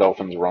didn't the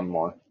Dolphins run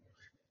more?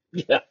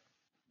 Yeah,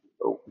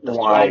 that's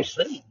what I'm Why?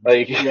 saying.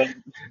 Like, Yeah.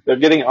 they're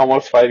getting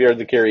almost 5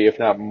 yards a carry, if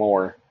not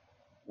more.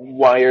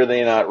 Why are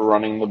they not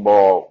running the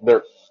ball?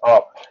 They're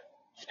up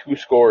 2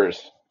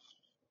 scores.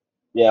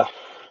 Yeah.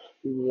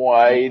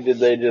 Why did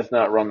they just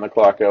not run the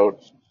clock out?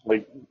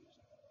 Like,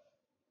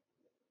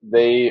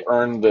 they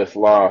earned this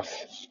loss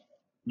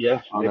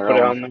Yeah, on they their put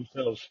it own. on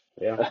themselves.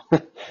 Yeah.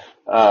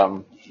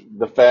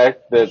 The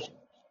fact that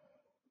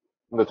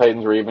the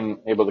Titans were even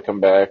able to come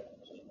back,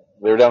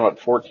 they were down,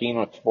 14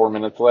 with 4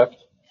 minutes left.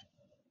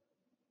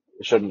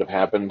 It shouldn't have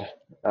happened.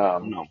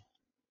 Um, No.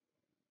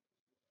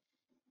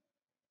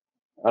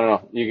 I don't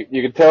know.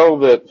 You could tell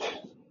that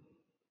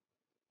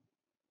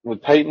the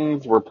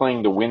Titans were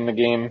playing to win the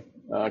game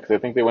because I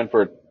think they went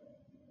for a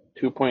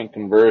 2-point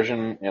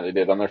conversion. Yeah, they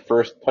did on their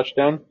first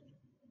touchdown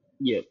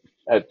Yep.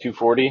 at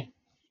 2:40.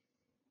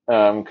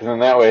 Because in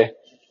that way,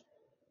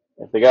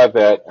 if they got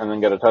that and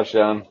then got a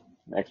touchdown,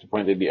 extra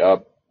point, they'd be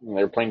up. And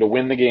they were playing to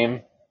win the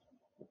game.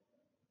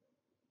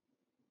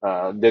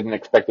 Didn't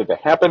expect it to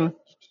happen,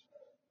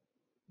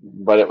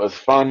 but it was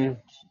fun.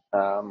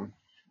 Um,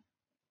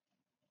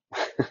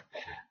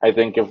 I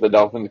think if the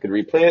Dolphins could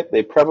replay it,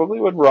 they probably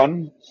would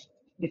run,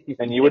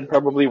 and you would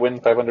probably win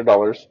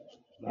 $500.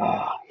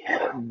 Oh,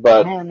 yeah.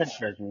 But Man, that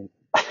drives me.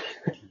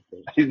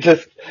 you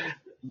just,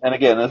 and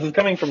again, this is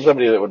coming from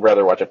somebody that would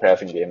rather watch a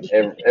passing game.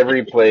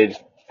 Every play,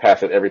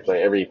 pass it, every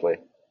play.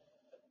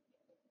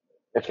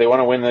 If they want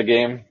to win the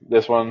game,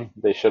 this one,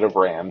 they should have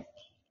ran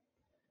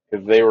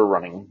because they were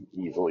running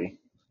easily.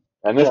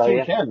 And this Oh, team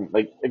yeah. can,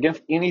 like,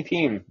 against any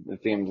team,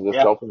 it seems this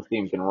Yeah. Dolphins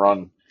team can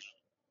run.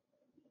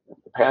 If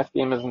the pass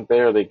game isn't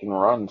there, they can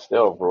run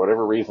still for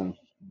whatever reason.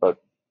 But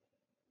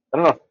I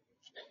don't know.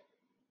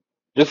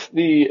 Just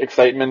the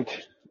excitement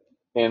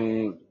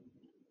in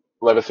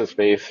Levis's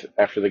face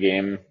after the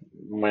game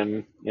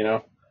when, they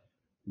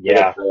Yeah.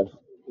 got the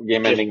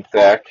game-ending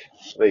sack.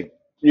 Like,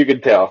 you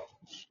could tell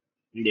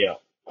Yeah.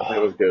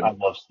 it was I good.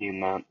 love seeing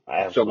that.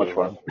 I So much absolutely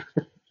fun.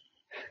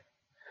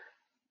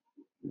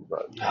 love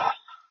But it.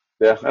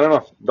 yeah, I don't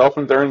know.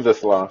 Dolphins earned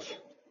this loss.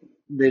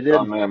 They It's did.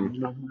 on them.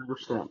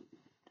 100%.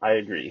 I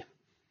agree.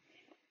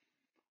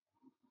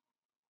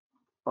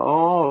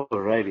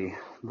 Alrighty.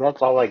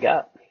 That's all I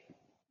got.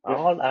 Yep.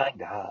 All I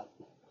got.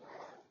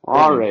 Same.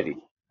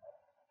 Alrighty.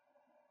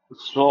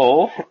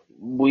 So,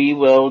 we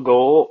will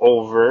go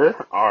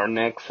over our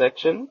next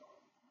section.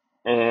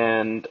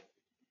 And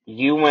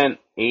you went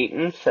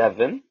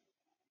 8-7.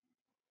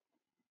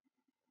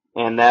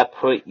 And that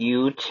put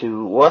you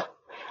to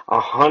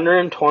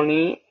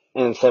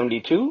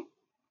 120-72.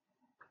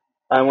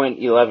 I went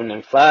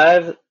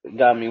 11-5,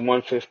 got me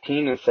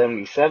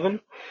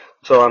 115-77.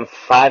 So I'm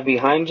 5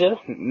 behind you,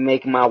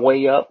 making my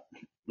way up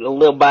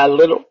little by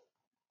little.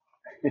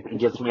 It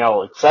gets me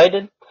all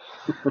excited.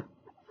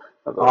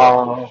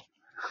 Uh,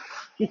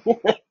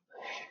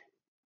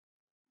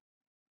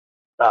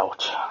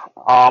 ouch.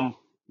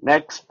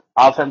 Next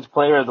offensive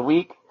player of the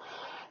week,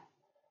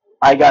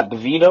 I got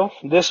DeVito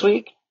this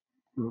week.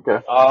 Okay.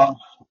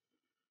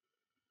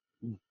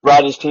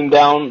 Brought his team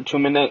down 2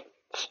 minutes,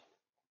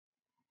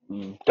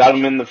 got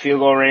him in the field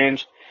goal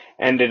range,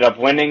 ended up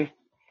winning.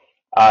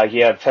 He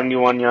had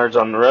 71 yards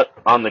on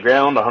the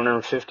ground,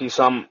 150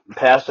 some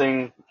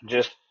passing.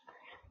 Just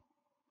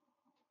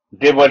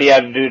did what he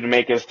had to do to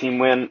make his team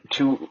win.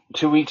 Two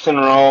weeks in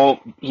a row,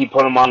 he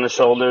put them on his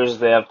shoulders.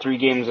 They have 3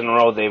 games in a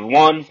row they've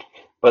won,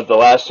 but the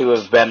last 2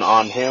 have been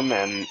on him.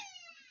 And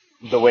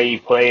the way he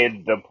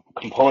played, the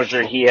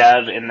composure he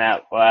had in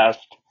that last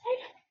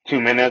 2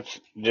 minutes,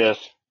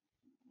 just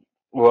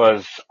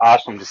was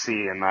awesome to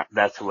see. And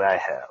that's who I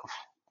have.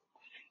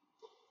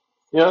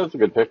 Yeah, that's a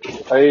good pick.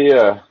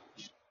 I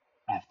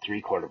have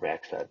 3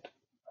 quarterbacks that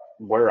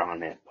were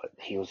on it, but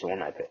he was the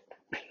one I picked.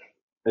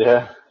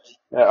 Yeah,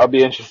 I'll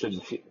be interested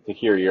to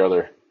hear your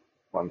other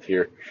ones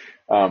here.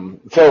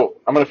 So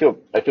I feel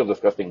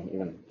disgusting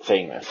even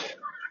saying this.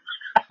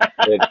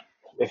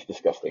 It's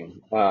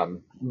disgusting.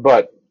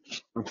 But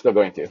I'm still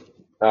going to.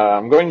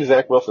 I'm going to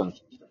Zach Wilson.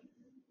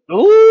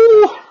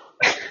 Ooh!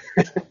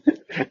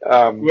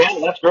 Um, Yeah,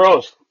 that's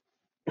gross.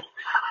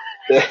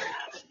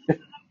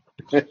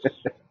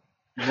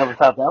 Never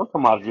thought that would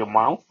come out of your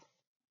mouth.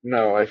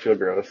 no, I feel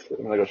gross.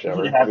 I'm gonna go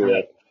shower. Yeah, I'll do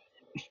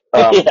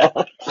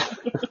that.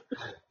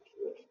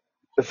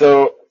 yeah.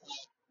 So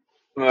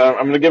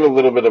I'm gonna give a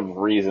little bit of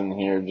reason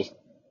here. Just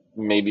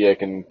maybe I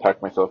can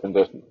talk myself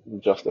into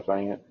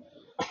justifying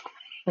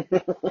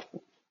it.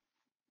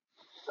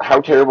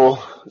 How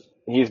terrible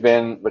he's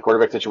been, the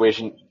quarterback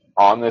situation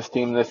on this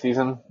team this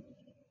season.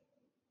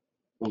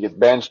 He gets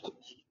benched.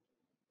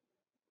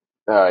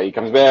 He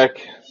comes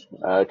back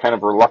kind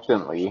of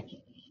reluctantly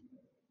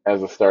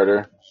as a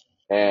starter,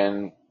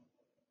 and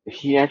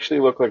he actually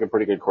looked like a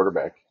pretty good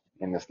quarterback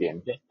in this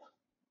game.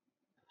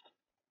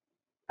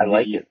 I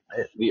like it.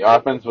 The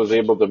offense was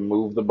able to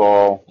move the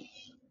ball.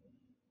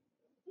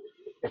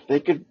 If they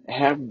could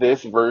have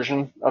this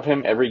version of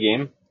him every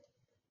game,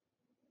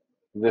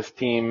 this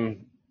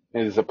team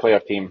is a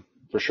playoff team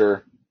for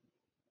sure.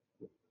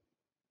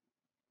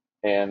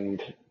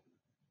 And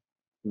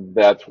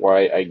that's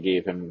why I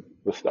gave him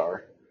the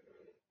star.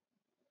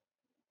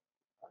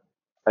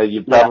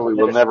 You probably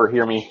will never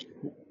hear me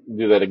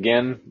do that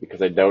again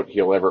because I doubt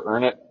he'll ever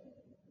earn it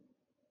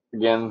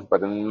again.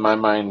 But in my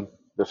mind,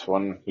 this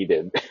one he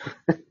did.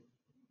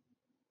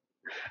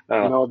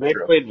 No, they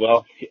played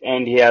well,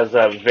 and he has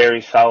a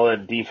very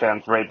solid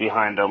defense right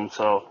behind him.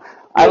 So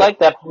I like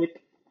that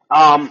pick.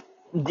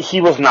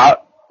 He was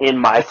not in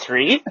my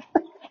 3,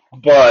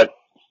 but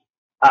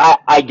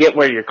I get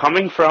where you're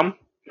coming from.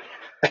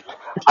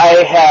 I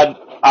had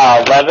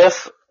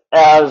Levis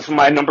as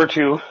my number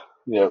 2.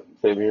 Yep,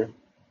 same here.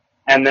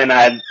 And then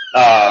I had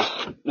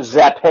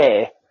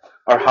Zappe,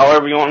 or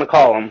however you want to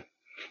call him,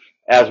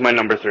 as my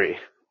number 3.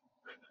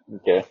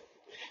 Okay.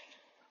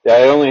 Yeah,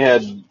 I only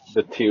had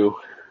the 2,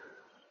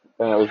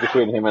 and it was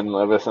between him and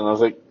Levis, and I was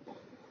like,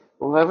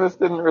 Levis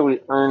didn't really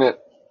earn it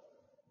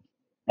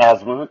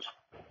as much.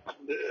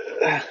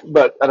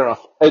 But I don't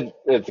know.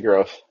 It's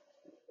gross,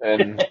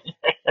 and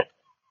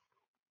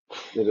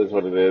it is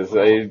what it is.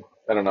 I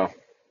don't know.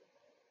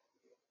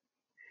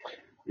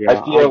 Yeah,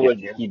 I feel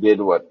like he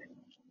did what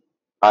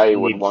I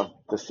would want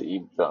to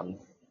see done.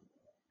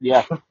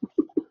 Yeah.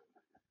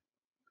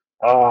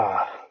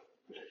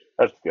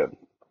 That's good.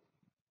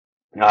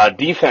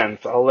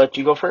 Defense, I'll let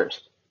you go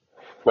first.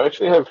 I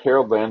actually have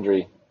Harold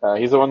Landry.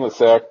 He's the one that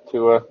sacked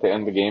Tua to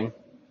end the game.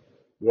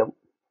 Yep.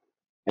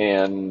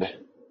 And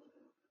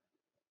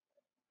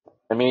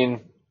I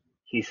mean,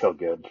 he's so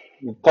good.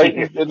 The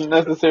Titans didn't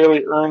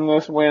necessarily earn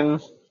this win.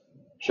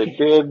 They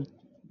did,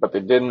 but they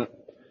didn't.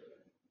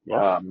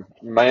 Yeah.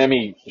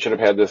 Miami should have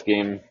had this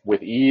game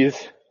with ease,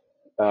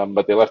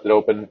 but they left it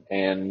open,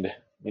 and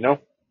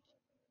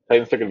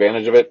Titans took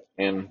advantage of it.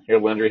 And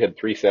Harold Landry had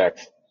 3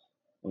 sacks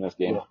in this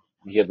game. Yeah.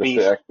 He had the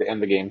sack to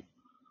end the game.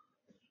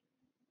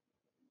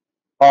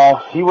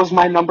 He was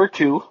my number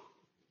 2.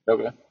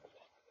 Okay.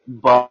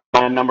 But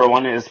my number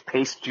 1 is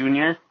Pace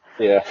Jr.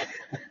 Yeah.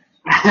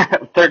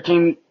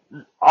 13,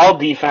 all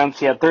defense.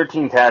 He had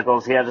 13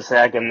 tackles. He had a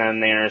sack and then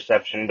the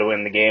interception to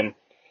win the game.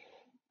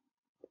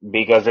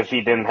 Because if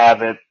he didn't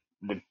have it,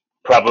 the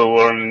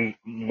probably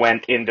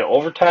went into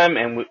overtime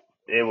and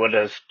it would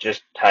have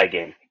just tie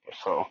game.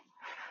 So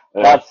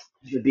that's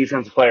the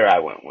defensive player I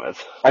went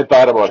with. I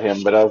thought about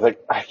him, but I was like,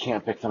 I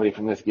can't pick somebody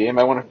from this game.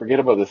 I want to forget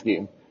about this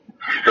game.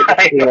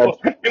 I know.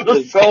 It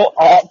was so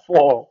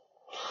awful.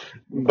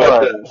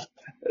 But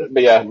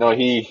yeah, no,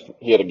 he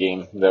had a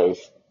game that was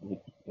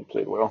he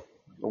played well.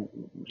 A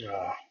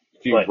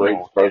few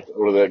bright spots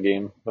out of that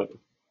game, but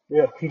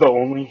yeah, the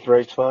only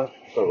bright spot.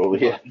 Oh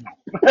yeah.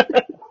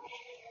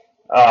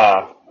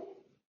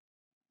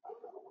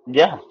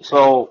 Yeah,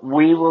 so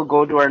we will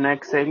go to our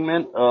next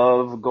segment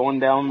of going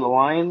down the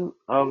line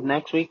of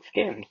next week's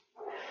games.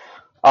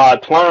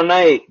 Tomorrow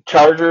night,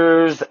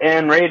 Chargers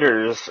and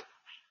Raiders.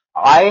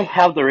 I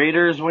have the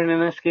Raiders winning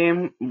this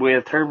game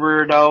with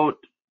Herbert out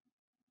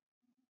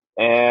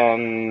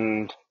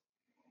and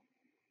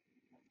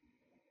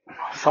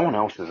someone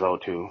else is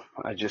out too.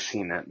 I just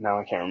seen it. Now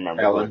I can't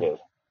remember who it Allen, is.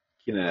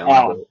 Keenan Allen's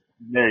Allen. out.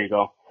 There you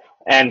go.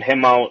 And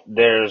him out,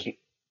 there's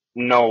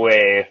no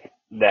way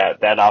that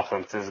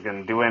offense is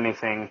going to do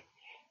anything.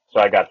 So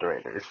I got the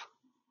Raiders.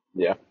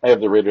 Yeah, I have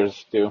the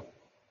Raiders too.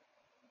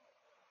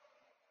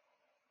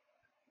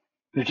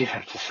 Their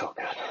defense is so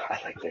good. I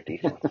like their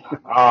defense.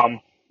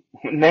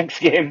 Next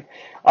game,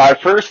 our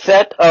first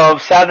set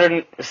of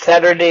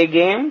Saturday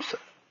games.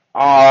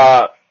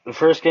 The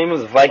first game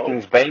is Oh,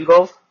 Vikings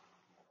Bengals.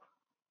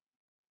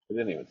 I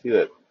didn't even see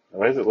that.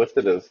 Why is it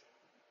listed as?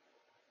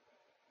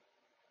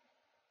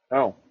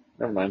 Oh,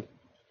 never mind.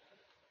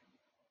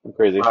 I'm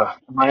crazy.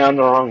 Am I on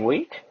the wrong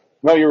week?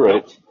 No, you're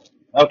right.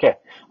 Nope. Okay.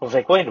 I was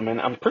like, wait a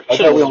minute. I'm pretty I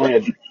sure thought we this only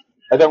was. had.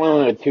 I thought we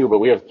only had two, but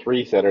we have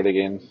three Saturday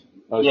games.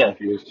 I was Yeah.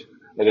 confused.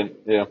 I didn't.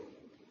 Yeah.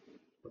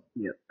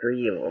 Yeah,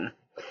 three of them.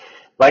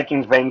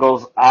 Vikings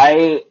Bengals.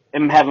 I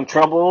am having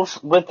troubles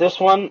with this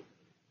one.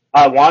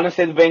 I want to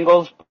say the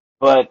Bengals,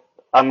 but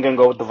I'm gonna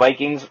go with the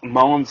Vikings.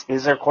 Mullins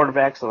is their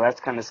quarterback, so that's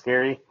kind of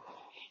scary.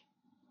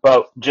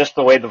 But just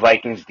the way the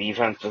Vikings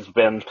defense has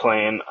been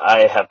playing,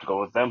 I have to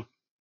go with them.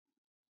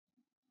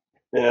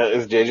 Yeah.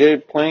 Is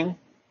JJ playing?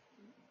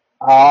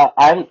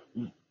 I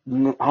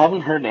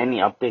haven't heard any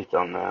updates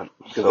on that.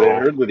 Because I So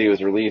heard that he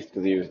was released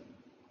because he was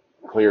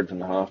cleared from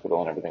the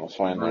hospital and everything was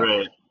fine there.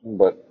 right,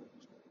 But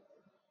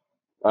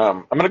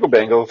I'm gonna go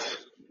Bengals.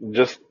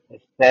 Just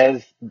it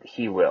says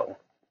he will.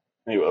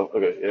 anyway.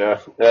 Okay. Yeah.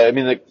 I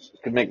mean, that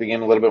could make the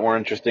game a little bit more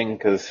interesting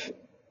because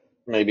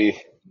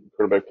maybe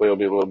quarterback play will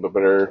be a little bit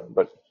better.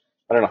 But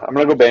I don't know. I'm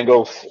gonna go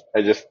Bengals.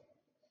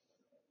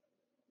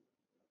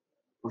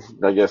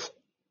 I guess,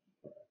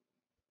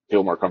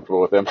 feel more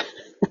comfortable with them.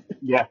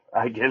 Yeah,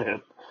 I get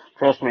it.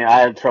 Trust me, I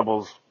had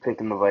troubles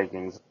picking the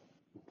Vikings.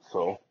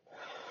 So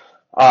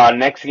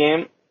next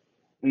game,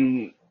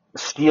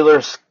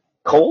 Steelers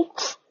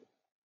Colts.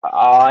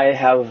 I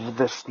have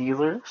the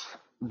Steelers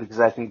because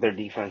I think their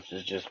defense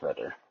is just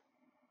better. Yeah.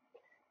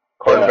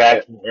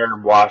 Quarterback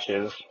Aaron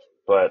washes,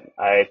 but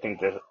I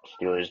think the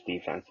Steelers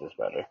defense is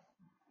better.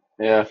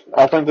 Yeah.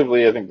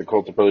 Offensively, I think the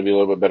Colts will probably be a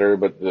little bit better,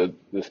 but the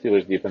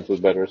Steelers defense is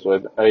better. So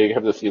I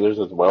have the Steelers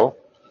as well,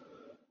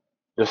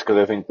 just because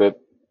I think that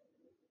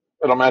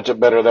it'll match up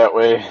better that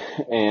way,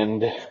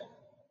 and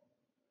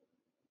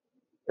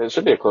it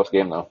should be a close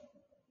game though.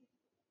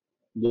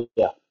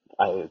 Yeah,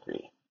 I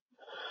agree.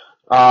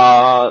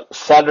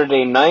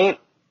 Saturday night,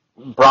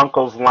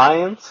 Broncos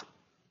Lions.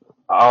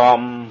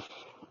 Um,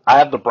 I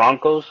have the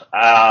Broncos.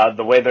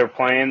 The way they're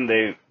playing,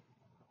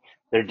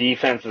 their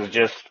defense is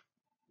just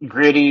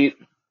gritty,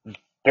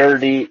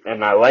 dirty,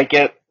 and I like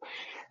it.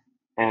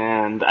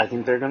 And I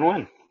think they're gonna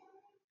win.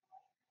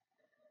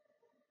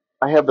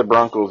 I have the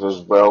Broncos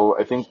as well.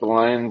 I think the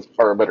Lions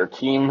are a better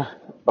team,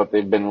 but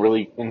they've been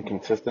really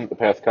inconsistent the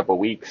past couple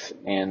weeks,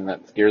 and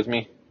that scares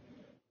me.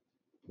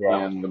 Yeah.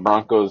 And the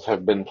Broncos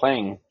have been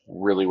playing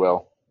really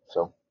well.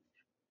 So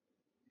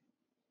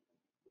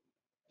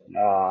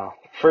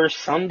First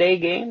Sunday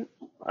game,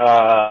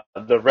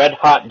 the Red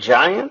Hot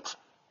Giants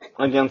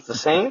against the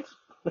Saints.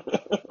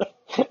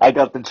 I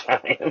got the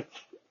Giants.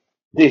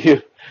 do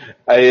you,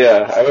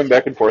 I went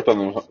back and forth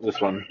on this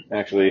one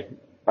actually.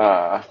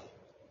 Uh,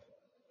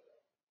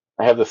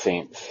 I have the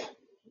Saints.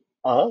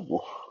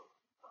 Oh,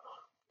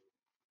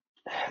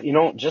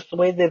 just the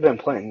way they've been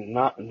playing,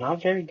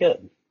 not very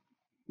good.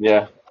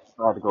 Yeah,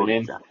 So I had to I go with the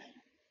mean, Giants.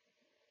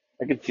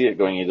 I could see it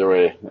going either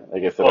way.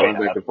 Like I said, I Oh went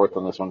yeah, back and forth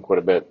on this one quite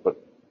a bit, but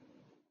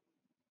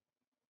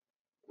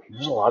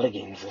there's a lot of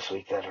games this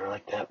week that are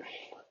like that.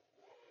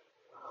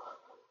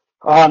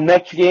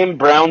 Next game,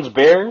 Browns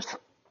Bears.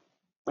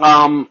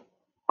 Um,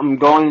 I'm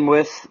going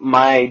with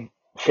my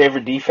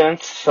favorite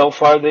defense so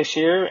far this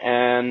year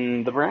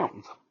and the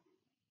Browns.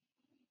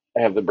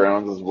 I have the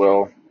Browns as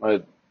well.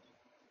 It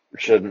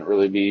shouldn't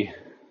really be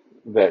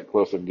that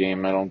close of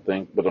game, I don't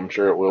think, but I'm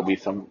sure it will be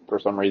some for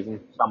some reason.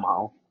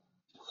 Somehow,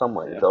 some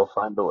way, Yeah. they'll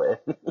find a way.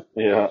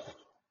 Yeah.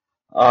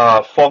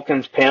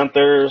 Falcons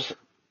Panthers.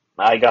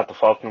 I got the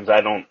Falcons.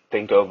 I don't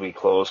think it'll be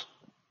close.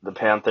 The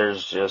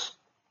Panthers just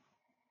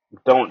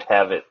don't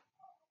have it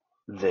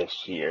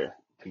this year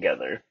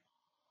together.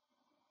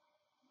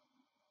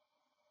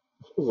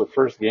 This was the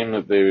first game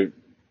that they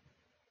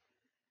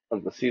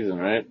of the season,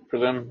 right? For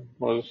them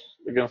was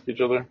against each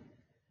other.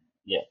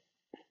 Yeah.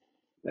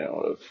 Yeah, it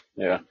was.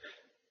 Yeah.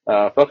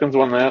 Falcons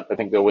won that. I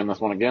think they'll win this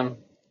one again.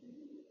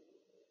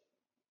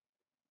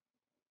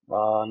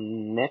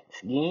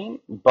 Next game,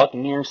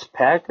 Buccaneers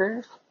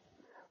Packers.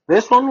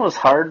 This one was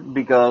hard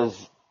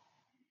because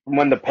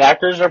when the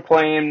Packers are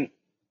playing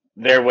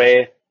their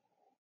way,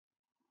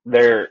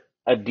 they're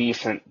a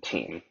decent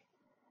team.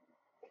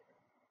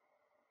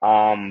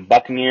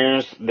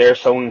 Buccaneers, they're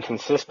so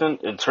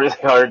inconsistent. It's really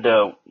hard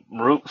to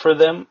root for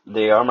them.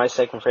 They are my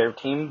second favorite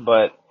team,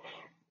 but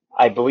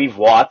I believe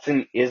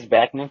Watson is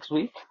back next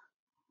week.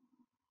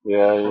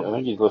 Yeah, I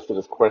think he's listed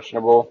as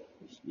questionable.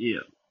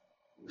 Yeah.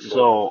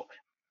 But So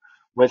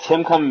with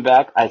him coming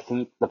back, I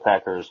think the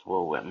Packers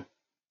will win.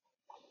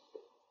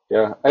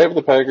 yeah, I have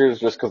the Packers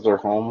just because they're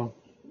home,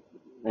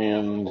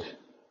 and I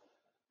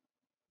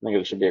think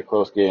it should be a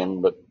close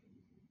game. But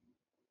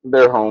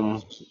they're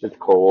home. It's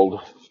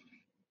cold.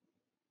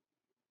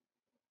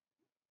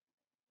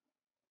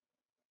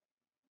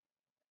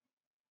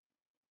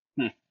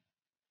 Hmm.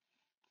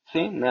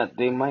 Saying that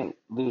they might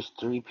lose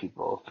 3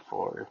 people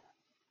for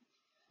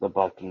the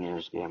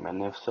Buccaneers game,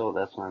 and if so,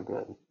 that's not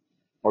good.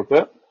 What's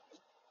that?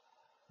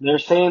 They're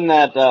saying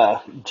that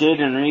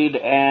Jaden Reed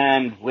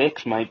and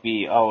Wicks might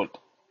be out.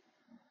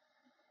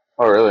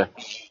 Oh, really?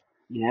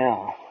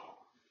 Yeah.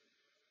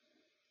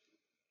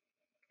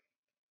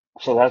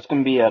 So that's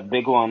going to be a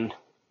big one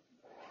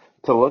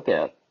to look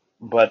at.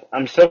 But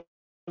I'm still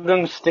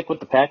going to stick with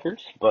the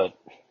Packers, but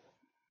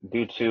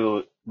due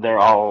to they're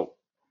all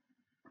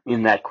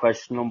in that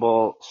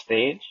questionable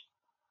stage.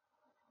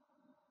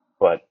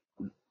 But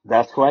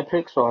that's who I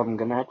picked, so I'm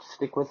going to have to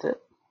stick with it.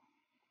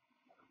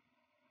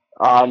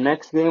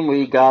 Next game,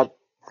 we got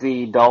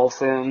the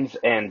Dolphins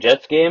and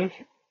Jets game.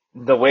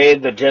 The way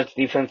the Jets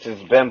defense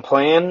has been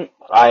playing,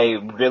 I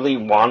really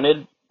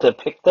wanted to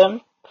pick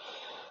them,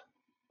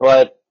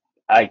 but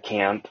I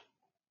can't.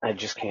 I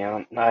just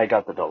can't. I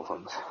got the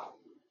Dolphins.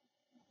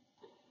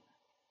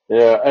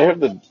 Yeah, I have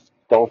the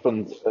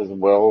Dolphins as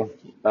well.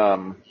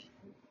 Um,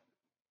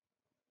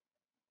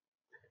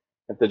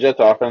 if the Jets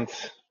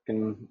offense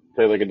can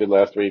play like it did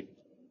last week,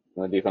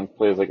 and the defense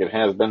plays like it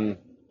has been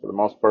for the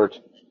most part,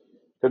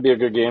 could be a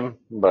good game.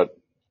 But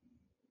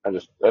I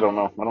don't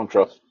know. I don't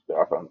trust the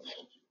offense.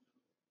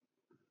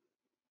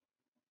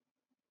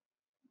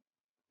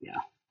 Yeah,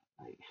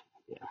 I,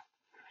 yeah,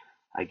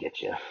 I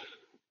get you.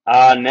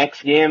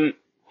 Next game,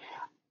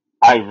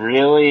 I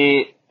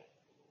really,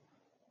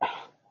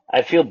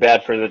 I feel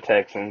bad for the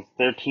Texans.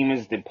 Their team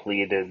is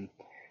depleted.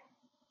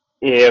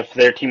 If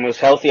their team was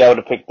healthy, I would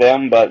have picked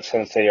them, but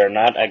since they are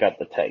not, I got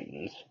the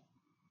Titans.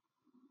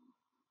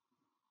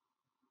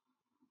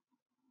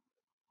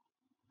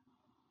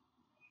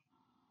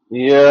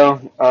 Yeah,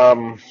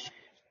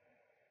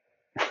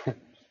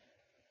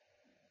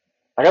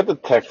 I got the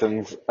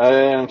Texans. I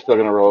am still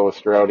gonna roll with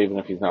Stroud even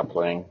if he's not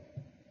playing.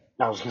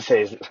 I was gonna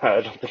say,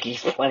 I don't think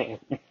he's playing.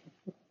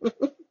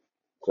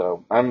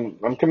 So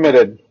I'm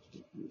committed.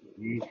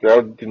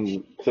 Stroud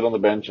can sit on the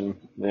bench and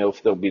he'll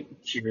still beat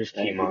Cheers,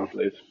 anything he Kima.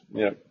 plays.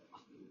 Yeah,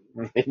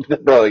 he's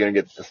probably gonna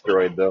get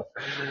destroyed though.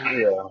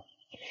 Yeah,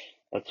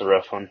 that's a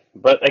rough one.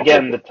 But I'll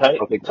take again, it.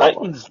 I'll take that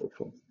loss. Titans,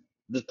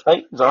 the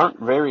Titans aren't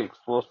very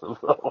explosive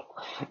though.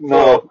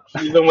 No,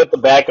 So even with the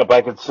backup,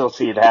 I could still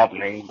see it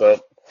happening.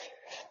 But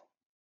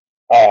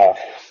uh,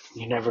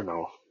 you never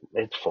know.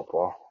 It's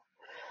football.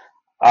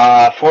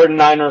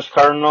 49ers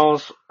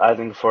Cardinals. I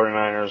think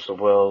 49ers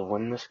will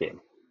win this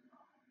game.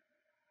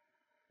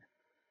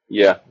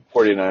 yeah,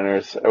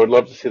 49ers. I would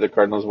love to see the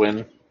Cardinals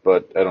win,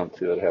 but I don't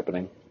see that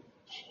happening.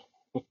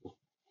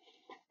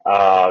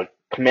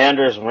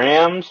 Commanders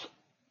Rams.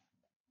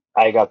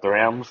 I got the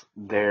Rams.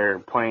 They're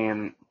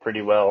playing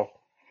pretty well.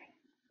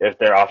 If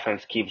their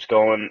offense keeps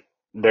going,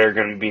 they're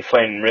going to be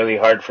fighting really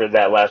hard for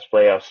that last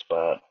playoff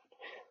spot.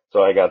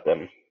 So I got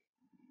them.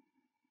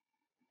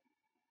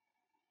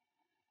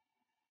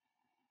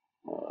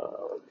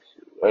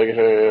 I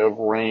have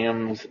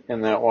Rams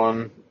in that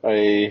one.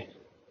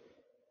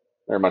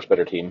 They're a much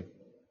better team.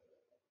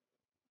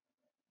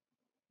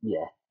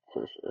 Yeah,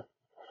 for sure.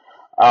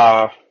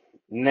 Uh,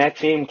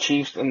 Next game,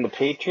 Chiefs and the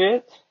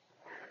Patriots.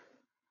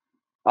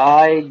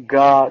 I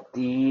got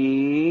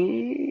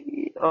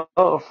the.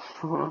 Oh,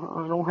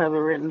 I don't have it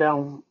written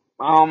down.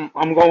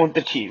 I'm going with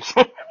the Chiefs.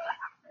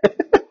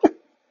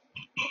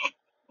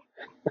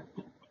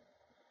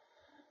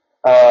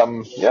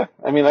 Yeah,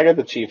 I mean I got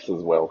the Chiefs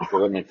as well, so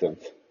that makes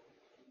sense.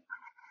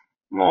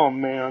 Oh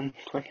man,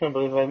 I can't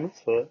believe I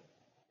missed that.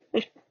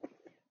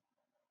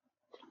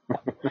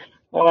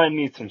 Oh, I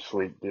need some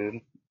sleep,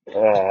 dude.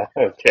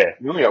 Okay.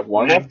 You only got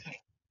one. Next,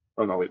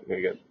 Oh no, wait,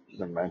 I got.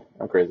 Never mind.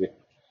 I'm crazy.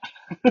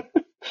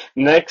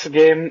 next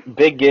game,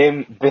 big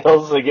game,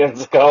 Bills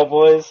against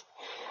Cowboys.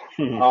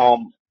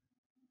 Um,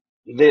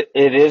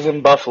 it is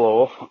in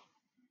Buffalo,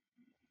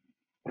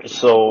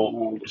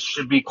 so it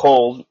should be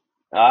cold.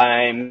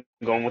 I'm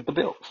going with the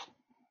Bills.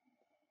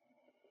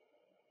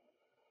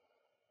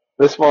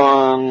 This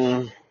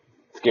one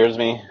scares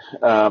me.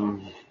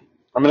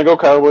 I'm gonna go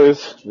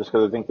Cowboys just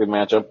because I think they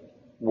match up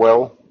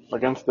well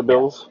against the Yeah,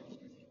 Bills.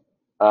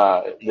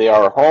 They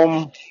are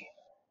home,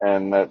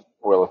 and that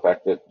will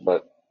affect it,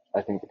 but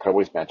I think the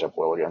Cowboys match up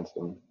well against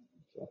them.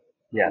 So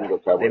I'm yeah, gonna go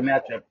they Cowboys.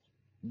 match up.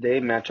 They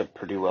match up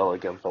pretty well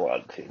against a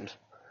lot of teams.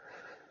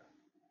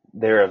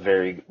 They're a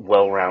very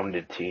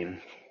well-rounded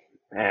team,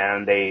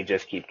 and they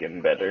just keep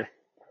getting better.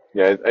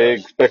 Yeah, I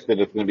But expect that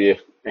it's gonna be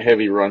a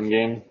heavy run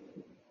game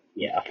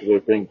yeah, because I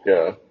think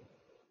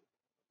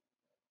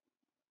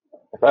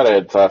I thought I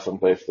had saw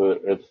someplace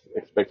that it's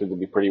expected to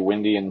be pretty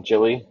windy and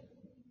chilly,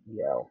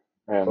 Yeah.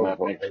 and Oh that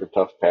boy. makes for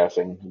tough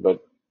passing. But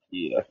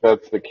Yeah. if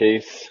that's the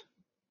case,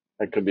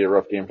 that could be a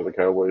rough game for the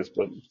Cowboys.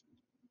 But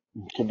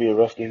Could be a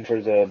rough game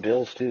for the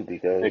Bills too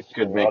because it a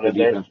could make lot the of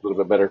their defense a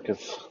little bit better because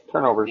yeah,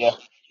 turnovers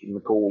in the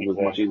cold is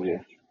much exactly.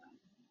 easier.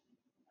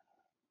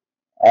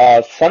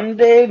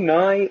 Sunday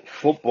night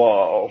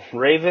football.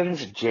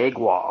 Ravens,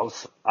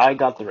 Jaguars. I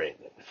got the Ravens.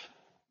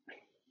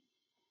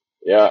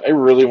 Yeah, I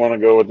really want to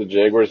go with the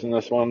Jaguars in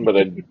this one, but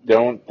I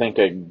don't think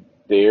I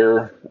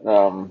dare.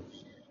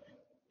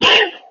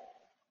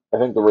 I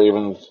think the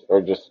Ravens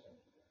are just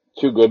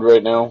too good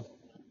right now,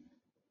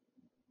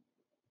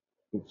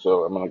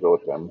 so I'm gonna go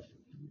with them.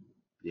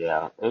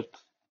 Yeah,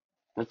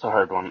 it's a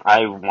hard one.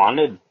 I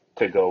wanted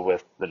to go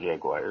with the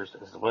Jaguars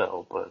as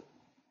well, but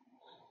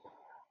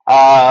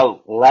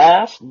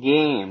last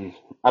game,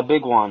 a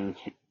big one,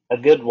 a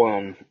good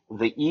one.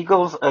 The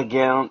Eagles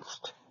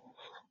against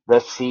the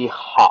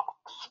Seahawks.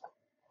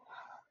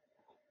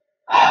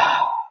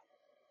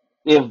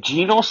 If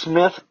Geno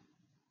Smith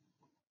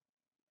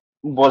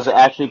was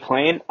actually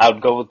playing, I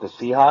would go with the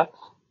Seahawks.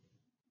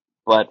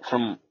 But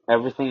from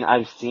everything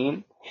I've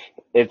seen,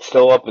 it's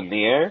still up in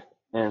the air.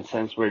 And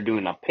since we're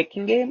doing a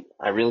picking game,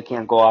 I really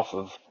can't go off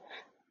of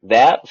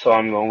that, so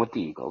I'm going with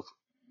the Eagles.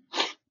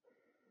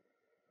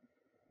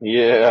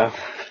 Yeah,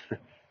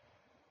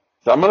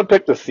 so I'm gonna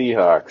pick the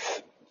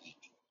Seahawks.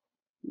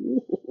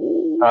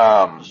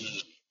 Um,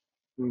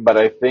 but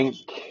I think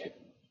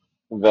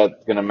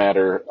that's gonna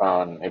matter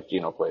on if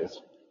Geno plays.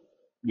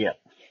 Yeah,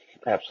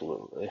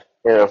 absolutely.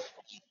 If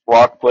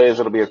Locke plays,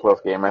 it'll be a close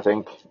game, I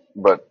think.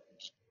 But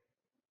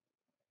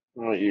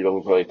the Eagles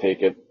will probably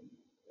take it.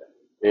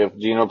 If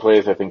Geno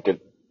plays, I think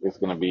it is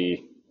gonna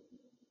be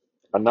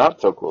a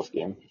not so close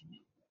game.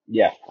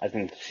 Yeah, I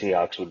think the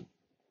Seahawks would.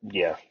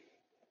 Yeah,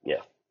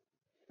 yeah.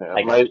 Yeah,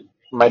 I got.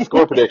 my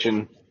score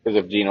prediction is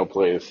if Geno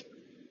plays.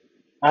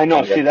 I know.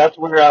 I got See, that's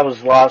where I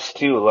was lost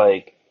too.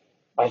 Like,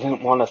 I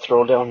didn't want to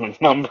throw down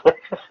a number.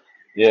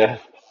 yeah.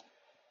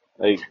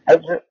 Like I,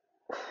 re-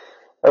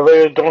 I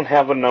really don't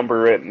have a number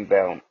written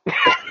down.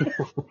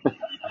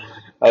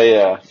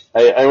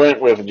 I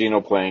went with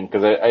Geno playing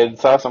because I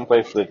saw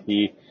someplace that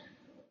he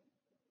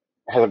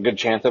has a good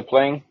chance of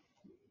playing,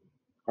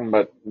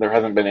 but there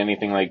hasn't been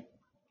anything like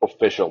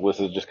official. This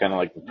is just kind of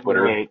like the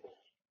Twitter, Right.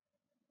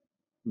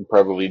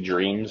 probably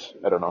dreams.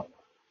 I don't know,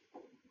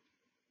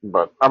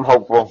 but I'm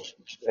hopeful.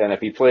 And if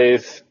he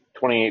plays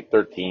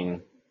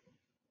 28-13,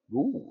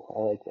 Ooh, I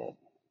like that.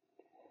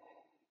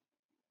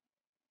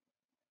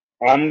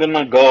 I'm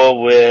gonna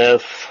go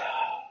with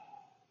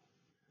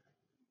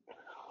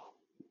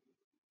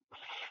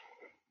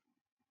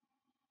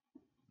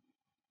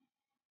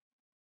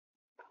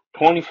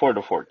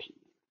 24-14.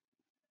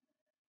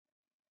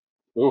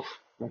 oof,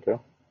 okay,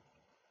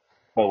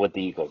 Well, with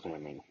the Eagles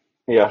winning.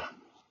 yeah,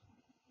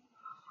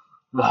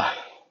 God,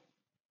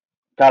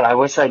 I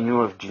wish I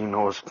knew if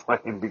Gino was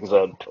playing because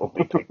I'd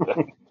totally take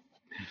that.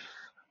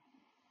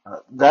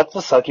 That's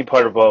the sucky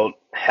part about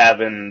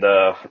having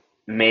the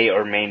may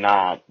or may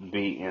not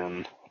be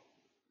in.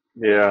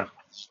 yeah.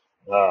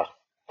 Uh,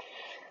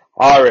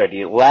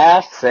 Alrighty,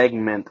 last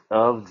segment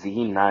of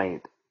the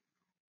night.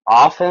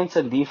 Offense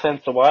and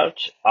defense to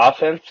watch.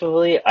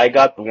 Offensively, I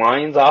got the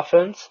Lions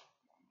offense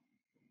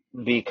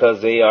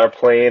because they are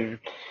playing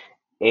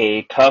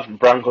a tough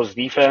Broncos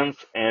defense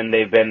and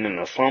they've been in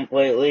a slump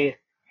lately.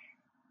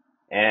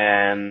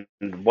 And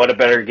what a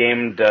better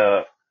game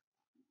to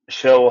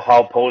show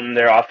how potent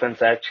their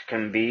offense actually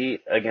can be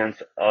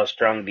against a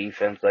strong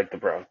defense like the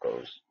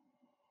Broncos.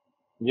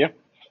 Yeah,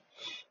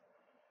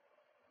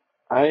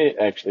 I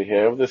actually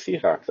have the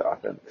Seahawks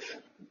offense.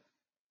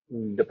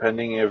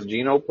 Depending if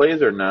Geno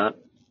plays or not,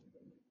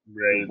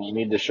 Right. they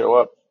need to show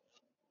up.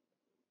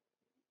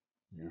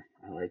 Yeah,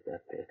 I like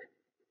that pick.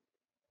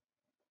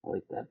 I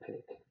like that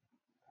pick.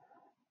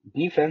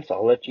 Defense,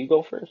 I'll let you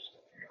go first.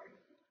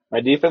 My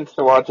defense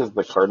to watch is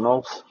the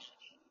Cardinals.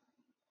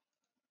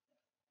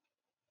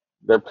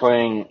 They're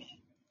playing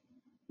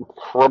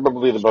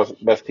probably the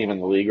best team in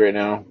the league right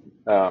now.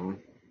 Um,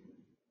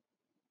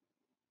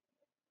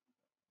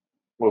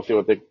 we'll see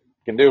what they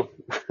can do.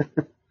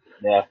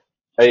 Yeah.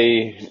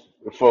 I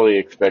fully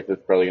expect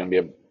it's probably going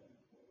to be a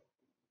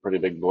pretty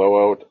big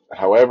blowout.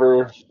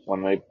 However,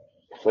 when they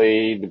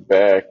played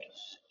back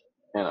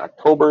in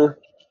October,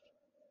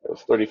 it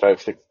was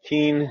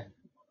 35-16,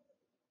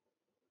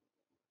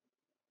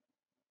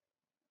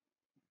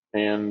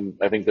 and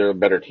I think they're a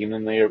better team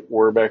than they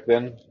were back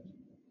then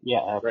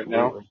Yeah, right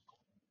now. absolutely.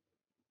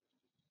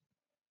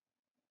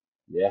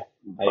 Yeah,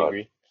 I But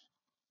agree.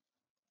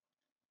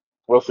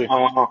 we'll see.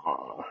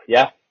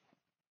 Yeah,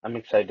 I'm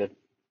excited.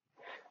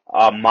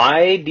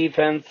 My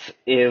defense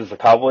is the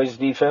Cowboys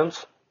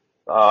defense.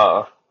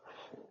 Uh,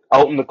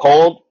 Out in the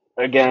cold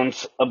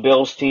against a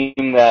Bills team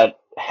that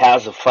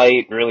has to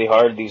fight really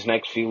hard these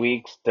next few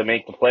weeks to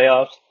make the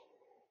playoffs.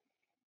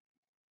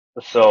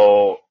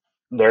 So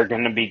they're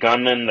going to be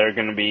gunning. They're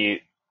going to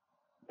be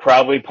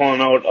probably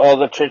pulling out all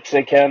the tricks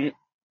they can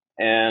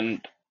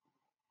and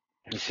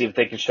see if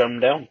they can shut them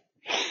down.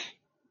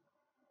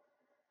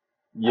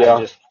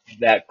 Yeah.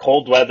 That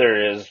cold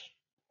weather is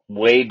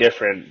way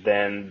different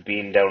than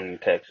being down in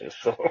Texas.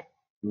 So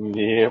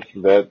Yep.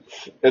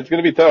 It's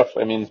going to be tough.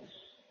 I mean,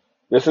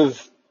 this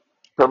is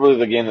probably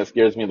the game that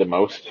scares me the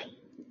most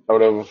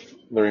out of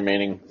the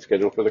remaining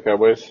schedule for the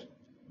Cowboys.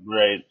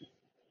 right,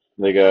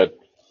 They got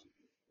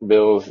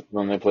Bills,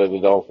 then they play the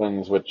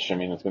Dolphins, which, I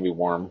mean, it's going to be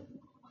warm.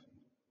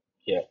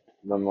 yeah,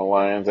 Then the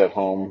Lions at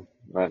home,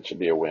 that should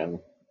be a win.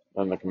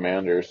 Then the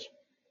Commanders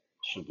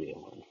should be a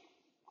win.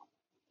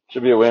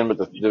 should be a win, but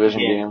the division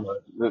Game, game,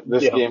 but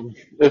this yeah, game,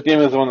 this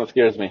game is the one that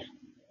scares me.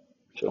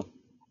 So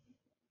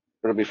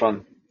it'll be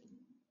fun.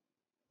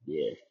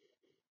 yeah,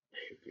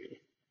 I agree.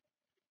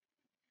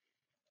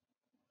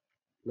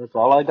 That's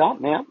all I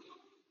got, man.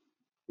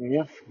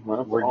 Yeah,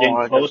 that's We're all getting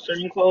I got. closer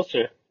and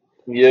closer.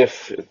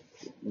 Yes,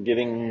 it's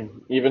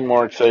getting even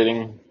more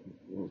exciting.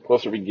 The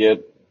closer we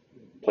get,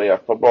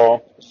 playoff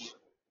football,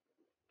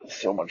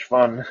 so much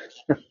fun.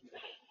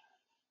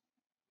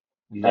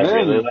 And I And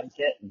really then, like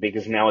it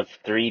because now it's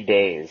 3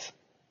 days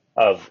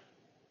of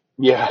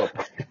yeah,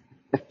 football.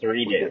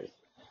 3 days.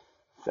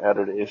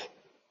 Saturdays.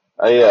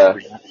 I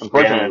unfortunately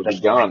Brianna will be doesn't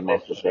like gone this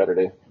most of shit.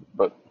 Saturday,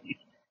 but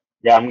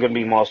Yeah,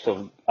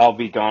 I'll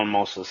be gone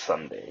most of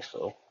Sunday,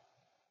 so.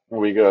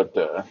 we got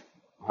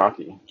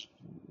hockey.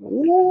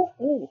 Ooh,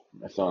 ooh.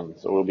 My son,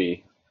 so we'll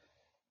be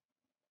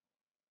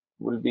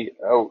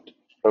out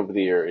of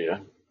the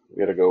area. We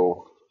gotta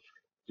go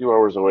a few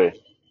hours away.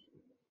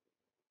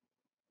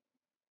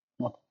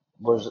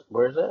 Where's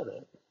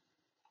that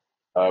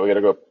at? We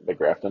gotta go up to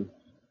Grafton.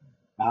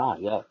 Ah,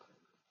 yeah.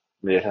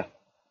 Yeah,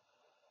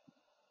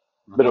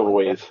 I bit of don't a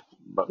like that. ways,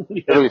 but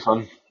Yeah. it'll be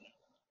fun.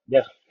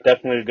 Yeah,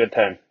 definitely a good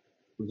time.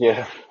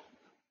 Yeah,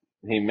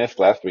 he missed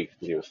last week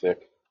because he was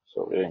sick,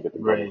 so we didn't get to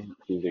go to Right.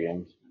 Tuesday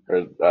games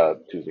or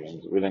Tuesday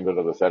games. We didn't go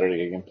to the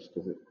Saturday games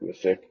because he was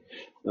sick.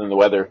 And then the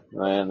weather,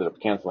 I ended up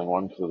canceling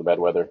one because of the bad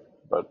weather.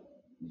 But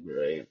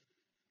Right.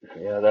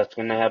 Yeah, that's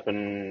gonna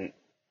happen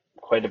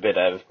quite a bit,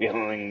 I have a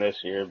feeling,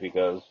 this year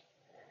because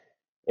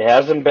it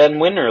hasn't been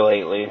winter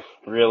lately,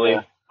 yeah, really.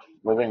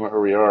 living where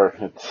we are,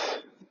 it's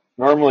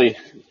normally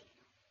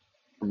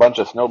a bunch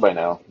of snow by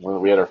now.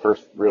 We had our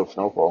first real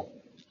snowfall.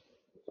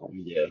 So,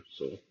 Yeah,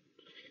 so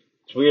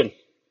it's weird.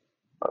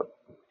 but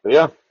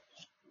yeah,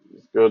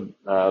 it's good.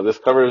 This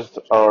covers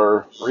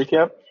our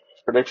recap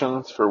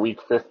predictions for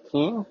week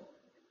 15.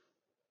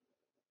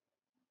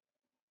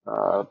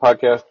 The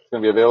podcast is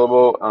going to be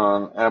available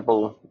on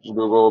Apple,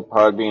 Google,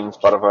 Podbean,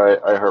 Spotify,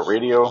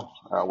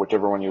 iHeartRadio,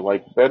 whichever one you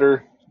like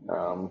better.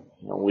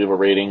 Leave a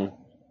rating,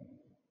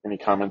 any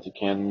comments you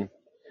can.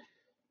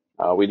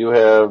 We do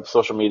have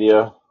social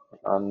media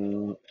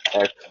on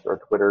X or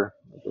Twitter,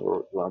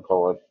 whatever you want to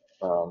call it.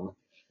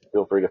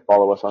 Feel free to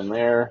follow us on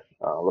there.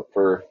 Look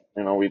for,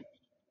 we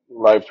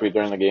live tweet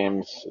during the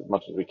games as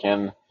much as we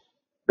can.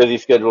 Busy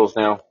schedules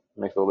now,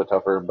 makes it a little bit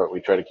tougher, but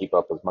we try to keep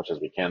up as much as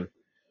we can.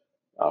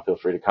 Feel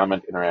free to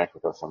comment, interact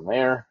with us on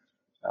there.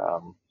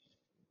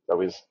 It's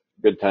always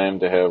a good time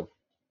to have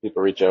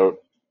people reach out,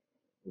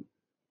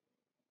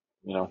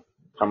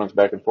 comments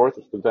back and forth.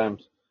 It's good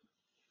times.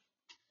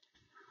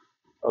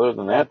 Other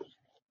than that,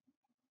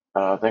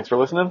 thanks for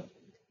listening.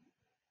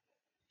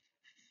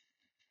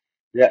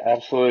 Yeah,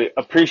 absolutely.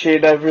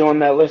 Appreciate everyone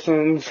that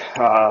listens.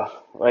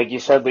 Like you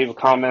said, leave a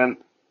comment,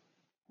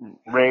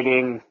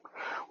 rating.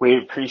 We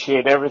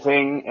appreciate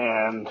everything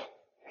and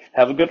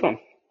have a good one.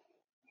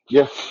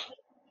 Yeah.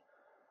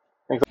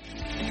 Thanks.